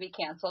deserve to be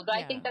canceled. But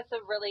I think that's a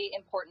really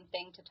important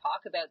thing to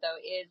talk about though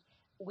is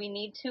we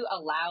need to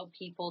allow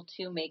people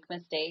to make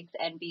mistakes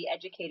and be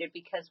educated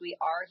because we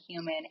are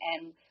human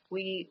and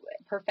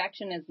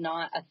perfection is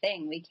not a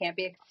thing. We can't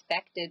be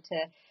expected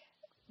to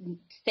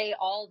say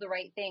all the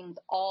right things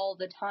all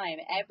the time.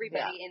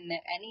 Everybody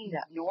any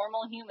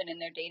normal human in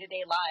their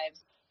day-to-day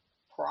lives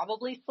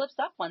probably slips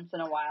up once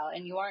in a while,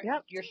 and your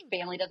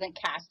family doesn't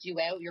cast you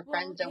out, your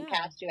friends don't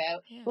cast you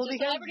out. Well, so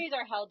celebrities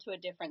are held to a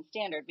different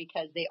standard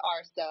because they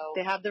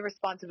have the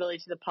responsibility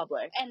to the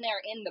public, and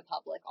they're in the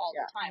public all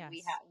the time.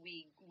 Yes.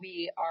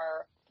 We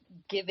are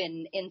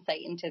given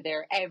insight into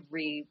their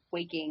every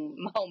waking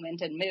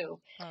moment and move.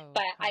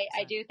 But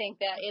I do think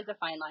that is a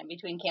fine line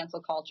between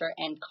cancel culture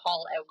and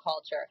call out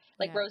culture.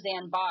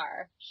 Roseanne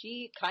Barr,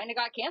 she kind of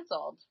got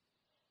canceled.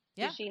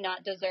 Yeah. Does she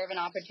not deserve an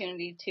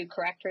opportunity to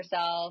correct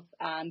herself,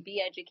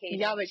 be educated?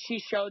 Yeah, but she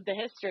showed the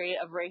history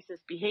of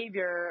racist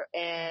behavior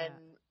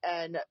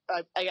and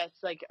I guess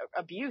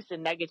abuse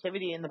and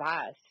negativity in the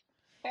past.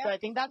 Fair. So I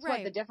think that's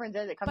what the difference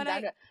is. It comes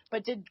down to it.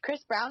 But did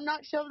Chris Brown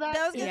not show that?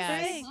 That was the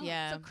thing.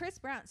 Yeah. So Chris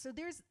Brown.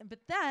 But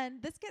then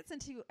this gets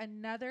into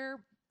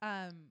another.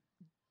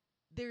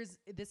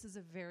 This is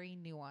a very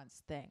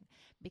nuanced thing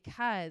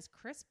because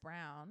Chris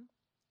Brown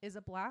is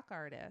a Black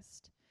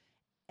artist.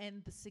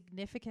 And the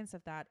significance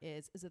of that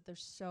is that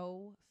there's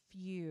so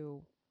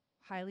few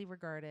highly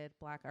regarded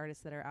Black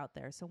artists that are out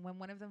there. So when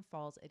one of them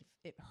falls,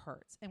 it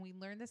hurts. And we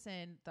learned this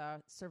in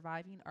the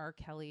Surviving R.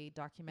 Kelly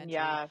documentary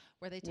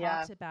where they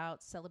talked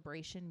about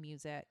celebration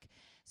music.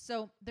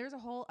 So there's a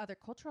whole other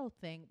cultural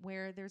thing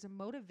where there's a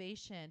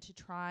motivation to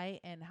try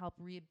and help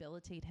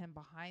rehabilitate him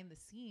behind the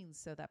scenes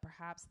so that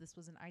perhaps this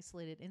was an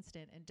isolated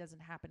incident and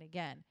doesn't happen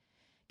again.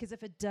 Because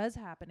if it does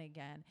happen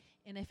again,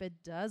 and if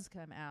it does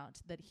come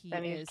out that he's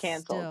going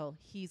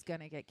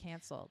to get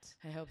canceled.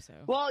 I hope so.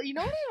 Well, what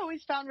I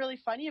always found really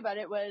funny about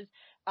it was,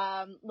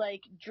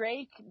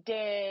 Drake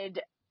did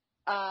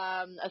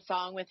a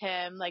song with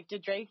him. Like,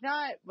 did Drake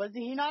not? Was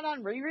he not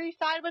on Riri's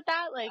side with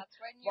that? Like, That's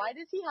when why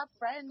does he have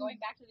friends? Going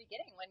back to the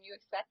beginning, when you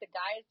expect the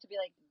guys to be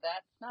like,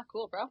 that's not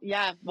cool, bro.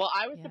 Yeah. Well,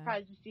 I was Yeah.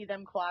 surprised to see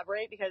them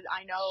collaborate because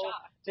I know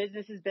Shocked.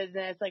 business is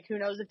business. Like, who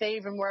knows if they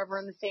even were ever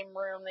in the same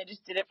room? They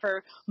just did it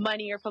for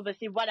money or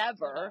publicity, Who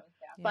whatever. knows?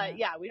 Yeah. But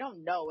yeah, we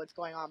don't know what's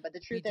going on. But the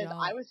truth is, don't.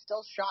 I was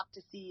still shocked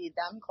to see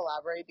them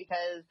collaborate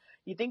because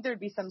you think there'd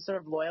be some sort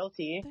of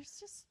loyalty. There's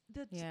just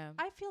Yeah.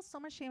 I feel so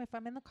much shame if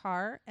I'm in the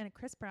car and a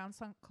Chris Brown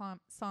song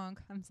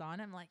comes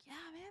on. I'm like, yeah,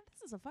 man,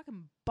 this is a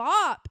fucking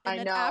bop. And I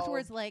then know.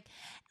 afterwards, like,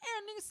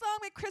 and new song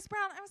with Chris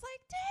Brown. I was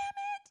like, damn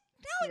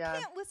it. Now Yeah.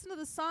 I can't listen to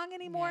the song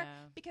anymore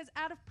Yeah. because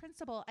out of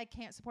principle, I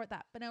can't support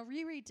that. But now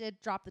Riri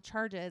did drop the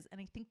charges, and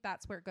I think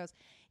that's where it goes.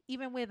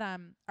 Even with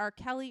R.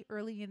 Kelly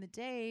early in the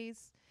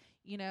days,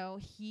 you know,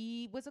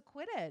 he was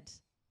acquitted,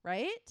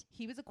 right?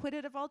 He was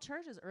acquitted of all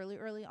charges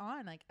early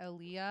on. Like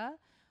Aaliyah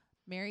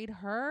married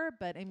her,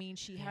 but I mean,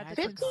 she had I to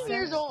 15 forgot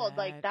years about old,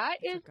 like, that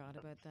I is forgot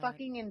about that.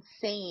 fucking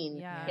insane.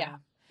 Yeah. Yeah.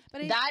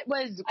 But That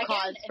was Again,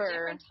 cause a for.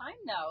 different time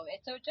though.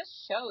 So it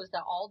just shows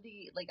that all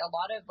the like a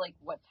lot of like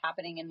what's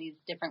happening in these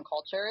different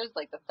cultures,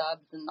 like the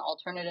subs and the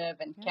alternative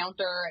and Yeah.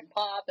 counter and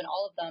pop and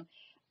all of them,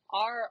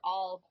 are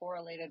all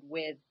correlated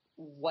with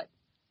what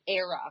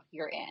era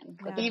you're in.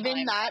 Yeah. Even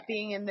Time. that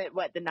being in the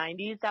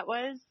 90s, that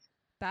was.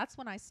 that's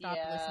when I stopped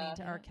listening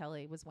to Yeah. R.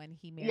 Kelly, was when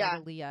he married Yeah.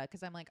 Aaliyah,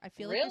 because I'm like, I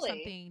feel like there's Really?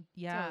 something.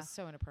 That Yeah, was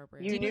so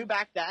inappropriate. You knew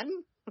back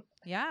then?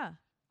 yeah.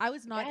 I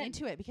was not Again.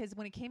 into it because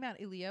when it came out,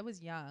 Aaliyah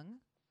was young.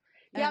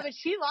 Yeah, And but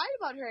she lied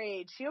about her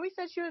age. She always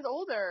said she was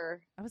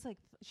older. I was like,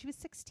 she was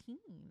 16,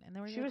 and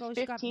they were She like, was oh,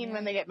 she got 15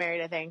 when they married. get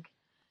married, I think.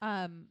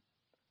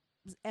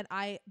 And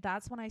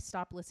that's when I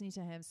stopped listening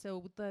to him.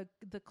 So the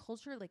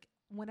culture, like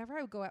whenever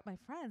I would go out with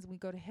my friends, we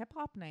go to hip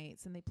hop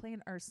nights and they play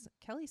an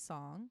Kelly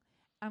song.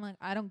 I'm like,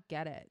 I don't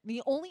get it.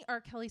 The only R.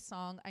 Kelly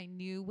song I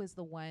knew was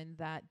the one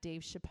that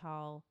Dave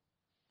Chappelle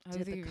I was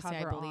did the going to say,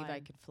 I cover believe I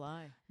on. could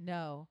fly.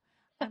 No.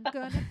 I'm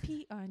gonna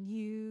pee on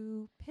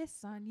you,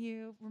 piss on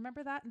you.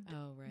 Remember that?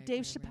 Oh, right. Dave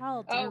right, Chappelle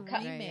right, did a Oh,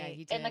 right. remake. Yeah,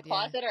 he In the did,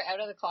 closet or out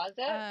of the closet?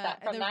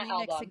 That, from the that remix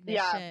album. Ignition.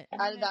 Yeah,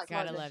 out of that Remix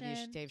Gotta closet. love you,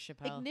 Ignition. Dave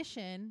Chappelle.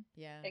 Ignition.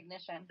 Yeah.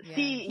 Ignition. Yeah.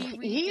 See, He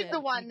he's redid the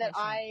one that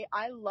Ignition.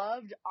 I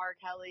loved R.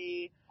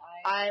 Kelly.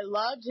 I I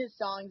loved his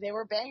songs. They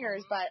were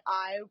bangers, but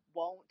I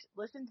won't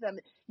listen to them.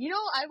 You know,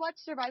 I watched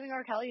Surviving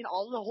R. Kelly, and the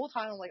whole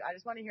time I'm like, I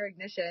just want to hear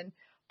Ignition,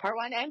 part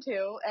 1 and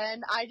 2,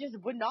 and I just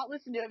would not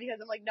listen to it because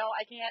I'm like, no,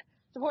 I can't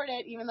support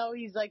it, even though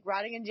he's like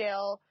rotting in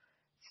jail.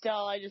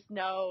 Still, I just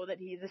know that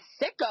he's a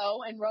sicko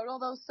and wrote all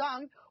those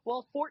songs.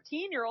 Well,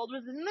 14-year-old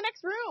was in the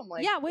next room.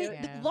 Like, yeah, wait,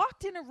 Yeah.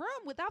 locked in a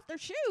room without their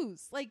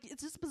shoes. Like,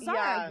 it's just bizarre.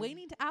 Yeah.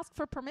 Waiting to ask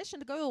for permission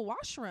to go to the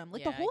washroom.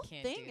 Like, Yeah, the I whole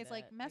can't thing do is that.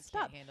 like I messed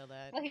can't up. handle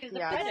that. Well, he's a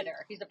Yeah.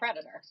 predator. He's a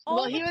predator. All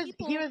well, the he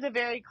people- was a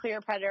very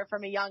clear predator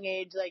from a young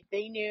age. Like,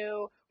 they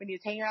knew when he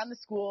was hanging around the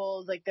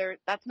schools, like,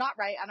 that's not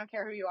right. I don't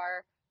care who you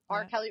are,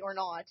 R. Yeah. Kelly or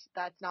not.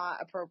 That's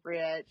not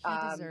appropriate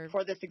He deserved-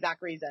 for this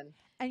exact reason.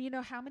 And you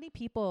know how many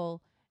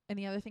people. And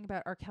the other thing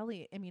about R.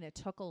 Kelly, I mean, it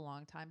took a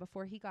long time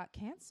before he got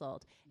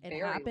canceled. It Very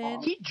happened.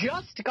 long. He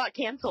just got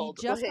canceled.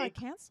 He just Like, got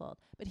canceled,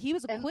 but he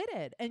was And-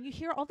 acquitted. And you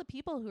hear all the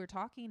people who are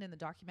talking in the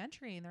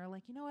documentary, and they're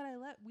like, you know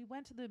what? We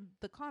went to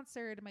the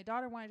concert, and my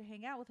daughter wanted to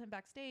hang out with him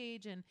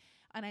backstage, and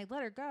I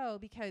let her go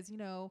because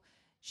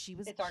she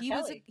was It's R. he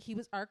Kelly.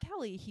 was R.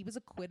 Kelly. He was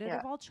acquitted Yeah.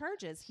 of all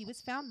charges. He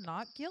was found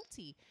not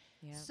guilty.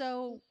 Yeah.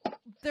 So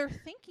they're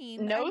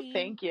thinking, no, I mean,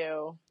 thank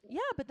you. yeah,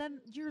 but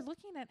then you're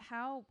looking at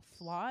how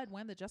flawed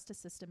the justice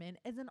system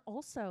is, and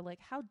also like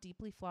how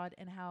deeply flawed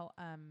and how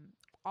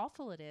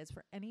awful it is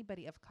for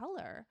anybody of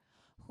color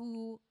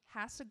who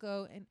has to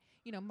go and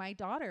my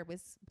daughter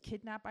was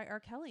kidnapped by R.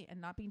 Kelly and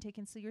not being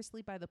taken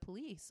seriously by the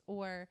police,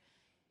 or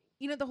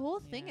the whole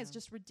thing is Yeah.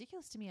 just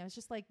ridiculous to me. I was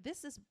just like,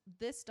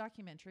 this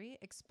documentary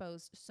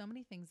exposed so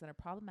many things that are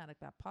problematic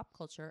about pop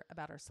culture,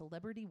 about our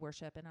celebrity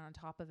worship, and on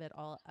top of it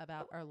all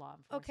about our law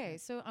enforcement. Okay,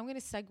 so I'm going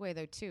to segue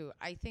though too.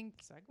 I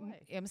think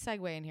Segue. I'm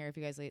segueing here if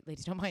you guys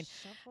ladies don't mind.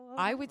 Shuffle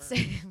I would over.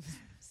 say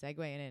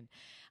segueing in.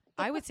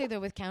 I would say though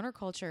with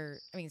counterculture,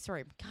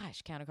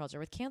 counterculture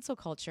with cancel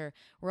culture,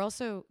 we're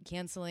also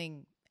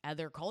canceling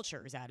other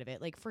cultures out of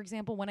it. Like for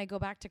example, when I go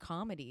back to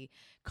comedy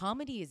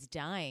is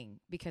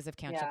dying because of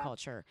cancel Yeah.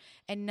 culture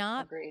and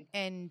not Agreed.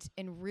 and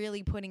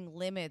really putting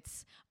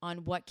limits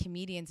on what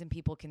comedians and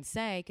people can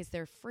say because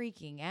they're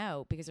freaking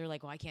out because they're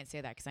like, well, I can't say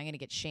that because I'm going to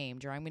get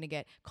shamed or I'm going to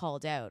get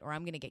called out or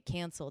I'm going to get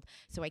canceled.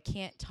 So I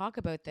can't talk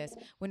about this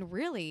when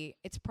really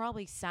it's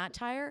probably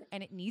satire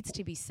and it needs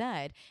to be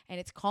said.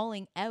 And it's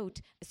calling out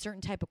a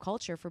certain type of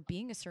culture for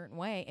being a certain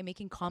way and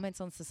making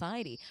comments on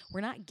society. We're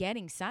not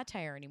getting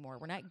satire anymore.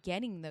 We're not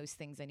getting those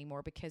things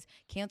anymore because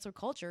cancel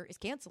culture is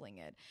canceling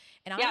it.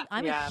 And Yeah.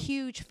 I'm Yeah. a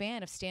huge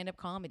fan of stand-up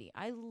comedy.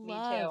 I Me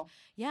love, too.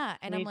 yeah.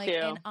 And Me I'm like,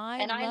 too.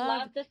 and I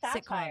love the sitcoms.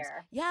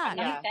 satire. Yeah, I'm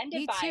not Yeah. offended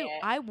me by too. it.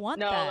 I want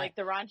No, that. like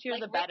the raunchier,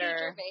 the Ricky better.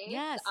 Gervais,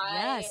 Yes,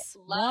 I yes.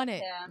 love Want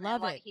it. him Love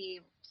and what it.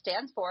 he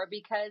stands for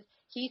because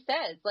he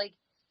says, like,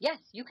 yes,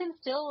 you can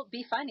still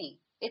be funny.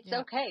 It's Yeah.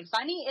 okay.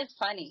 Funny is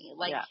funny.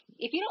 Like, Yeah.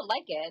 if you don't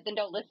like it, then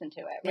don't listen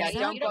to it. Yeah, Right?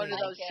 don't If you go to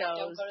like those it, shows.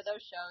 Don't go to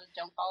those shows.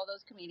 Don't follow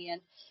those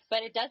comedians.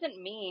 But it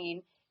doesn't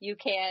mean you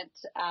can't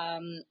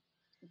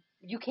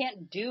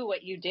do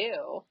what you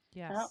do.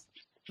 Yes. Oh,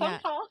 phone Yeah.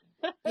 call.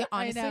 Yeah,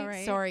 honestly, know,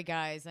 right? sorry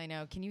guys. I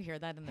know. Can you hear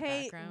that in the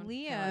Hey, background?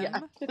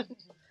 Liam,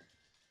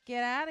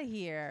 get out of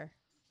here.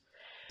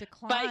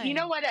 Decline. But you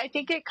know what I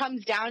think it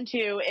comes down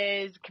to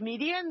is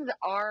comedians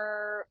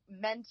are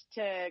meant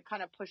to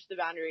kind of push the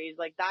boundaries.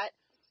 Like that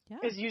Yeah.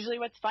 is usually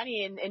what's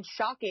funny and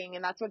shocking,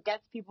 and that's what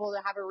gets people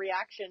to have a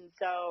reaction.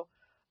 So,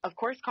 of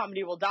course,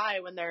 comedy will die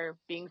when they're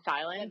being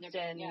silenced.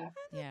 they're- And yeah.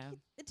 Yeah.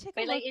 Take a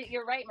But look.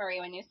 you're right, Marie,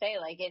 when you say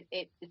like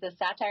the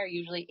satire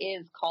usually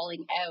is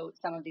calling out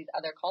some of these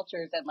other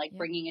cultures and like Yeah.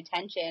 bringing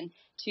attention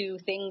to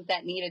things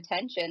that need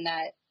attention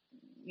that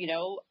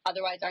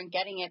otherwise aren't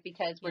getting it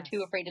because we're Yes.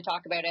 too afraid to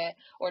talk about it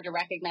or to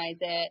recognize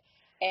it,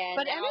 and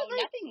But now Emma's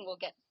like- nothing will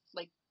get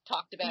like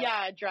talked about.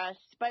 yeah,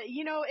 addressed. But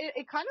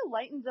it kind of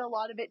lightens a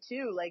lot of it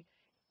too. Like,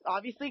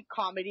 obviously,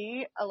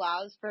 comedy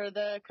allows for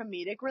the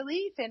comedic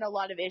relief in a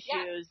lot of issues.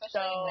 Yeah, especially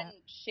so when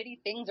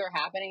shitty things are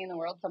happening in the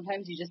world,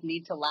 sometimes you just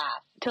need to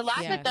laugh. to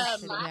laugh Yes, at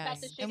them, Laugh at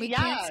yes. the shitty And we Yeah,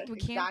 can't we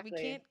exactly.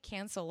 can't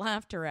cancel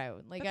laughter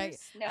out. Like But I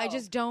there's- No. I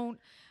just don't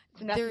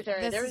it's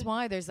necessary. this There's- is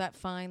why there's that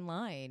fine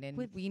line, and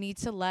With- we need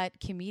to let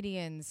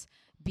comedians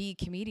be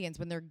comedians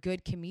when they're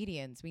good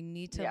comedians. We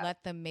need to Yeah.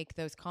 let them make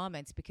those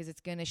comments because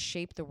it's going to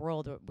shape the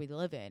world that we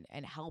live in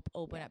and help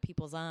open up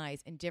people's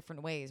eyes in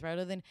different ways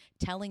rather than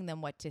telling them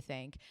what to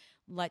think.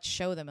 Let's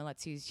show them and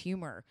let's use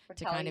humor For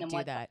to telling kind of them do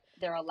what that.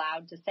 they're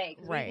allowed to say.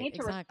 'Cause Right, we need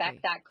to exactly.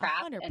 respect that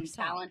craft and 100%.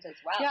 talent as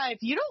well. Yeah,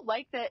 if you don't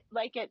like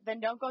it, then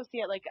don't go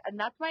see it. Like, and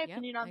that's my Yeah,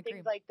 opinion I on things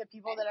agree. like the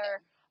people that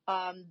are,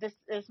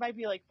 this might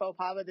be like faux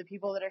pas, but the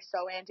people that are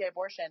so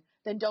anti-abortion,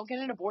 then don't get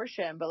an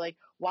abortion. But like,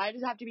 why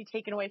does it have to be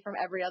taken away from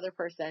every other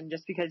person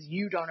just because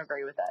you don't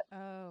agree with it?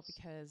 Oh,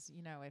 because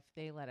if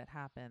they let it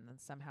happen, then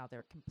somehow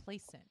they're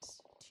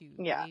complacent to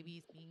Yeah.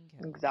 babies being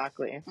killed.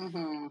 Exactly.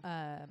 Mm-hmm.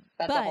 That's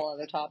That's a whole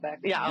other topic.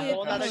 Yeah, a Yeah.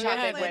 whole other Yeah,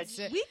 topic, let's-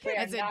 which we could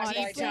It's a not deep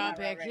going down that topic.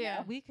 road right Yeah.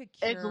 now. we could it's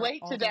cure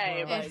late all the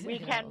today, world's but we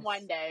ills. can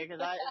one day because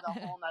that is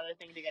a whole other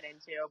thing to get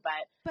into.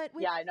 But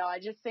But yeah, no, I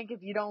just think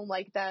if you don't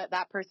like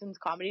that person's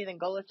comedy, then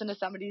go listen to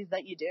somebody's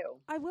that you do.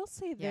 I will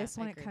say Yeah, this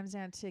I when it agree. comes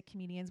down to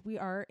comedians, we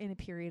are in a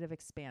period of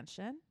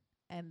expansion,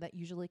 and that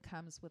usually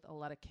comes with a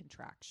lot of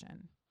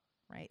contraction,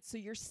 right? So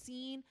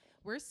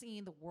we're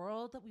seeing the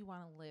world that we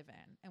want to live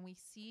in, and we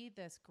see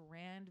this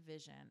grand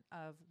vision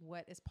of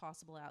what is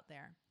possible out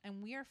there,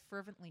 and we are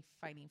fervently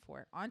fighting for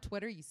it. On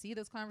Twitter, you see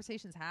those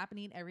conversations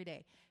happening every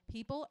day.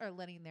 People are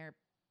letting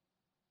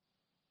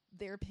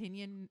their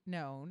opinion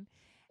known,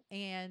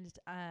 and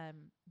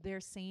they're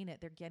saying it,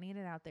 they're getting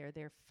it out there,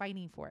 they're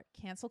fighting for it.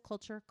 Cancel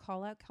culture,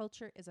 call out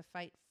culture is a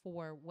fight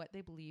for what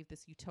they believe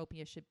this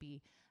utopia should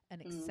be: an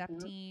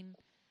accepting,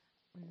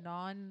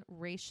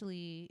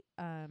 non-racially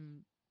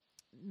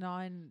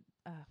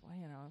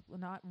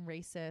not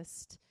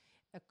racist,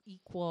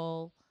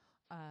 equal,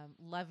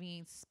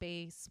 loving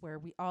space where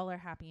we all are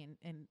happy,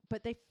 and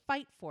but they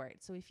fight for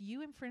it. So if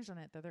you infringe on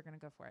it, they're going to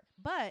go for it.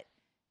 But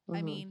I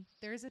Mhm. mean,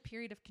 there's a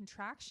period of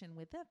contraction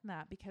within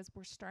that because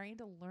we're starting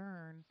to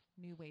learn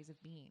new ways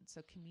of being.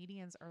 So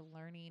comedians are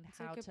learning That's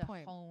a how good to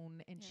point.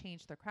 hone and Yeah.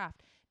 change their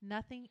craft.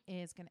 Nothing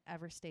is going to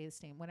ever stay the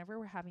same. Whenever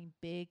we're having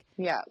big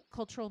Yeah.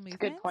 cultural a movements,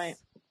 good point.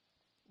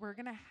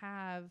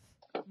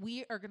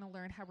 we are going to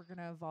learn how we're going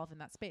to evolve in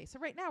that space. So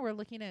right now we're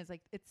looking at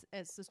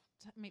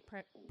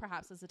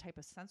perhaps as a type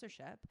of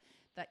censorship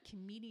that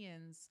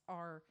comedians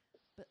are,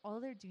 but all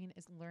they're doing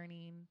is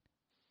learning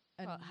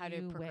How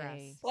to new progress.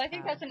 way. Well, I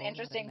think how that's to an hold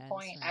other interesting men's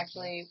point, terms.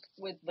 actually,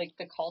 with like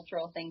the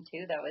cultural thing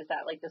too. Though, is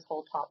that like this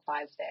whole top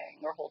 5 thing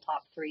or whole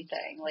top 3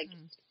 thing? Like,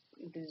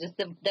 just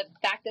the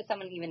fact that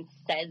someone even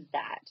says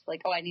that,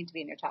 like, oh, I need to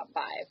be in your top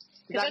 5. Does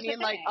that that's the mean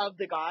like thing. of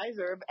the guys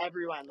or of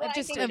everyone? Well, Like, I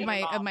Just think of that my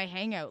your of mom? my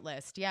hangout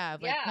list, yeah,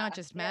 of, like Yeah, not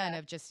just men, yeah.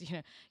 of just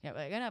like, I'm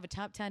gonna have a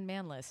top 10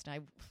 man list. I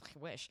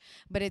wish,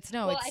 but it's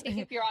no. Well, it's I think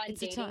if you're on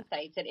it's a dating top-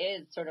 sites, it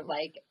is sort of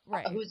like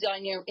Right. who's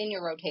on in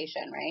your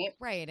rotation, right?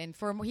 right, and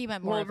for he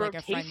meant more well, of like a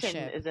rotation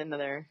friendship. is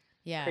another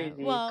Yeah,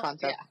 crazy well,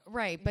 concept. yeah.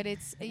 right, but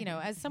it's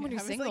as someone I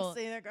who's was single, like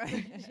saying that,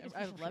 going,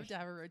 I would love to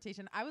have a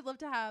rotation. I would love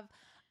to have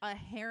a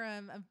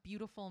harem of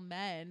beautiful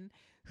men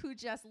who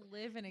just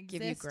live and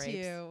Give you exist grapes.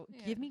 to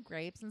Yeah. give me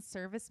grapes and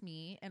service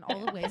me in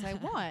all the ways I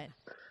want.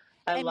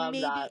 I and love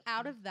maybe that.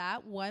 out of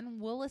that, one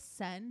will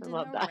ascend I in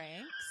love the that.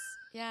 ranks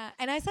yeah.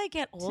 And as I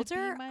get to be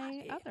older,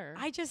 my other.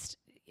 I just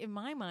in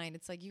my mind,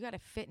 it's like you got to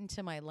fit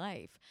into my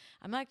life.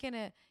 I'm not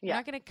gonna you're Yeah.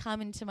 not gonna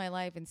come into my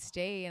life and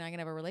stay, and I'm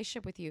gonna have a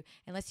relationship with you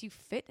unless you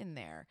fit in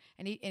there.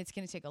 And it's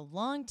gonna take a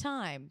long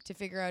time to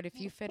figure out if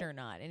you fit or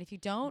not. And if you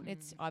don't,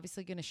 it's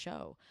obviously gonna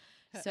show.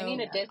 So need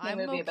a Disney I'm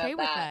movie okay about with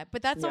that.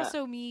 But that's Yeah.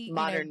 also me,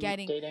 Modern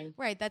getting dating.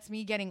 right. That's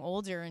me getting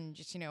older and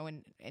just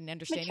and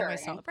understanding Maturing.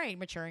 myself. Right,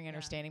 maturing,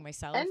 understanding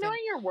myself, And knowing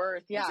your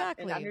worth, yeah,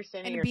 exactly, and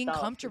understanding and being yourself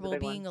is a comfortable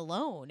big being one.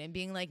 alone and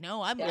being like,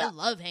 no, I Yeah.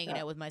 love hanging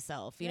Yeah. out with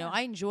myself. You know, Yeah.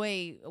 I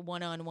enjoy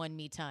one-on-one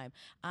me time.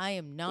 I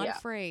am not Yeah.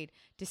 afraid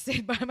to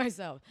sit by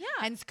myself. Yeah.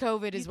 Hence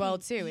COVID as You well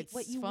can too. eat It's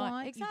what you fun.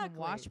 want. Exactly. You can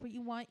watch what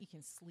you want. You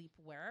can sleep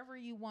wherever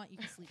you want. You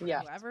can sleep Yeah.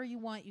 with whoever you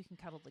want. You can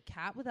cuddle the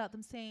cat without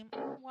them saying,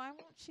 "Oh, why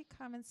won't she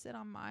come and sit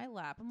on my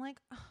lap?" I'm like,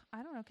 "Ugh,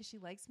 I don't know, because she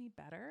likes me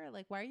better.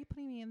 Like, why are you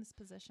putting me in this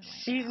position right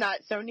She's now?"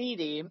 not so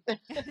needy.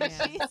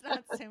 Yeah. She's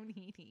not so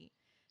needy.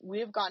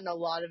 We've gotten a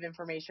lot of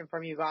information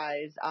from you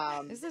guys.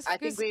 This is I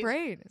think we,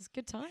 great. It's a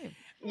good time.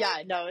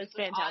 yeah, no, it's It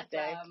was fantastic.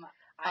 awesome.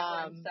 I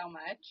learned Um, so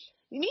much.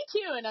 Me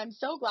too, and I'm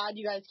so glad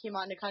you guys came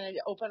on to kind of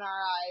open our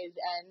eyes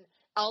and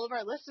all of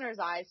our listeners'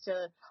 eyes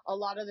to a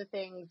lot of the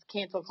things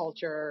cancel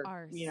culture,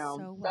 Are you know,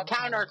 so well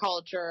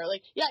counterculture,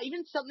 like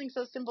even something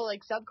so simple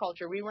like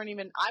subculture.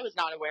 I was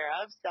not aware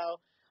of. So,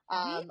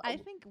 I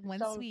think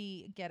once so-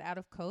 we get out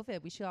of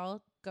COVID, we should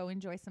all go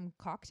enjoy some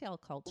cocktail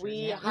culture. We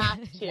Yeah.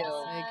 have to. Yes,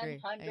 I agree.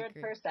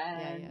 100%.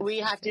 Yeah, yeah. We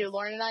Yes, have to. yes.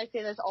 Lauren and I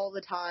say this all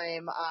the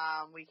time.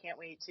 We can't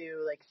wait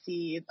to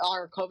see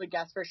our COVID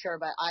guests for sure.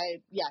 But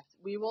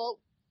we will.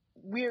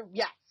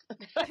 Yes. So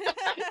I'm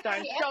The so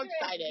answer is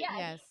excited.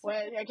 yes.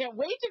 Yes. I can't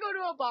wait to go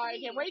to a bar. I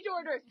can't wait to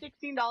order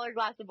a $16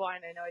 glass of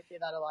wine. I know I say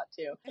that a lot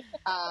too.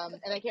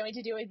 And I can't wait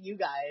to do it with you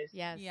guys.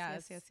 Yes.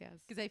 Yes. Yes. Yes.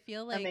 Because I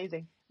feel like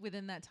Amazing.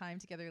 within that time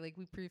together, like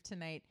we proved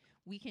tonight,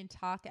 we can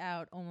talk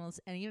out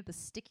almost any of the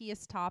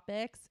stickiest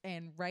topics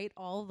and right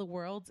all the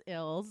world's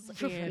ills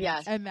in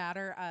Yes. a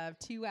matter of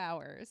 2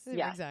 hours.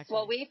 Yeah. Exactly.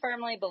 Well, we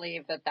firmly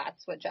believe that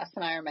that's what Jess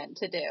and I are meant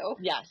to do.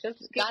 Yes. Give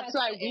That's us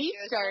why the we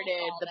issues, started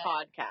we'll the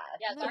solve it. podcast.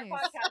 Yes, our Nice.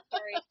 podcast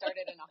story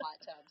started in a hot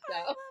tub. So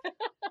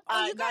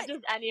Oh, you Not got-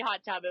 just any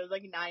hot tub. It was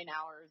like 9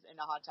 hours in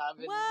a hot tub.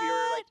 And we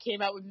were What?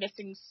 came out with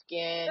missing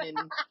skin and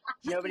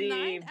Just nobody.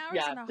 9 hours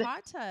yeah. in a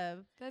hot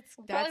tub. That's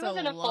probably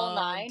wasn't a full long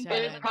 9, but It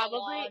it was was time. a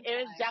long it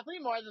was time. definitely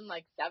more than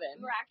like 7.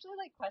 we were actually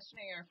like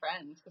questioning our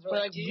friends because We're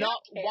like, "Do you no,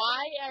 not care?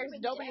 why It's is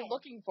been nobody dead.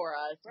 looking for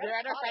us? We're We're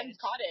at at our friend's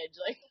cottage.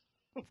 Like,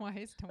 Why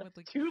is no one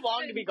like too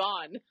long to be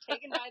gone.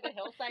 taken by the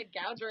hillside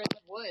gouger in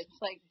the woods?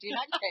 Like, do you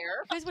not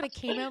care? You guys would have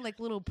came out like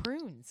little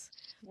prunes.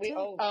 We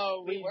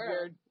We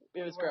were.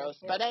 It was We were- gross.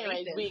 we were But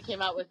anyways, racist. we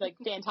came out with like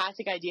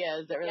fantastic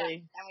ideas that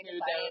really and we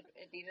smoothed decided out.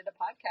 it needed a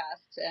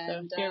podcast,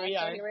 and So here we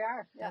are. Here we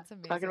are. Yeah. That's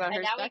amazing. Talking about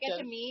And now we get to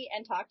perspective. meet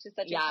and talk to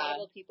such Yeah.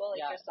 incredible people like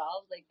Yeah.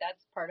 yourselves. Like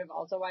that's part of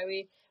also why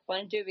we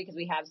want to do it, because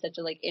we have such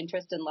a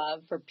interest and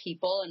love for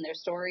people and their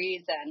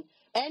stories and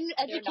And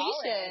Their education.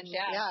 knowledge,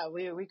 yeah.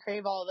 We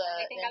crave all the,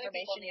 I think other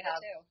people information need you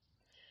have. it too.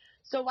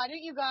 So why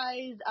don't you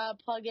guys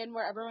plug in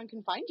where everyone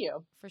can find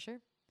you? For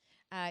sure.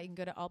 You can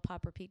go to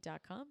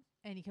allpoprepeat.com.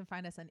 And you can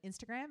find us on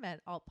Instagram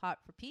at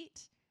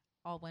altpoprepeat,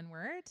 all one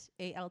word,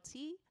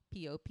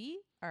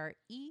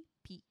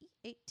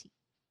 ALTPOPREPEAT.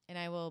 And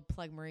I will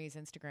plug Marie's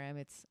Instagram.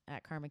 It's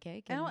at Karma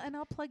Cake. And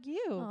I'll plug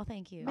you. oh,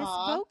 thank you. Miss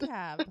Aw.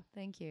 Vocab.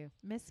 Thank you.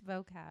 Miss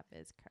Vocab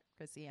is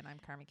Chrissy, and I'm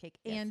Carmen Cake.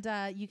 Yes.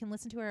 And you can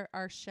listen to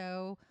our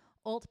show,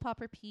 Alt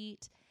Pop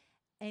Repeat,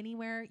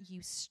 anywhere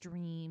you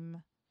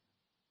stream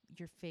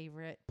your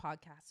favorite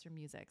podcasts or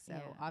music. So Yeah,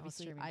 all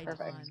obviously streaming iTunes,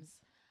 platforms.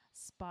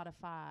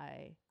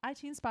 Spotify,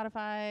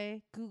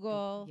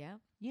 Google. Yeah.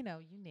 You know,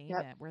 you name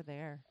Yep. it, we're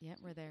there. Yeah,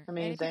 we're there. And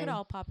if you Amazing.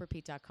 go to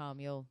allpoprepeat.com,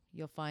 you'll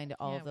find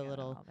all Yeah, the we got it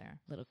little all there.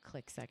 little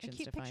click And sections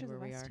cute to find pictures where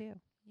of we us are. too.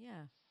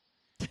 Yeah.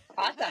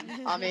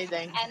 Awesome.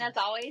 Amazing. And as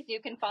always,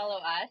 you can follow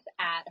us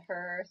at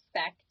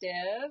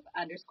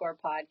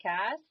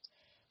herspective_podcast.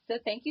 So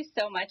thank you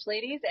so much,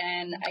 ladies,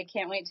 and I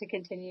can't wait to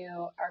continue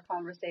our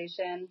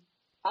conversation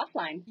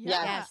offline.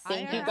 Yes. Yes.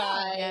 Thank you IRL.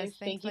 guys. Yes, thank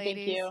thanks, you.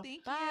 ladies. Thank you.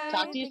 Thank Bye. you.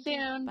 Talk to you Thank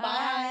you. soon.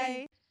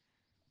 Bye.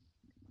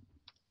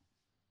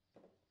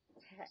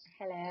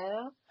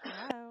 Hello.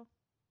 Wow.